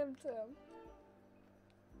save Tim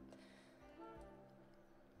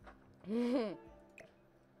Tim.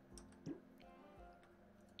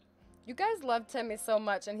 You guys love Timmy so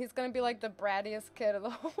much, and he's gonna be like the brattiest kid of the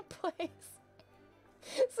whole place.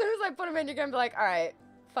 As soon as I put him in, you're gonna be like, alright,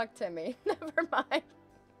 fuck Timmy. Never mind.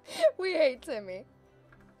 We hate Timmy.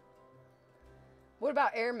 What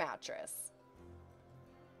about air mattress?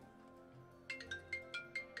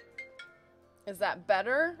 Is that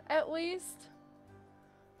better, at least?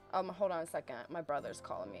 Hold on a second. My brother's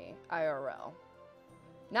calling me IRL.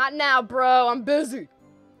 Not now, bro. I'm busy.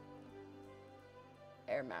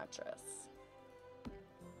 Air mattress.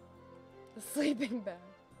 The sleeping bag.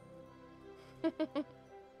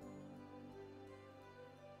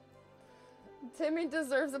 Timmy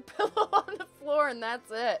deserves a pillow on the floor, and that's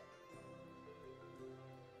it.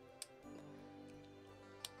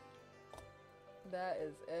 That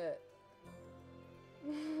is it.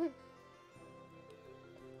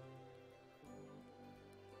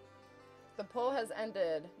 The poll has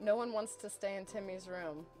ended. No one wants to stay in Timmy's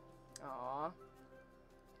room. Aww.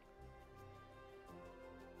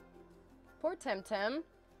 Poor Tim Tim.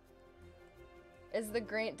 Does the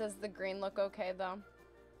green look okay though?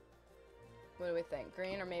 What do we think?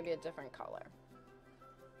 Green or maybe a different color?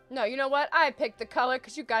 No, you know what? I picked the color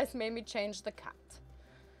because you guys made me change the cot.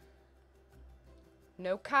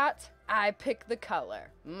 No cot? I pick the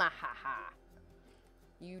color. Mahaha.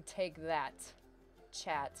 You take that.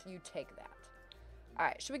 Chat, you take that.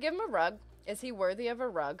 Alright, should we give him a rug? Is he worthy of a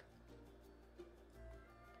rug?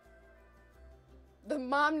 The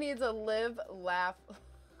mom needs a live, laugh.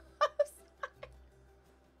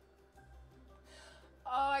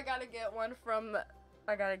 Oh, I gotta get one from,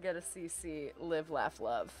 I gotta get a CC live, laugh,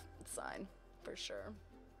 love sign for sure.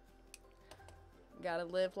 Gotta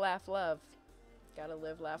live, laugh, love. Gotta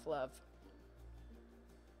live, laugh, love.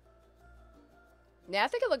 Yeah, I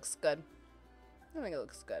think it looks good. I think it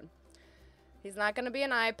looks good. He's not gonna be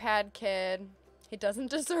an iPad kid. He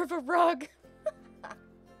doesn't deserve a rug.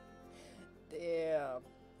 Damn.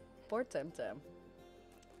 Poor Tim Tim.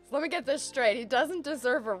 So let me get this straight. He doesn't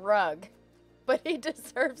deserve a rug, but he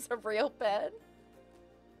deserves a real bed.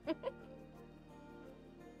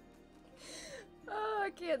 Oh, I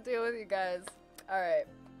can't deal with you guys. Alright.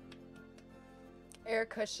 Air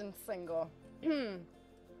cushion single.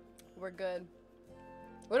 We're good.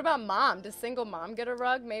 What about mom? Does single mom get a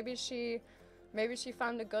rug? Maybe she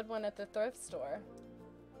found a good one at the thrift store.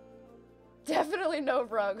 Definitely no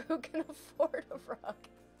rug. Who can afford a rug?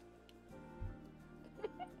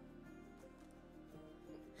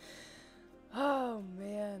 Oh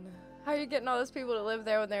man. How are you getting all those people to live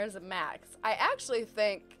there when there's a max? I actually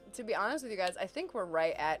think, to be honest with you guys, I think we're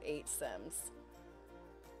right at 8 Sims.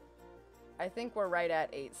 I think we're right at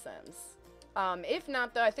 8 Sims. If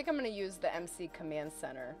not, though, I think I'm going to use the MC Command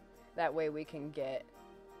Center. That way we can get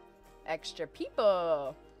extra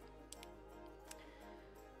people.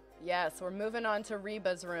 Yes, we're moving on to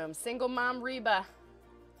Reba's room. Single mom Reba.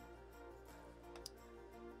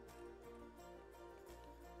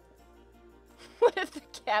 What if the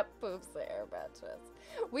cat poops the air mattress?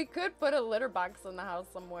 We could put a litter box in the house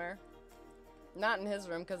somewhere. Not in his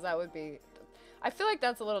room, because that would be... I feel like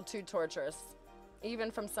that's a little too torturous.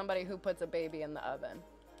 Even from somebody who puts a baby in the oven.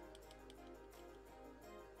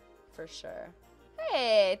 For sure.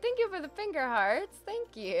 Hey, thank you for the finger hearts.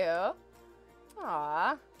 Thank you.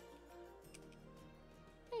 Aw.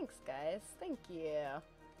 Thanks, guys. Thank you.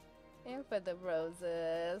 And for the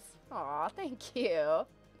roses. Aw, thank you.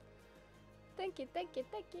 Thank you, thank you,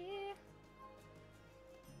 thank you.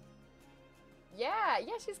 Yeah,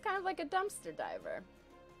 she's kind of like a dumpster diver.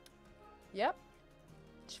 Yep.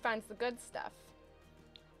 She finds the good stuff.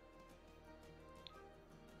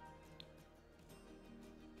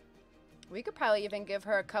 We could probably even give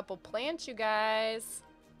her a couple plants, you guys.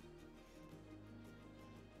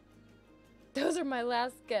 Those are my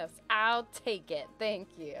last gifts. I'll take it. Thank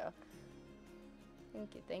you.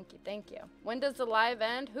 Thank you, thank you, thank you. When does the live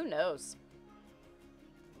end? Who knows?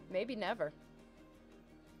 Maybe never.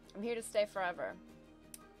 I'm here to stay forever.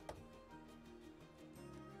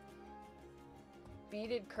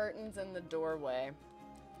 Beaded curtains in the doorway.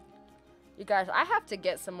 You guys, I have to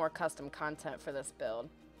get some more custom content for this build.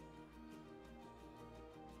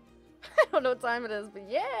 I don't know what time it is, but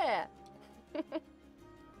yeah!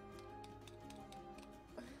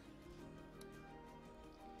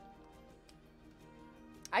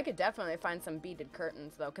 I could definitely find some beaded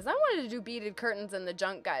curtains, though, because I wanted to do beaded curtains in the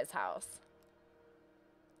junk guy's house.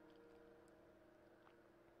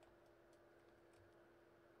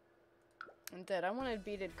 I wanted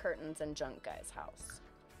beaded curtains in junk guy's house.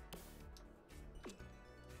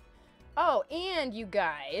 Oh, and you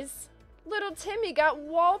guys, little Timmy got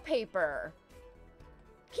wallpaper.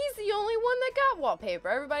 He's the only one that got wallpaper.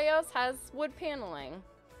 Everybody else has wood paneling.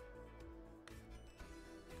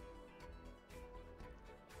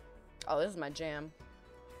 Oh, this is my jam.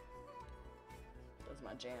 This is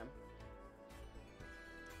my jam.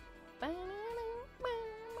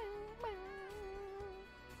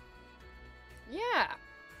 Yeah.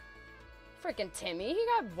 Freaking Timmy, he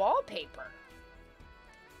got wallpaper.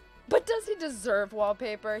 But does he deserve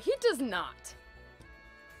wallpaper? He does not.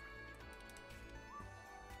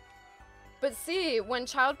 But see, when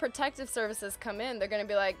Child Protective Services come in, they're going to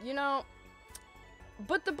be like, you know,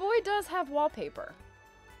 but the boy does have wallpaper.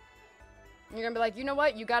 And you're going to be like, you know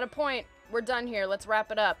what? You got a point. We're done here. Let's wrap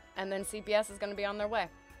it up. And then CPS is going to be on their way.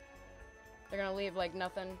 They're going to leave like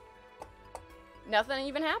nothing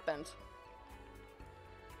even happened.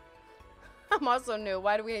 I'm also new.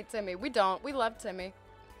 Why do we hate Timmy? We don't. We love Timmy.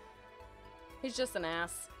 He's just an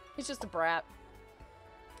ass. He's just a brat.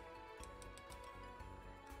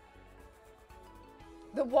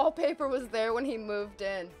 The wallpaper was there when he moved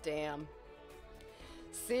in. Damn.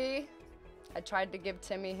 See? I tried to give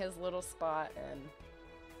Timmy his little spot and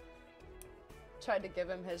tried to give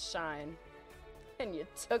him his shine. And you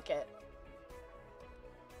took it.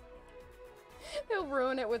 He'll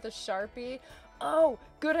ruin it with a Sharpie. Oh,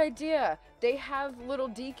 good idea. They have little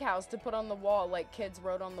decals to put on the wall like kids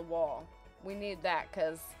wrote on the wall. We need that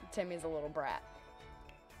because Timmy's a little brat.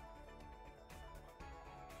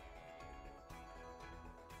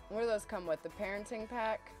 What do those come with? The parenting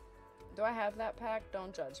pack? Do I have that pack?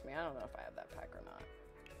 Don't judge me. I don't know if I have that pack or not.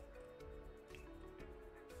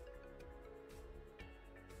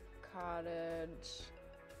 Cottage.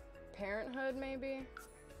 Parenthood, maybe?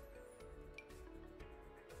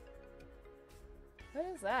 What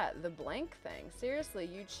is that? The blank thing. Seriously,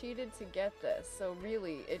 you cheated to get this, so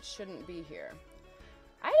really, it shouldn't be here.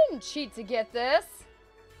 I didn't cheat to get this!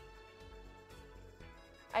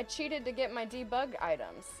 I cheated to get my debug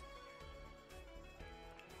items.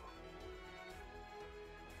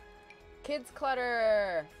 Kids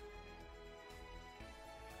clutter!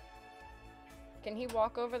 Can he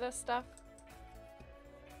walk over this stuff?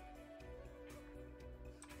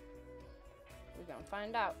 We're gonna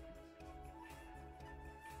find out.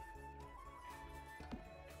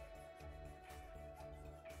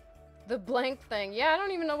 The blank thing. Yeah, I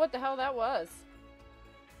don't even know what the hell that was.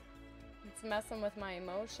 It's messing with my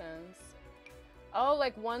emotions. Oh,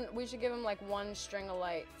 like one, we should give him like one string of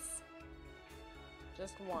lights.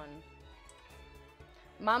 Just one.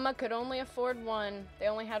 Mama could only afford one. They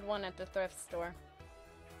only had one at the thrift store.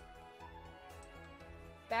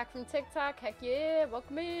 Back from TikTok. Heck yeah.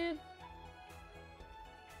 Welcome in.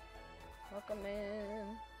 Welcome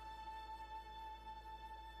in.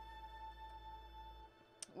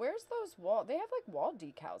 Where's those wall? They have like wall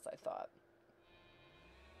decals, I thought.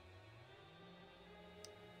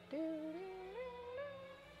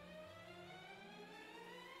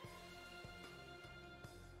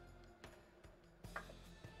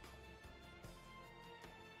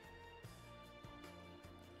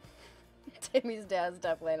 Timmy's dad's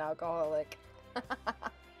definitely an alcoholic.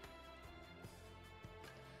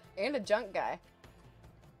 And a junk guy.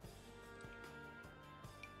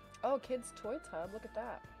 Oh, kids' toy tub. Look at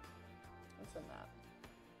that. What's in that?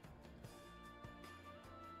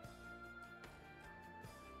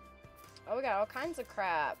 Oh, we got all kinds of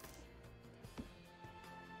crap.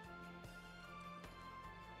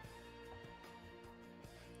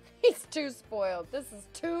 He's too spoiled. This is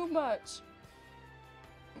too much.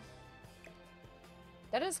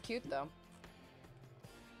 That is cute, though.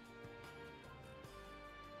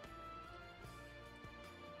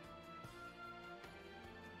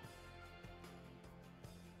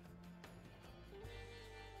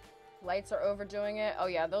 Lights are overdoing it. Oh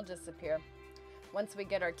yeah, they'll disappear once we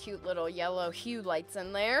get our cute little yellow hue lights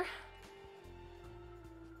in there.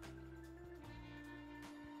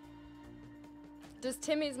 Does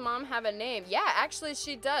Timmy's mom have a name? Yeah, actually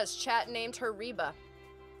she does. Chat named her Reba.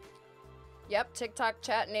 Yep, TikTok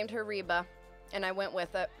chat named her Reba. And I went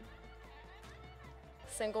with it.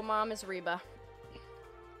 Single mom is Reba.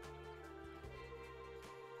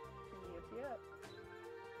 Yep.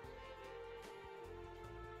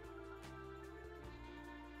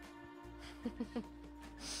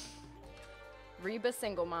 Reba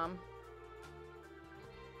single mom.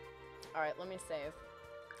 Alright, let me save.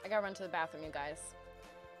 I gotta run to the bathroom, you guys.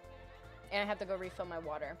 And I have to go refill my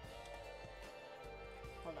water.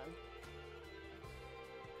 Hold on.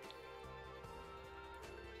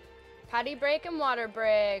 Potty break and water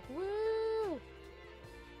break. Woo!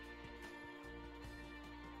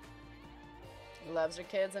 Loves her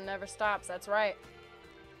kids and never stops. That's right.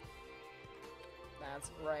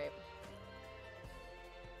 That's right.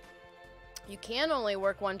 You can only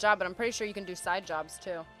work one job, but I'm pretty sure you can do side jobs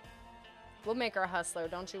too. We'll make her a hustler,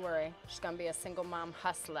 don't you worry. She's gonna be a single mom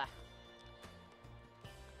hustler.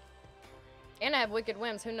 And I have wicked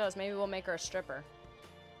whims. Who knows? Maybe we'll make her a stripper.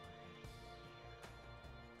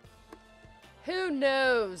 Who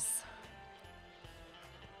knows?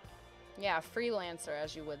 Yeah, freelancer,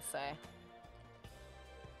 as you would say.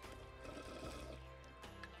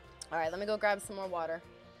 Alright, let me go grab some more water.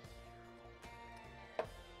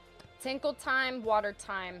 Tinkle time, water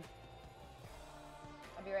time.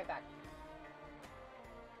 I'll be right back.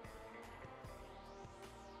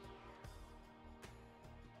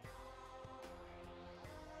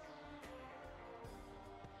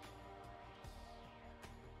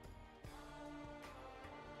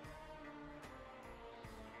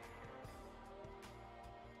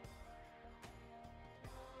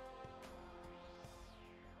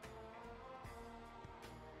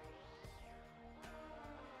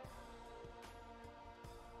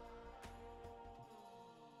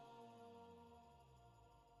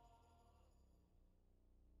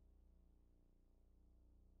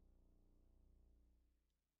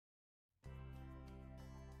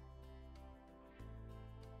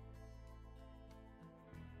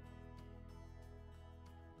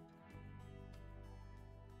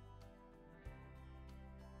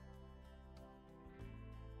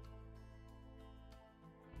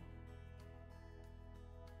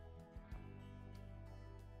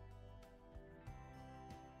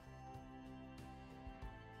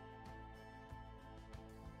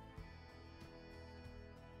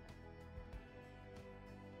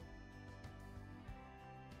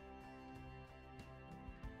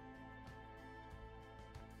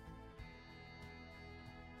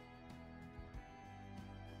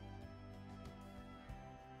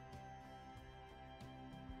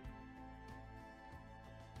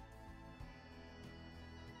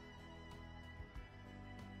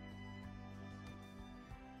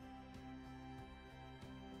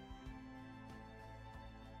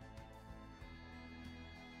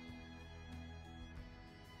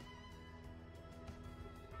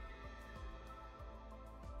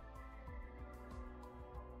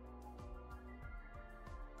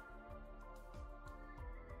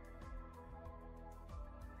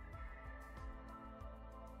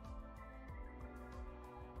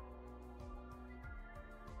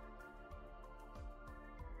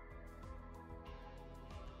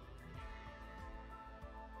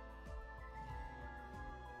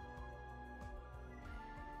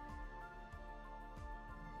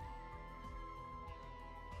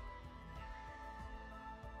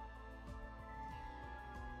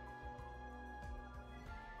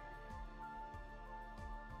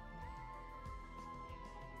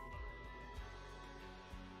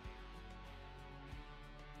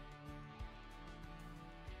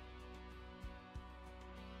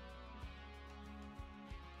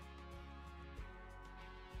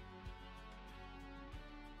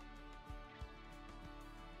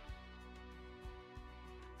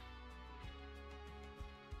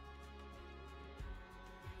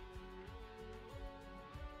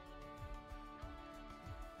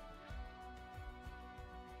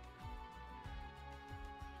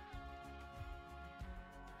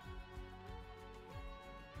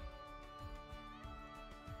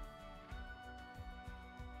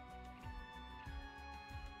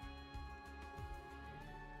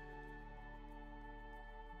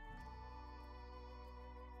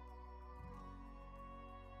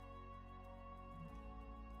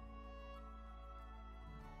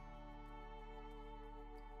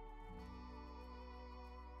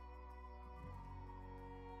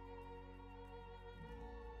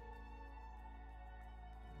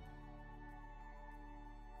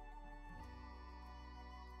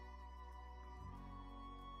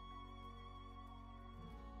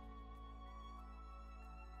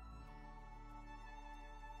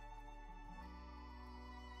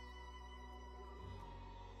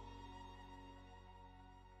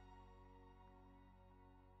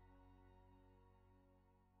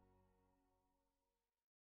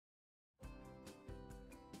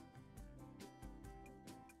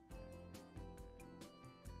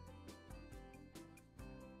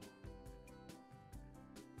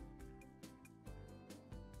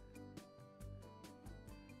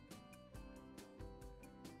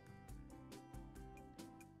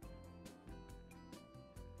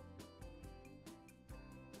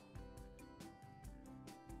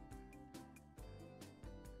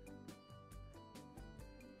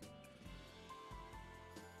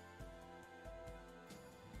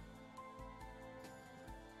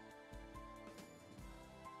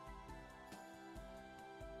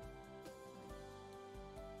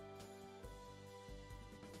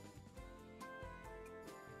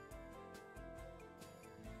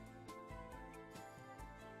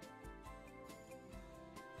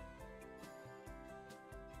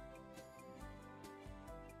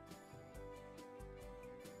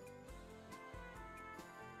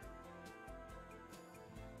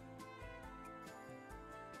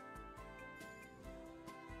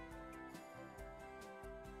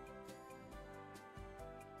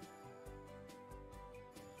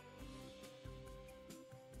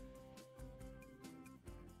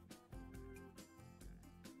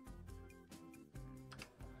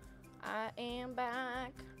 I am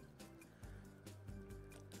back.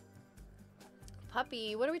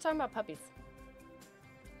 Puppy. What are we talking about, puppies?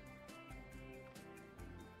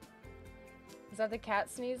 Is that the cat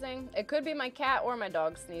sneezing? It could be my cat or my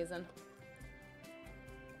dog sneezing.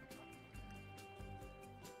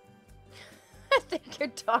 I think your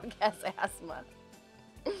dog has asthma.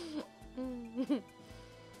 You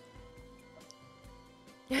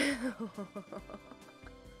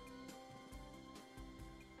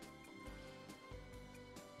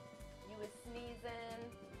was sneezing.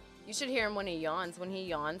 You should hear him when he yawns. When he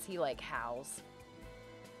yawns, he like howls.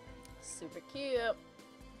 Super cute.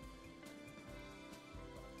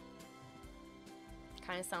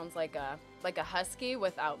 Kind of sounds like a husky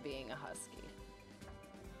without being a husky.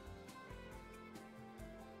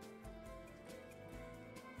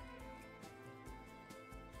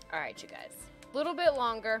 All right, you guys. A little bit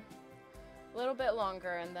longer,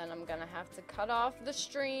 and then I'm gonna have to cut off the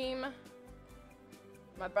stream.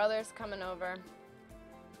 My brother's coming over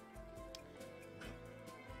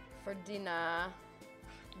for dinner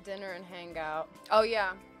and hangout. Oh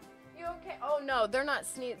yeah. You okay? Oh no, they're not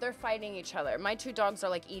they're fighting each other. My two dogs are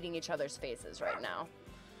like eating each other's faces right now.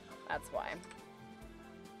 That's why.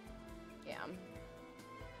 Yeah.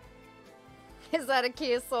 Is that a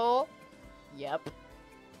Kia Soul? Yep.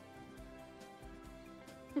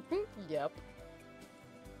 Yep.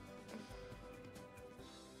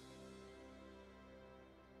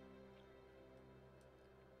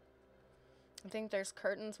 I think there's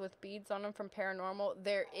curtains with beads on them from Paranormal.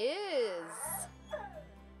 There is.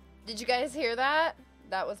 Did you guys hear that?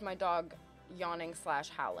 That was my dog yawning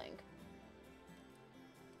 / howling.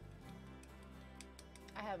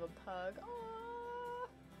 I have a pug. Aww.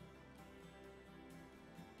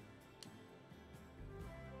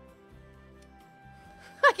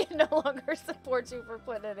 I can no longer support you for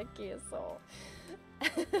putting in a Kia Soul.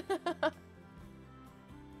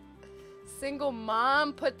 Single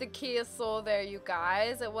mom put the Kia Soul there, you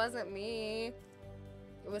guys. It wasn't me.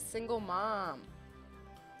 It was single mom.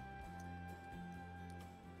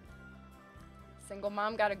 Single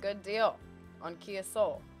mom got a good deal on Kia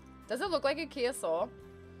Soul. Does it look like a Kia Soul?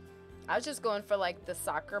 I was just going for like the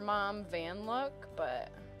soccer mom van look, but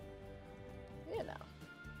you know.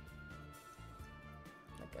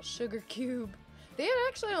 Like a sugar cube. It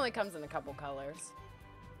actually only comes in a couple colors.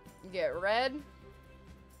 You get red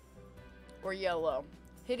or yellow.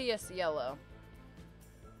 Hideous yellow.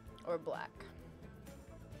 Or black.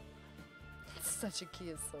 It's such a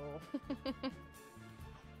Kia Soul.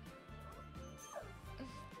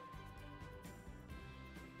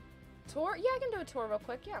 Tour? Yeah, I can do a tour real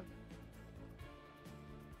quick, yeah.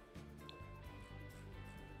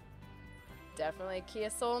 Definitely a Kia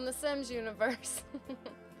Soul in the Sims universe.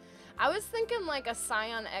 I was thinking like a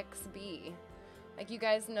Scion XB. Like you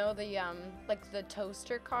guys know the like the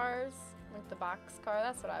toaster cars, like the box car.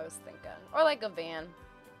 That's what I was thinking. Or like a van.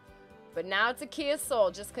 But now it's a Kia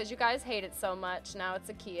Soul just because you guys hate it so much. Now it's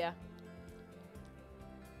a Kia.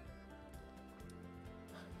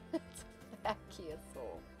 It's a fat Kia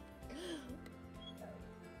Soul.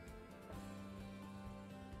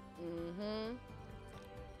 Mm-hmm.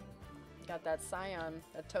 Got that Scion,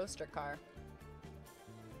 a toaster car.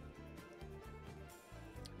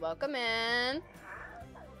 Welcome in.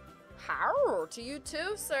 How to you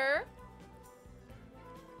too, sir.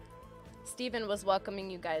 Steven was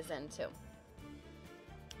welcoming you guys in too.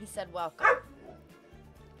 He said welcome.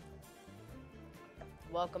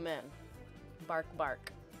 Welcome in. Bark,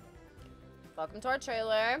 bark. Welcome to our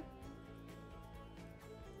trailer.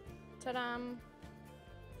 Ta-dam.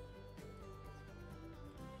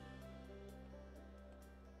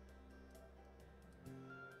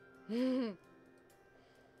 The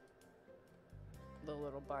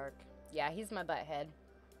little bark. Yeah, he's my butthead.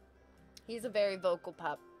 He's a very vocal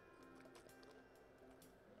pup.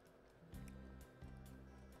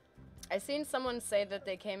 I seen someone say that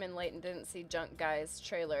they came in late and didn't see Junk Guy's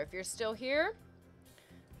trailer. If you're still here,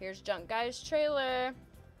 here's Junk Guy's trailer.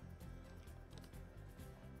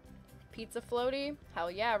 Pizza floaty? Hell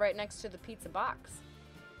yeah, right next to the pizza box.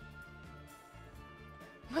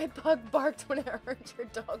 My bug barked when it heard your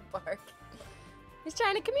dog bark. He's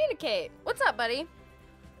trying to communicate. What's up, buddy?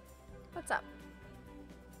 What's up?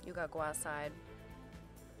 You gotta go outside.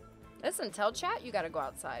 Listen, tell chat you gotta go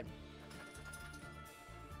outside.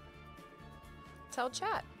 Tell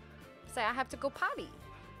chat. Say I have to go potty.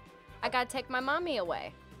 I gotta take my mommy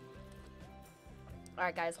away.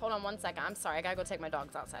 Alright guys, hold on 1 second. I'm sorry, I gotta go take my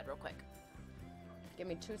dogs outside real quick. Give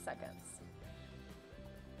me 2 seconds.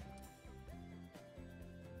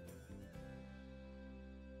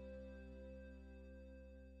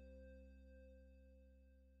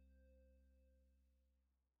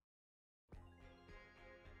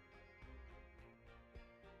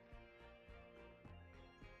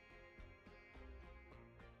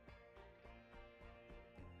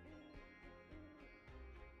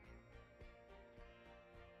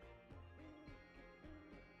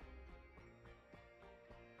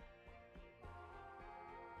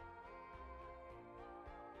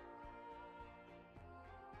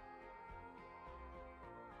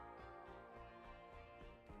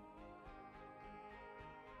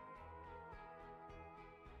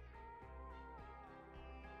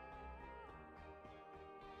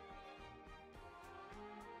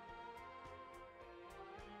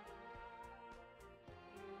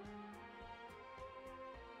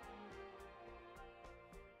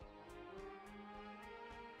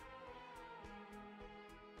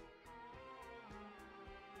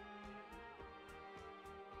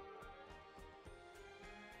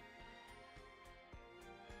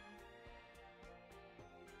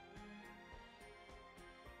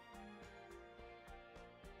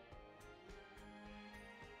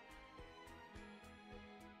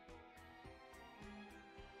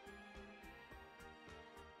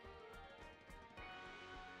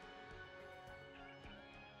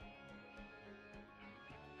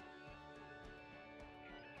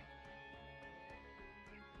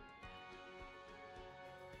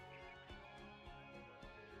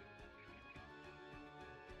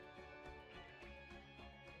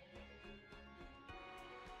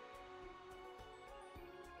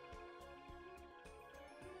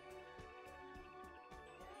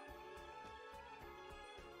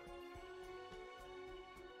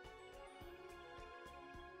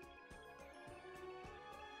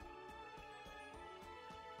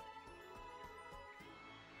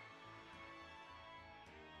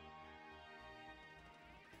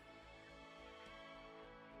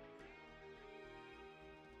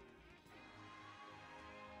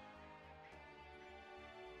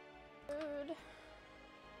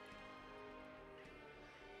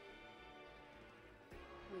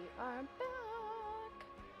 back.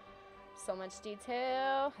 So much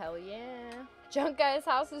detail. Hell yeah. Junk Guy's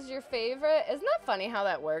house is your favorite? Isn't that funny how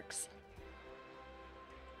that works?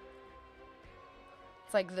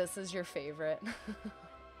 It's like, this is your favorite.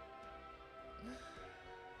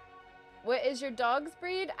 What is your dog's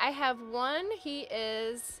breed? I have one. He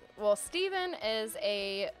is, well, Steven is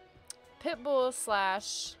a pit bull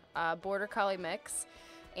slash border collie mix.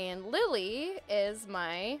 And Lily is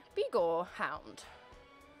my beagle hound.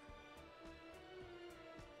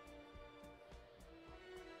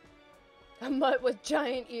 A mutt with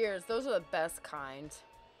giant ears. Those are the best kind.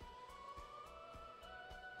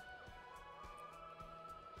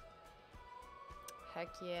 Heck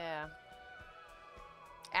yeah.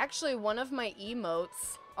 Actually, one of my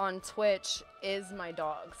emotes on Twitch is my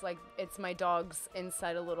dogs. Like, it's my dogs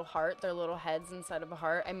inside a little heart. Their little heads inside of a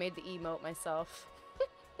heart. I made the emote myself.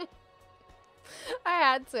 I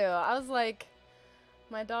had to. I was like,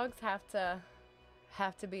 my dogs have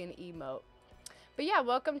to be an emote. But yeah,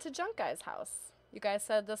 welcome to Junk Guy's house. You guys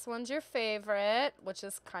said this one's your favorite, which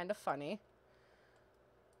is kind of funny.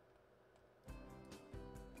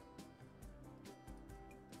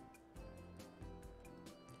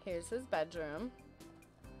 Here's his bedroom.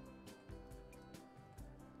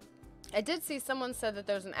 I did see someone said that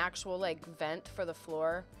there's an actual, like, vent for the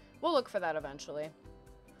floor. We'll look for that eventually.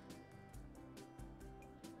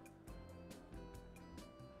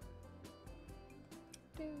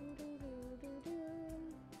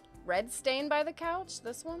 Red stain by the couch?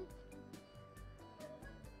 This one?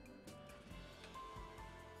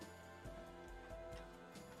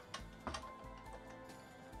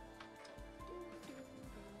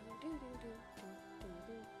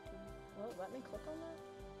 Well, let me click on that.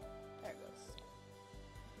 There it goes.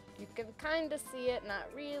 You can kind of see it, not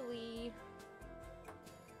really.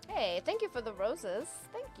 Hey, thank you for the roses.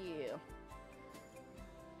 Thank you.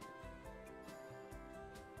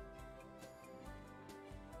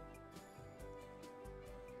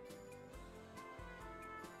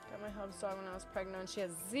 Got my hub's dog when I was pregnant. She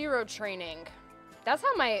has 0 training. That's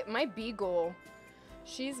how my beagle,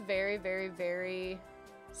 she's very, very, very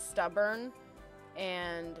stubborn,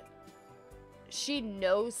 and she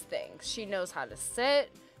knows things. She knows how to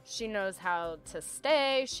sit. She knows how to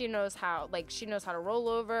stay. She knows how, like, she knows how to roll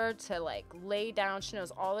over, to, like, lay down. She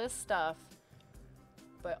knows all this stuff.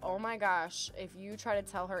 But, oh my gosh, if you try to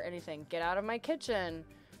tell her anything, get out of my kitchen,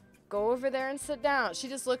 go over there and sit down, she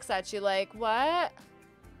just looks at you like, what?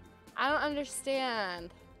 I don't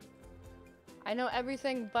understand. I know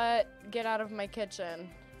everything but get out of my kitchen.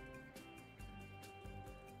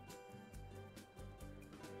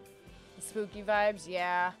 Spooky vibes,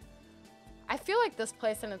 yeah. I feel like this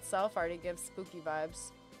place in itself already gives spooky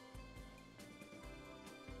vibes.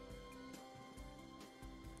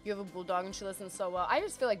 You have a bulldog and she listens so well. I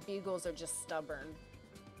just feel like beagles are just stubborn.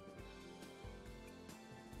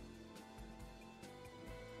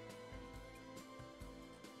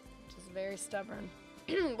 Just very stubborn.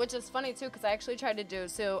 Which is funny too, because I actually tried to do,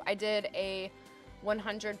 so I did a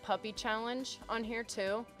 100 puppy challenge on here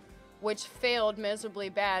too, which failed miserably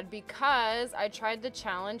bad because I tried the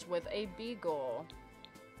challenge with a beagle.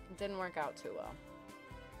 It didn't work out too well.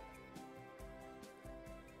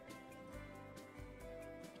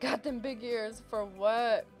 Got them big ears for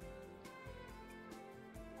what?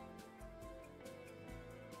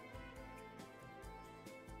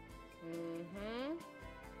 Mm-hmm.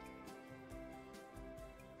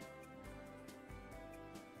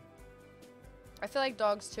 I feel like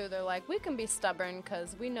dogs too, they're like, we can be stubborn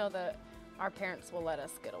because we know that our parents will let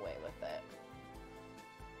us get away with it.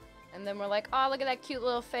 And then we're like, oh, look at that cute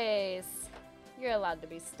little face. You're allowed to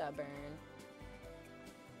be stubborn.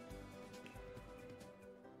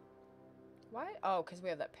 Why? Oh, because we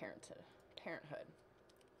have that parenthood.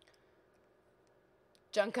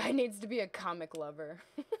 Junk Guy needs to be a comic lover.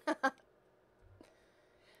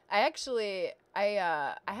 I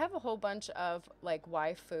have a whole bunch of, like,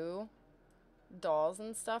 waifu dolls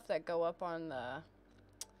and stuff that go up on the,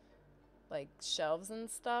 like, shelves and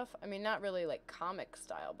stuff. I mean, not really, like, comic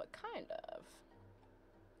style, but kind of.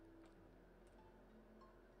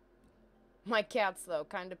 My cats, though,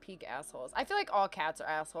 kind of peak assholes. I feel like all cats are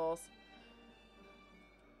assholes.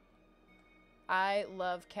 I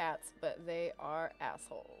love cats, but they are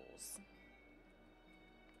assholes.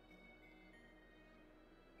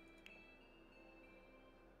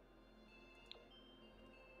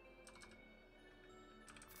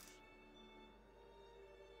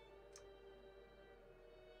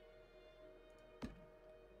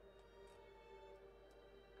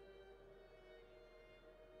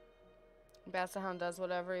 Basset Hound does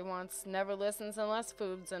whatever he wants. Never listens unless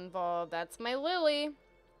food's involved. That's my Lily.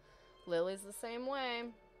 Lily's the same way.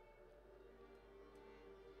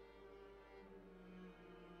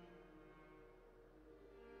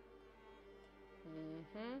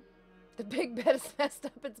 The big bed is messed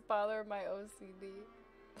up. It's bothering my OCD.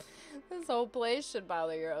 This whole place should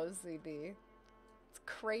bother your OCD. It's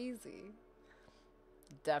crazy.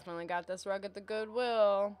 Definitely got this rug at the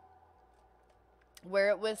Goodwill, where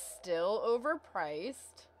it was still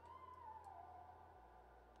overpriced.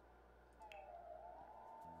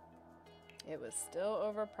 It was still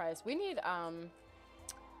overpriced. We need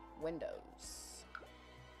windows.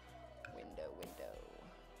 Window.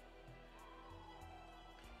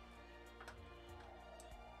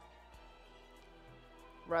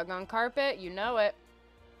 Rug on carpet, you know it.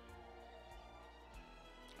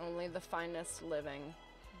 Only the finest living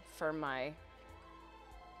for my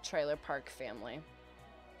trailer park family.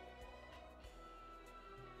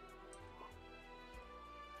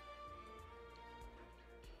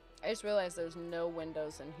 I just realized there's no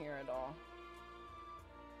windows in here at all.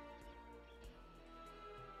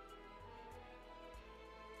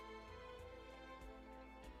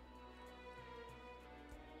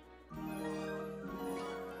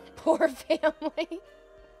 Poor family.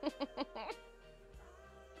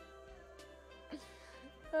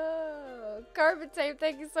 Oh, Carpet Tape,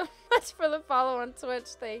 thank you so much for the follow on Twitch.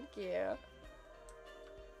 Thank you.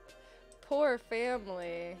 Poor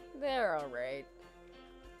family. They're alright.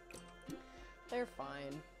 They're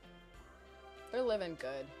fine. They're living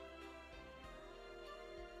good.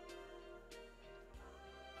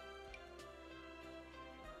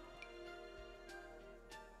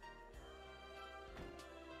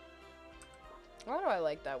 Why do I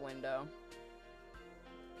like that window?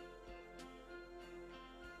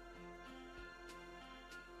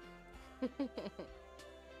 You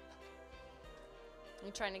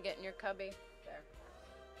trying to get in your cubby? There.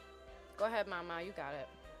 Go ahead, Mama. You got it.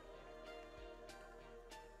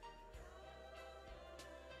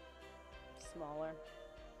 Smaller.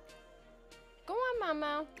 Go on,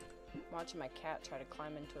 Mama. I'm watching my cat try to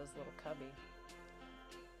climb into his little cubby.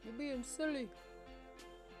 You're being silly.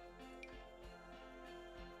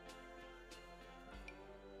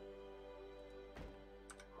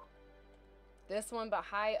 This one, but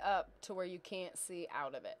high up to where you can't see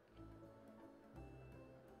out of it.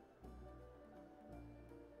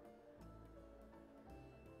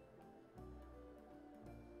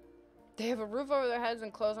 They have a roof over their heads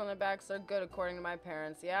and clothes on their backs. They're good, according to my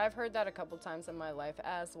parents. Yeah, I've heard that a couple times in my life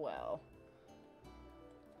as well.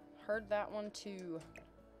 Heard that one too.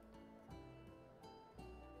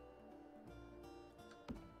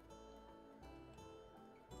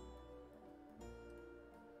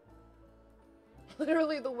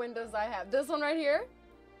 Literally the windows I have. This one right here?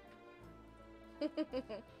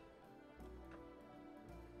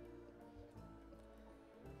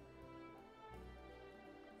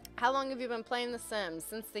 How long have you been playing The Sims?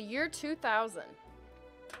 Since the year 2000.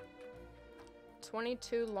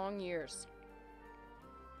 22 long years.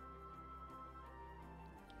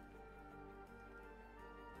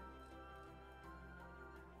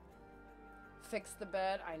 Fix the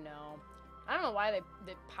bed. I know. I don't know why it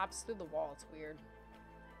pops through the wall. It's weird.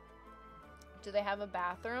 Do they have a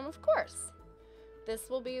bathroom? Of course. This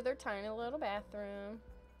will be their tiny little bathroom.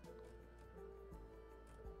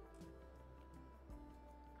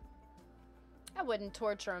 I wouldn't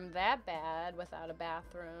torture them that bad without a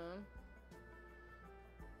bathroom.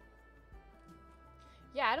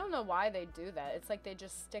 Yeah, I don't know why they do that. It's like they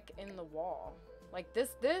just stick in the wall. Like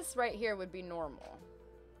this right here would be normal.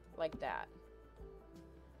 Like that.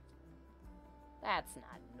 That's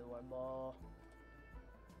not normal.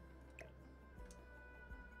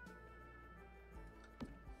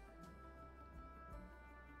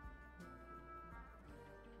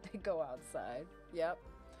 They go outside. Yep.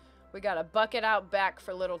 We got a bucket out back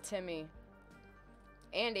for little Timmy.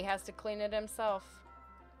 And he has to clean it himself.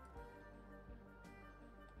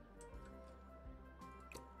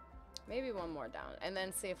 Maybe one more down. And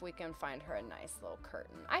then see if we can find her a nice little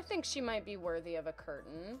curtain. I think she might be worthy of a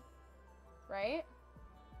curtain. Right?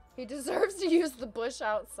 He deserves to use the bush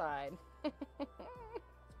outside.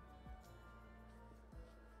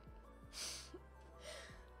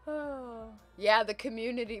 Oh. Yeah, the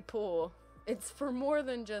community pool. It's for more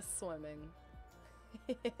than just swimming.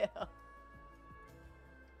 Yeah.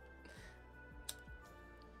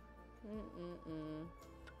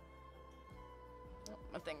 Oh,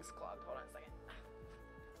 my thing's clogged. Hold on a second.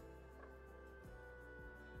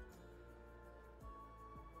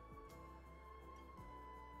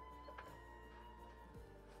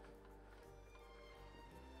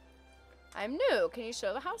 I'm new. Can you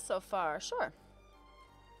show the house so far? Sure.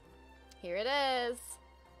 Here it is.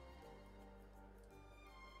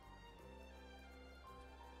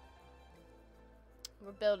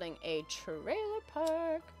 We're building a trailer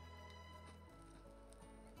park.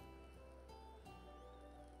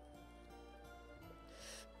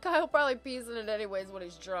 Kyle probably pees in it anyways when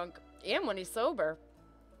he's drunk. And when he's sober.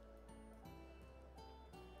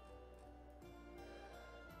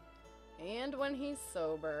 And when he's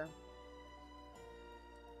sober.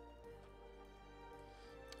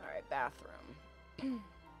 Alright, bathroom.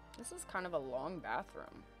 This is kind of a long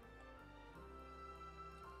bathroom.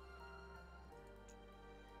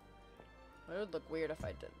 It would look weird if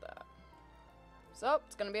I did that. So,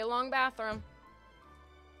 it's gonna be a long bathroom.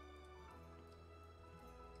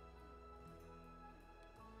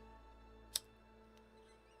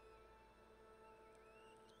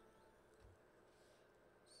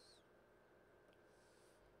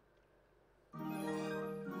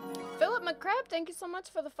 Philip McCrab, thank you so much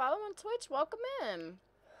for the follow on Twitch. Welcome in.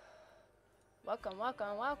 Welcome,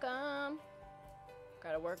 welcome, welcome.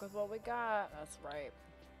 Gotta work with what we got. That's right.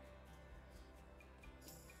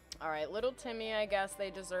 Alright, little Timmy, I guess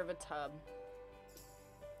they deserve a tub.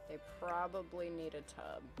 They probably need a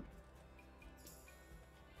tub.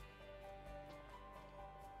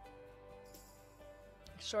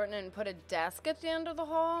 Shorten it and put a desk at the end of the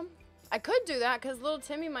hall. I could do that because little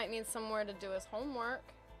Timmy might need somewhere to do his homework.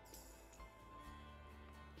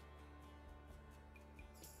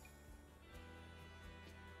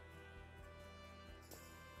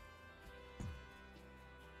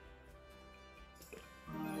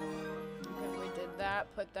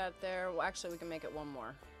 Put that there. Well, actually, we can make it one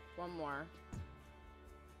more. One more.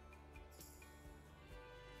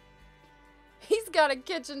 He's got a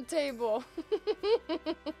kitchen table.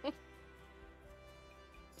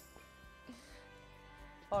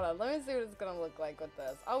 Hold on. Let me see what it's going to look like with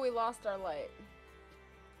this. Oh, we lost our light.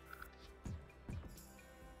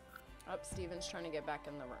 Oh, Steven's trying to get back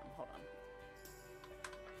in the room. Hold on.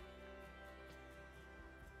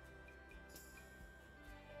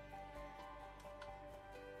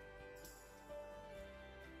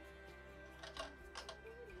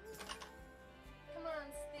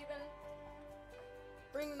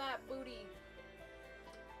 Bring that booty.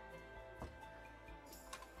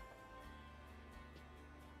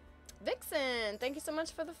 Vixen, thank you so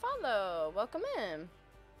much for the follow. Welcome in.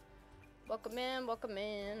 Welcome in, welcome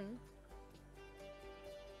in.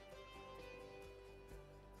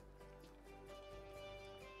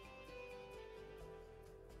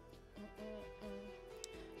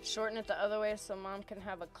 Shorten it the other way so mom can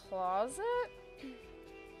have a closet.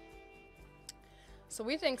 So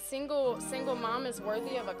we think single mom is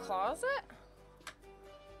worthy of a closet?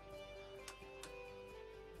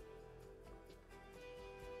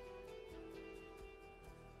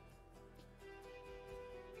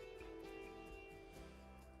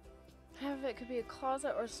 Have it could be a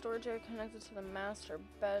closet or storage area connected to the master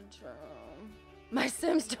bedroom. My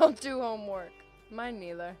Sims don't do homework. Mine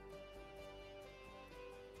neither.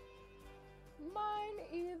 Mine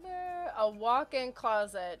either. A walk-in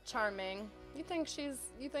closet, charming. You think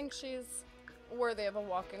she's worthy of a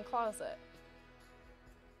walk-in closet?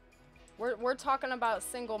 We're talking about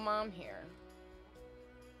single mom here.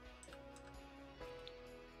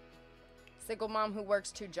 Single mom who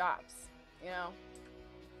works 2 jobs, you know?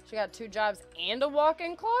 She got 2 jobs and a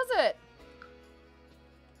walk-in closet.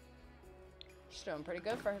 She's doing pretty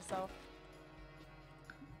good for herself.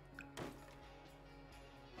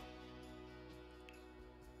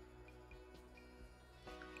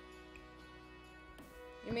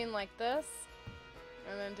 You mean like this?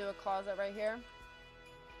 And then do a closet right here?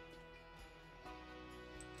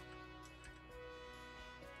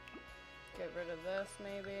 Get rid of this,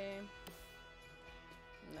 maybe.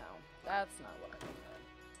 No, that's not what I wanted.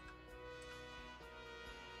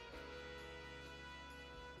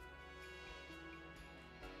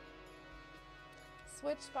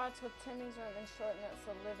 Switch spots with Timmy's room and shorten it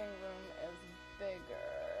so living room is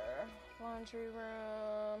bigger. Laundry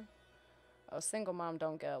room. Oh, single mom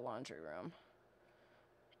don't get a laundry room.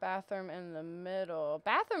 Bathroom in the middle.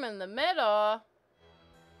 Bathroom in the middle?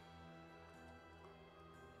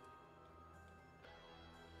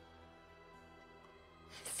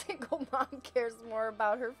 Single mom cares more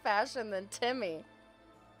about her fashion than Timmy.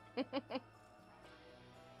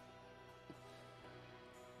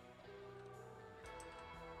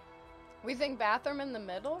 We think bathroom in the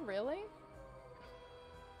middle? Really?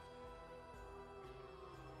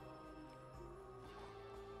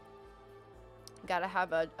 Gotta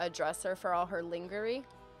have a dresser for all her lingerie.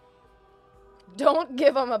 Don't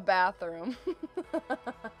give them a bathroom.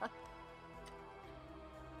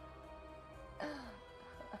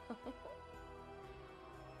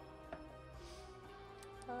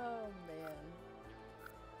 Oh, man.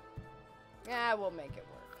 Yeah, we'll make it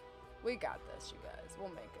work. We got this, you guys. We'll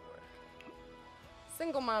make it work.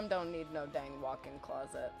 Single mom don't need no dang walk-in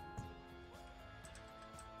closet.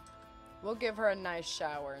 We'll give her a nice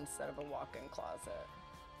shower instead of a walk-in closet.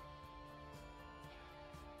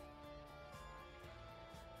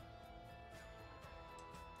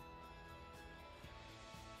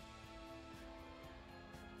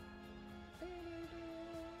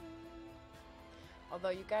 Although,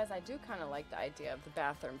 you guys, I do kind of like the idea of the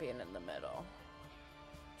bathroom being in the middle.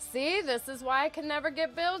 See, this is why I can never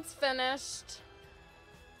get builds finished.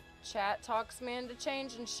 Chat talks me into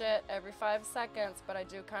changing shit every 5 seconds, but I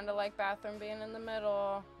do kind of like bathroom being in the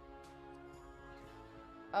middle.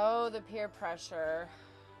 Oh, the peer pressure.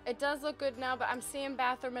 It does look good now, but I'm seeing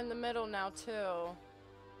bathroom in the middle now, too.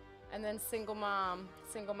 And then single mom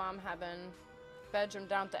having bedroom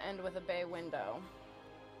down at the end with a bay window.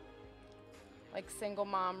 Like single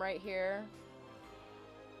mom right here.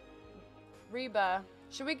 Reba.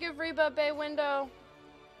 Should we give Reba a bay window?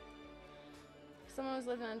 Someone was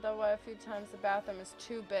living in double wide a few times. The bathroom is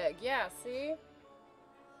too big. Yeah, see?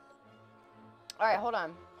 Alright, hold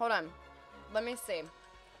on. Hold on. Let me see.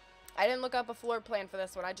 I didn't look up a floor plan for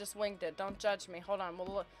this one. I just winged it. Don't judge me. Hold on.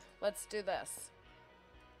 Let's do this.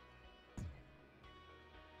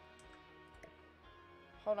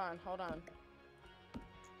 Hold on. Hold on.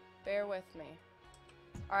 Bear with me.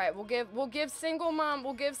 All right, we'll give single mom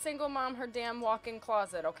her damn walk-in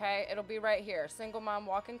closet, okay? It'll be right here. Single mom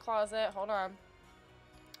walk-in closet. Hold on.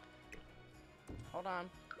 Hold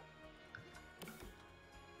on.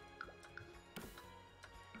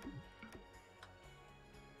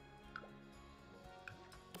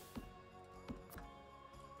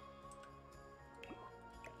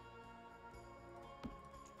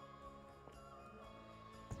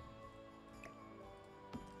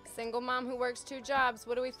 Single mom who works 2 jobs.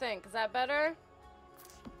 What do we think? Is that better?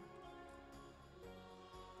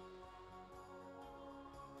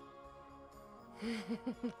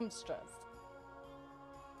 I'm stressed.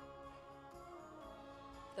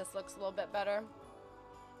 This looks a little bit better.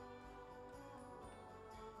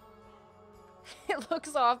 It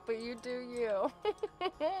looks off, but you do you.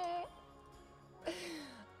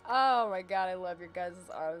 Oh my god, I love your guys'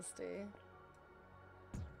 honesty.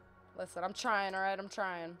 Listen, I'm trying, alright? I'm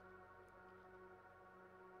trying.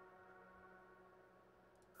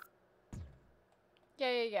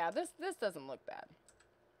 Yeah. This doesn't look bad.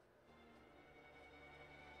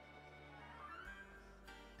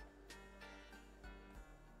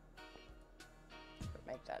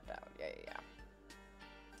 Make that down. Yeah.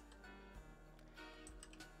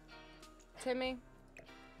 Timmy.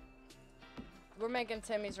 We're making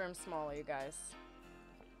Timmy's room smaller, you guys.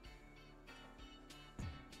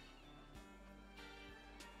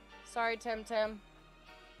 Sorry, Tim.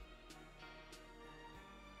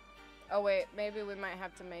 Oh, wait. Maybe we might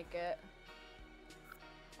have to make it.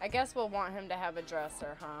 I guess we'll want him to have a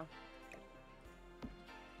dresser, huh?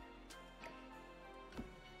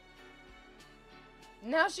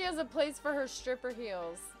 Now she has a place for her stripper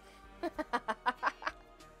heels.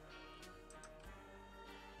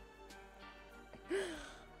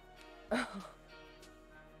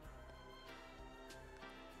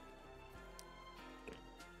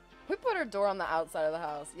 We put her door on the outside of the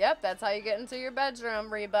house. Yep, that's how you get into your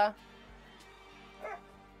bedroom, Reba.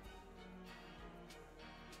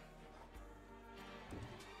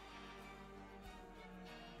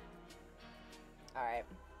 Alright.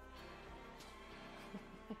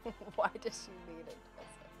 Why does she need a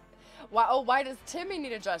dresser? Why does Timmy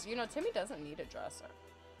need a dresser? You know, Timmy doesn't need a dresser.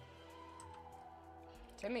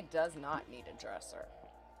 Timmy does not need a dresser.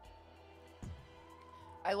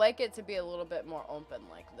 I like it to be a little bit more open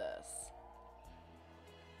like this.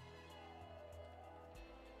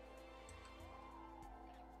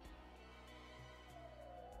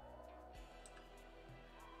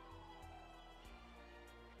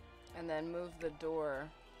 And then move the door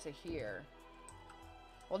to here.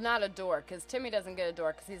 Well, not a door, because Timmy doesn't get a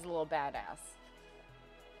door because he's a little badass.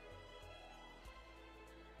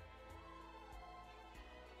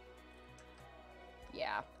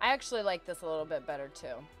 Yeah, I actually like this a little bit better,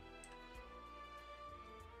 too.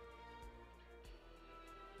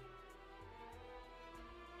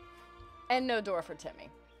 And no door for Timmy.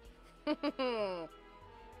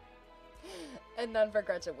 And none for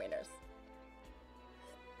Gretchen Wieners.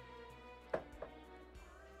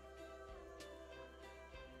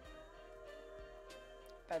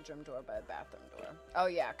 Bedroom door by the bathroom door. Oh,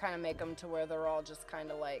 yeah, kind of make them to where they're all just kind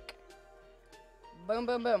of like... Boom,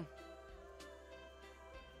 boom, boom.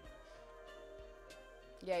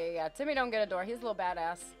 Yeah. Timmy don't get a door. He's a little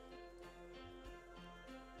badass.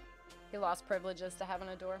 He lost privileges to having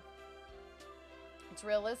a door. It's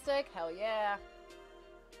realistic? Hell yeah.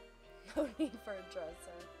 No need for a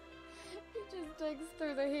dresser. He just digs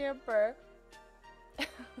through the hamper.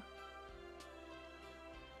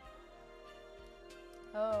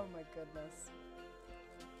 Oh my goodness.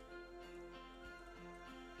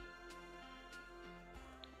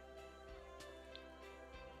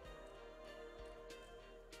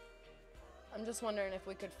 I'm just wondering if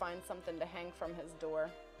we could find something to hang from his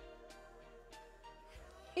door.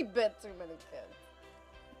 He bit too many kids.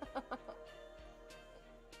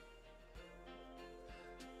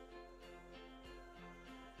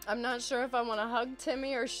 I'm not sure if I want to hug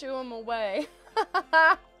Timmy or shoo him away.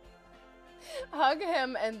 Hug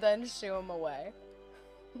him and then shoo him away.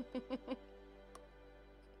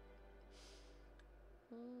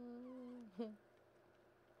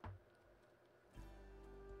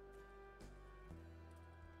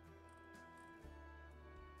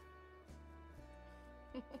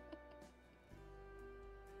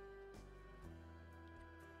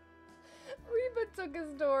 Reba took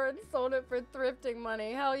his door and sold it for thrifting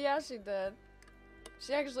money. Hell yeah, she did.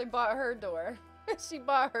 She actually bought her door. She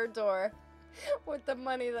bought her door with the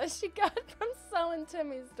money that she got from selling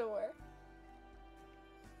Timmy's door.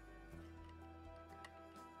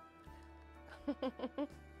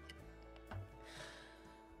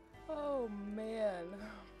 Oh, man.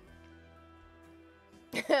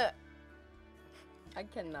 I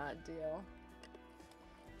cannot deal.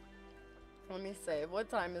 Let me see. What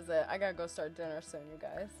time is it? I gotta go start dinner soon, you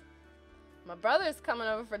guys. My brother's coming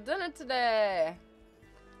over for dinner today.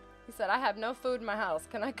 He said, I have no food in my house.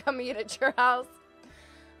 Can I come eat at your house?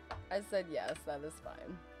 I said, yes, that is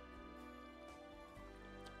fine.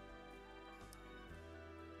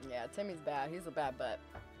 Yeah, Timmy's bad. He's a bad butt.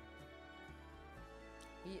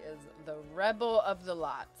 He is the rebel of the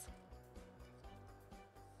lot.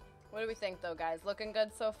 What do we think, though, guys? Looking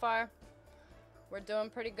good so far? We're doing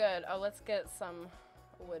pretty good. Oh, let's get some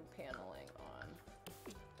wood paneling on.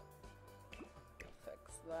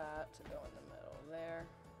 Fix that to go in the middle there.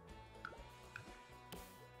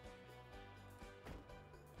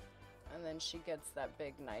 And then she gets that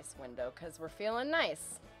big, nice window because we're feeling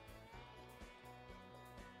nice.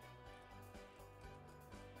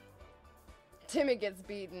 Timmy gets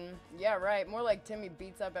beaten. Yeah, right. More like Timmy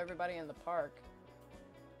beats up everybody in the park.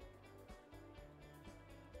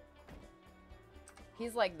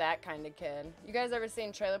 He's like that kind of kid. You guys ever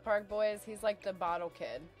seen Trailer Park Boys? He's like the bottle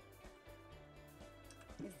kid.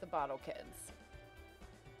 He's the bottle kids.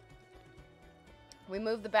 We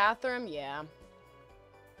moved the bathroom? Yeah.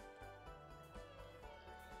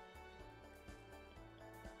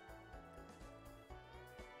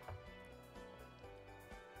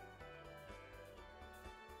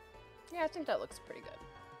 Yeah, I think that looks pretty good.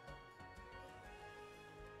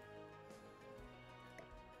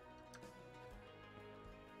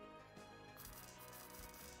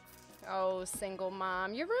 Oh, single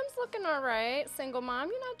mom. Your room's looking all right. Single mom,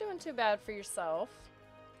 you're not doing too bad for yourself.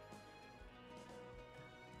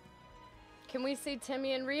 Can we see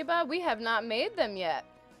Timmy and Reba? We have not made them yet.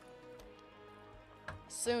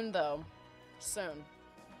 Soon, though. Soon.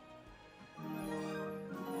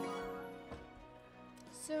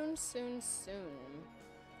 Soon, soon, soon.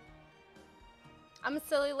 I'm a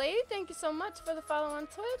silly lady. Thank you so much for the follow on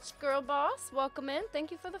Twitch. Girl boss, welcome in.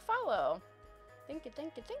 Thank you for the follow. Thank you,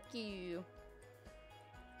 thank you, thank you.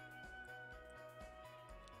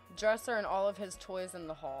 Dresser and all of his toys in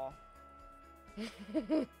the hall.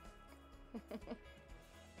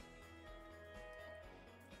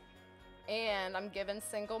 And I'm giving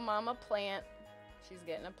single mom a plant. She's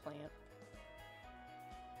getting a plant.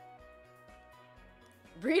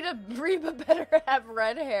 Reba better have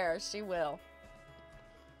red hair. She will.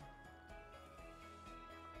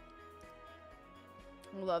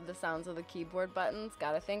 Love the sounds of the keyboard buttons.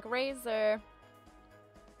 Gotta think Razer.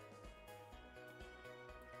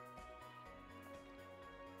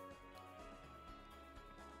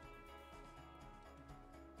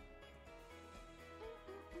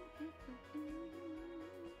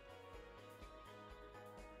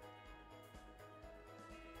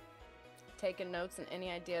 Taking notes and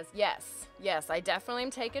any ideas? Yes, yes, I definitely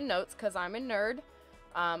am taking notes because I'm a nerd.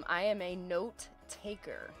 I am a note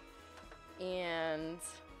taker. And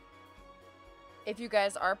if you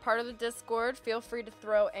guys are part of the Discord, feel free to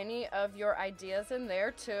throw any of your ideas in there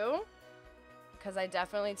too, because I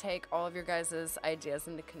definitely take all of your guys' ideas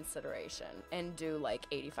into consideration and do like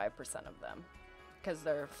 85% of them because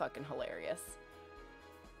they're fucking hilarious.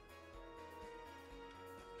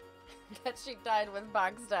 That she dyed with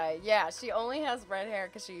box dye. Yeah, she only has red hair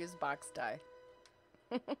because she used box dye.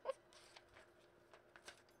 Oh,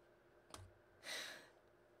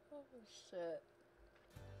 shit.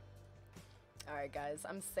 Alright, guys,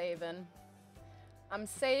 I'm saving. I'm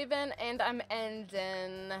saving and I'm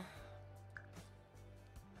ending.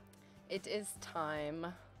 It is time.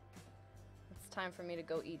 It's time for me to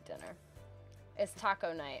go eat dinner. It's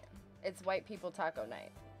taco night. It's white people taco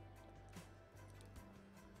night.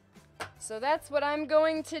 So that's what I'm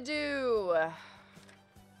going to do.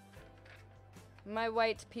 My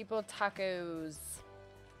white people tacos.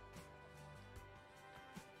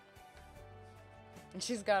 And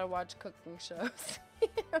she's got to watch cooking shows.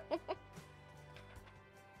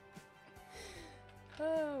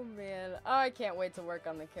 Oh, man. Oh, I can't wait to work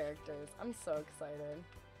on the characters. I'm so excited.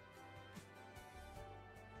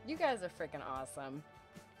 You guys are freaking awesome.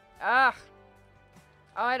 Ah.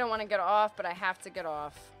 Oh, I don't want to get off, but I have to get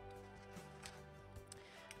off.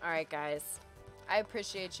 Alright, guys. I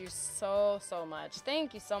appreciate you so, so much.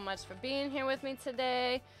 Thank you so much for being here with me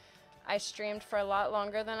today. I streamed for a lot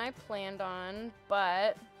longer than I planned on,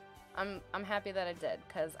 but I'm happy that I did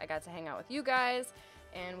because I got to hang out with you guys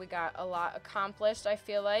and we got a lot accomplished. I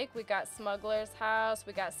feel like we got Smuggler's House,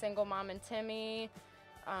 we got Single Mom and Timmy.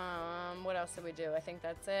 What else did we do? I think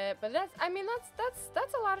that's it. But that's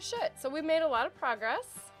a lot of shit. So we made a lot of progress.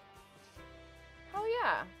 Hell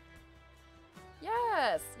yeah.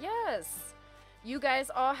 Yes, yes. You guys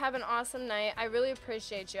all have an awesome night. I really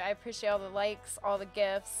appreciate you. I appreciate all the likes, all the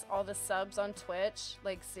gifts, all the subs on Twitch.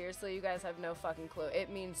 Like, seriously, you guys have no fucking clue. It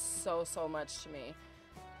means so, so much to me.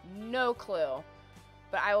 No clue.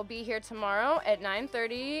 But I will be here tomorrow at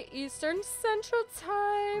 9:30 Eastern Central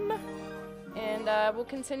Time. And we'll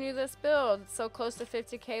continue this build. So close to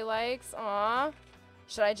 50k likes. Aw.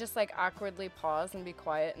 Should I just, like, awkwardly pause and be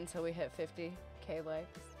quiet until we hit 50k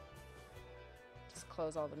likes? Just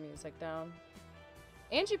close all the music down.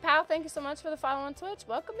 Angie Powell, thank you so much for the follow on Twitch.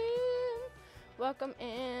 Welcome in. Welcome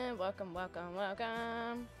in. Welcome, welcome,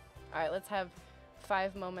 welcome. All right, let's have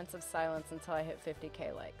 5 moments of silence until I hit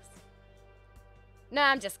 50k likes. Nah,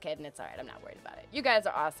 I'm just kidding. It's all right. I'm not worried about it. You guys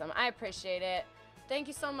are awesome. I appreciate it. Thank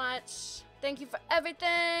you so much. Thank you for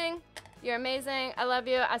everything. You're amazing. I love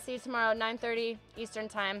you. I'll see you tomorrow, 9:30 Eastern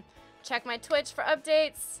Time. Check my Twitch for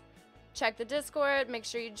updates. Check the Discord. Make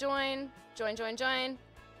sure you join. Join.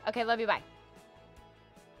 Okay, love you. Bye.